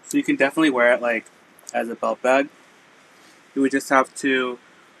 So you can definitely wear it, like, as a belt bag. You would just have to...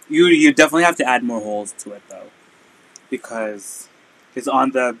 You definitely have to add more holes to it, though. Because it's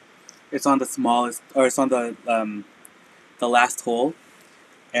on the smallest... Or it's on the last hole.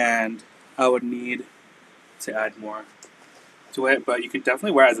 And I would need to add more to it. But you can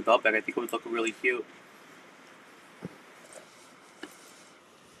definitely wear it as a belt bag. I think it would look really cute.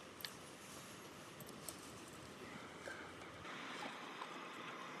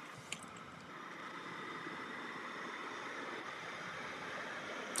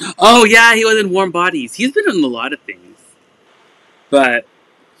 Oh, yeah, he was in Warm Bodies. He's been in a lot of things. But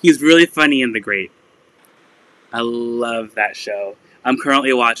he's really funny in The Great. I love that show. I'm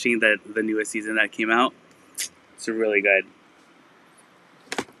currently watching the newest season that came out. It's really good.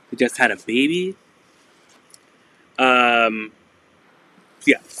 He just had a baby. Yeah,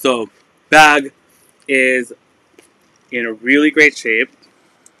 so bag is in a really great shape.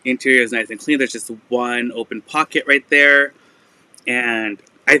 Interior is nice and clean. There's just one open pocket right there. And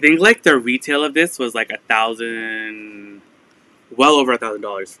I think like the retail of this was like $1,000, well over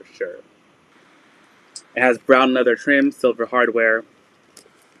 $1,000 for sure. It has brown leather trim, silver hardware.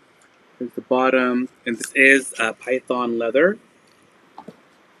 Here's the bottom. And this is python leather.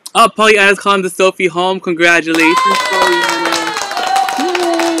 Oh, Pollyanna's calling the Sophie home. Congratulations, Pollyanna.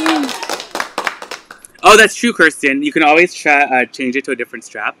 Yay. Oh, that's true, Kirsten. You can always change it to a different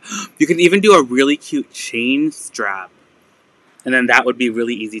strap. You can even do a really cute chain strap. And then that would be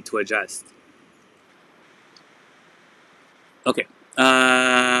really easy to adjust. Okay.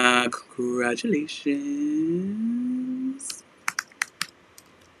 Congratulations.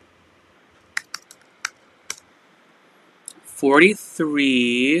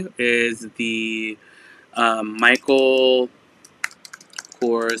 43 is the Michael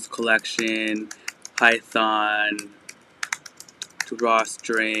Kors collection python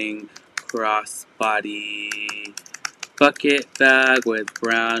drawstring crossbody bucket bag with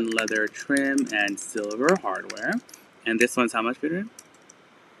brown leather trim and silver hardware. And this one's how much, Peter?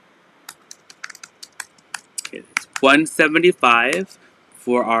 Okay, it's $175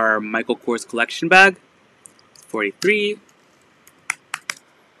 for our Michael Kors collection bag. 43.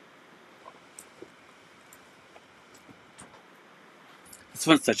 This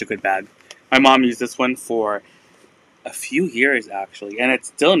one's such a good bag. My mom used this one for a few years actually, and it's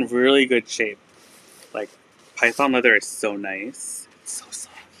still in really good shape. Like, python leather is so nice. It's so soft.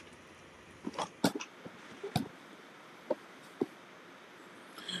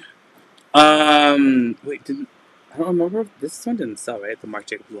 Wait, I don't remember if this one didn't sell, right? The Marc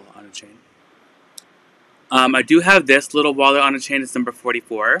Jacobs wallet on a chain. I do have this little wallet on a chain. It's number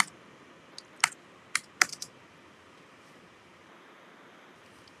 44.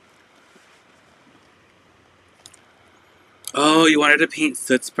 Oh, you wanted to paint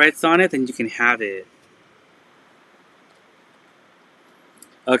soot sprites on it? Then you can have it.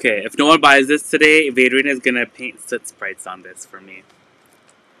 Okay, if no one buys this today, Vadrina is gonna paint soot sprites on this for me.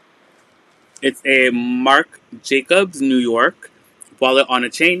 It's a Marc Jacobs New York wallet on a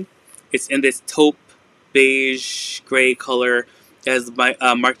chain. It's in this taupe beige gray color. It has my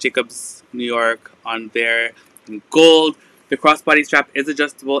Marc Jacobs New York on there in gold. The crossbody strap is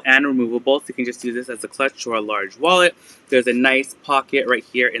adjustable and removable, so you can just use this as a clutch or a large wallet. There's a nice pocket right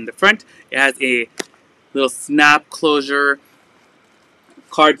here in the front. It has a little snap closure,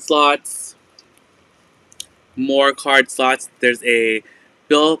 card slots, more card slots. There's a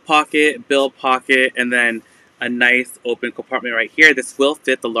bill pocket, and then a nice open compartment right here. This will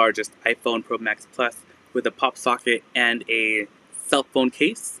fit the largest iPhone Pro Max Plus with a pop socket and a cell phone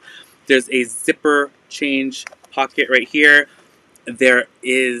case. There's a zipper change pocket right here. There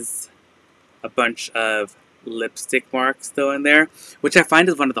is a bunch of lipstick marks though in there, which I find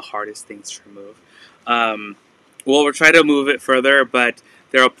is one of the hardest things to remove. Well, we'll try to move it further, but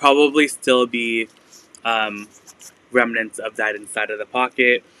there will probably still be remnants of that inside of the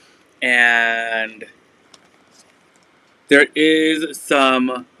pocket. And there is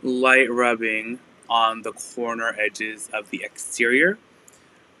some light rubbing on the corner edges of the exterior,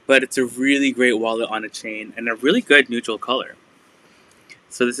 but it's a really great wallet on a chain and a really good neutral color.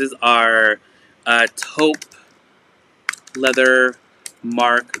 So this is our taupe leather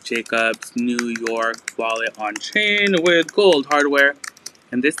Marc Jacobs New York wallet on chain with gold hardware.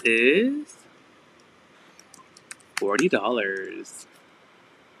 And this is $40.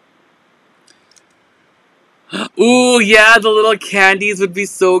 Ooh, yeah, the little candies would be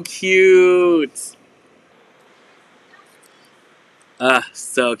so cute.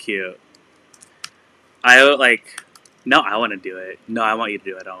 So cute. I want to do it. No, I want you to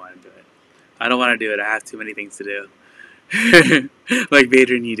do it. I don't want to do it. I don't want to do it. I have too many things to do. Like,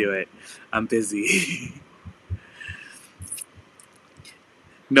 Badrian, you do it. I'm busy.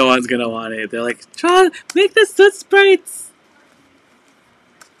 No one's gonna want it. They're like, try make the soot sprites.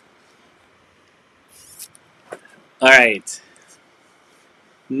 Alright.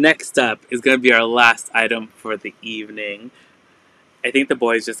 Next up is gonna be our last item for the evening. I think the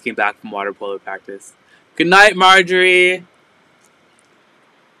boys just came back from water polo practice. Good night, Marjorie.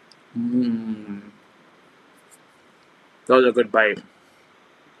 That was a good bite.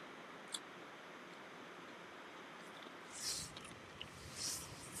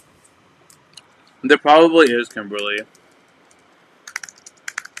 There probably is, Kimberly.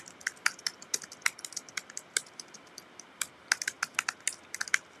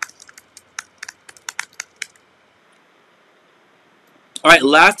 Alright,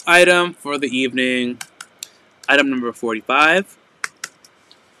 last item for the evening. Item number 45.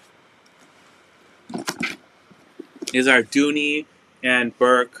 is our Dooney and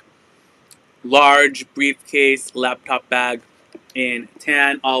Burke large briefcase laptop bag in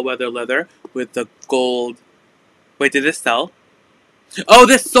tan all-weather leather with the gold. Wait, did this sell? Oh,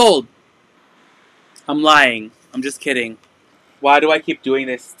 this sold! I'm lying. I'm just kidding. Why do I keep doing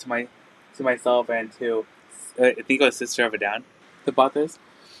this to myself and to I think it was Sister of a Down that bought this?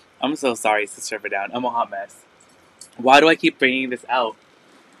 I'm so sorry, Sister of a Down. I'm a hot mess. Why do I keep bringing this out?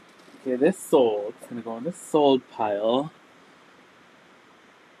 Okay, this sold. It's gonna go in the sold pile.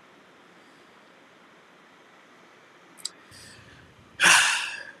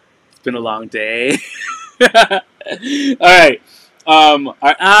 It's been a long day. Alright.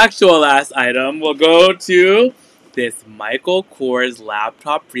 Our actual last item will go to this Michael Kors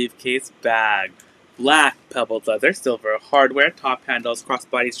laptop briefcase bag. Black pebbled leather, silver hardware, top handles,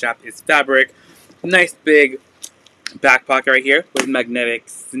 crossbody strap is fabric. Nice big back pocket right here with magnetic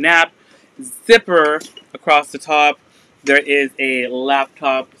snap. Zipper across the top. There is a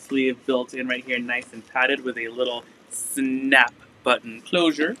laptop sleeve built in right here, nice and padded with a little snap button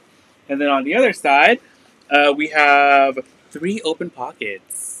closure. And then on the other side, we have 3 open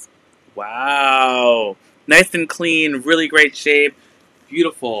pockets. Wow. Nice and clean, really great shape.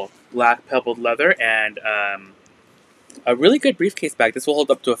 Beautiful black pebbled leather and a really good briefcase bag. This will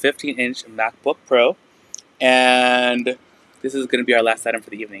hold up to a 15-inch MacBook Pro. And this is going to be our last item for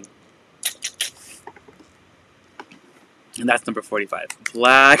the evening. And that's number 45.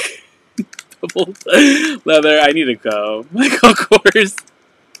 Black pebbled leather. I need to go. Michael Kors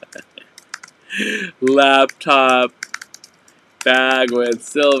laptop bag with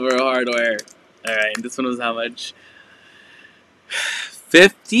silver hardware. Alright, and this one was how much?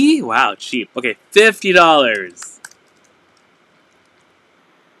 50? Wow, cheap. Okay, $50.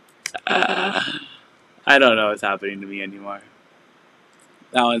 I don't know what's happening to me anymore.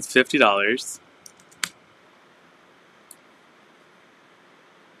 That one's $50.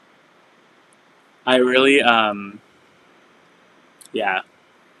 I really, yeah.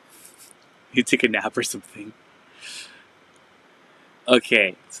 You take a nap or something.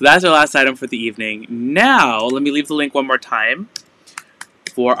 Okay, so that's our last item for the evening. Now, let me leave the link one more time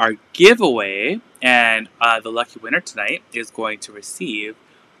for our giveaway. And the lucky winner tonight is going to receive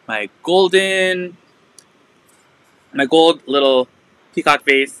my gold little peacock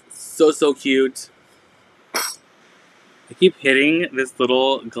vase. So cute. I keep hitting this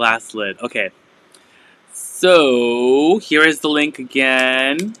little glass lid. Okay. So, here is the link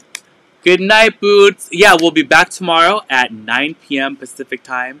again. Good night, Boots. Yeah, we'll be back tomorrow at 9 p.m. Pacific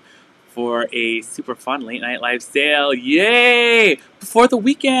time for a super fun late night live sale. Yay! Before the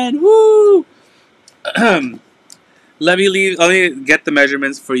weekend. Woo! Let me get the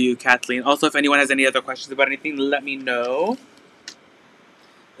measurements for you, Kathleen. Also, if anyone has any other questions about anything, let me know.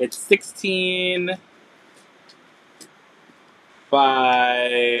 It's 16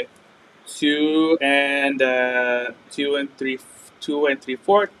 by 2 and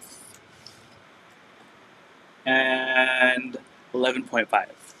 3/4 and 11.5.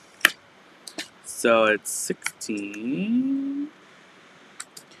 So it's 16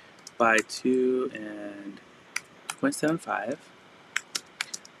 by 2 and 2.75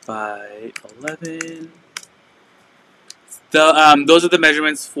 by 11. Those are the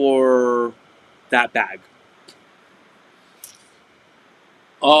measurements for that bag.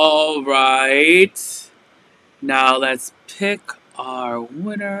 All right. Now let's pick our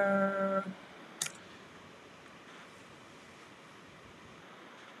winner.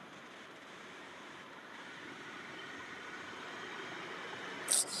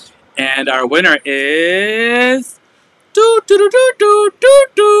 And our winner is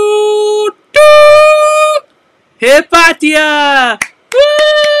Hypatia!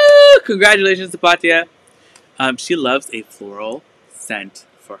 Woo! Congratulations, Hypatia. She loves a floral scent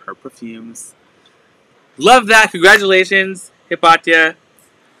for her perfumes. Love that. Congratulations, Hypatia.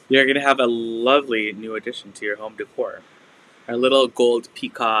 You're going to have a lovely new addition to your home decor. Our little gold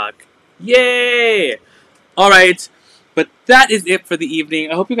peacock. Yay! Alright, but that is it for the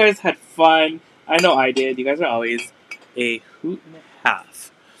evening. I hope you guys had fun. I know I did. You guys are always a hoot and a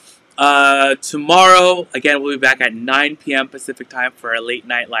half. Tomorrow, again, we'll be back at 9 p.m. Pacific time for our late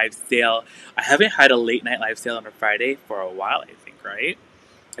night live sale. I haven't had a late night live sale on a Friday for a while, I think, right?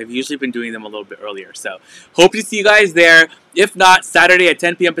 I've usually been doing them a little bit earlier, so hope to see you guys there. If not, Saturday at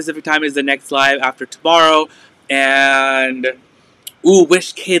 10 p.m. Pacific time is the next live after tomorrow. And, ooh,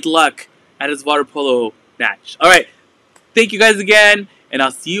 wish Cade luck at his water polo match. Alright, thank you guys again, and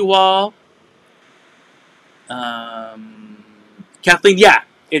I'll see you all. Kathleen, yeah,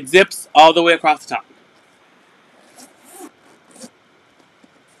 it zips all the way across the top.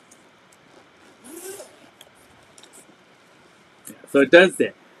 So it does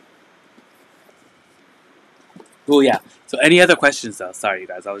it. Oh yeah. So any other questions though? Sorry you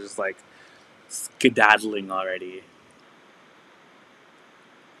guys, I was just like skedaddling already.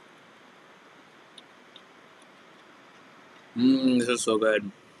 This is so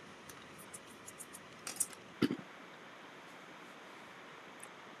good.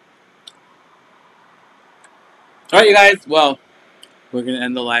 Alright you guys, well, we're gonna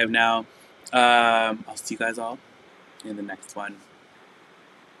end the live now. I'll see you guys all in the next one.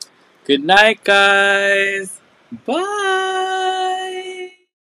 Good night, guys. Bye.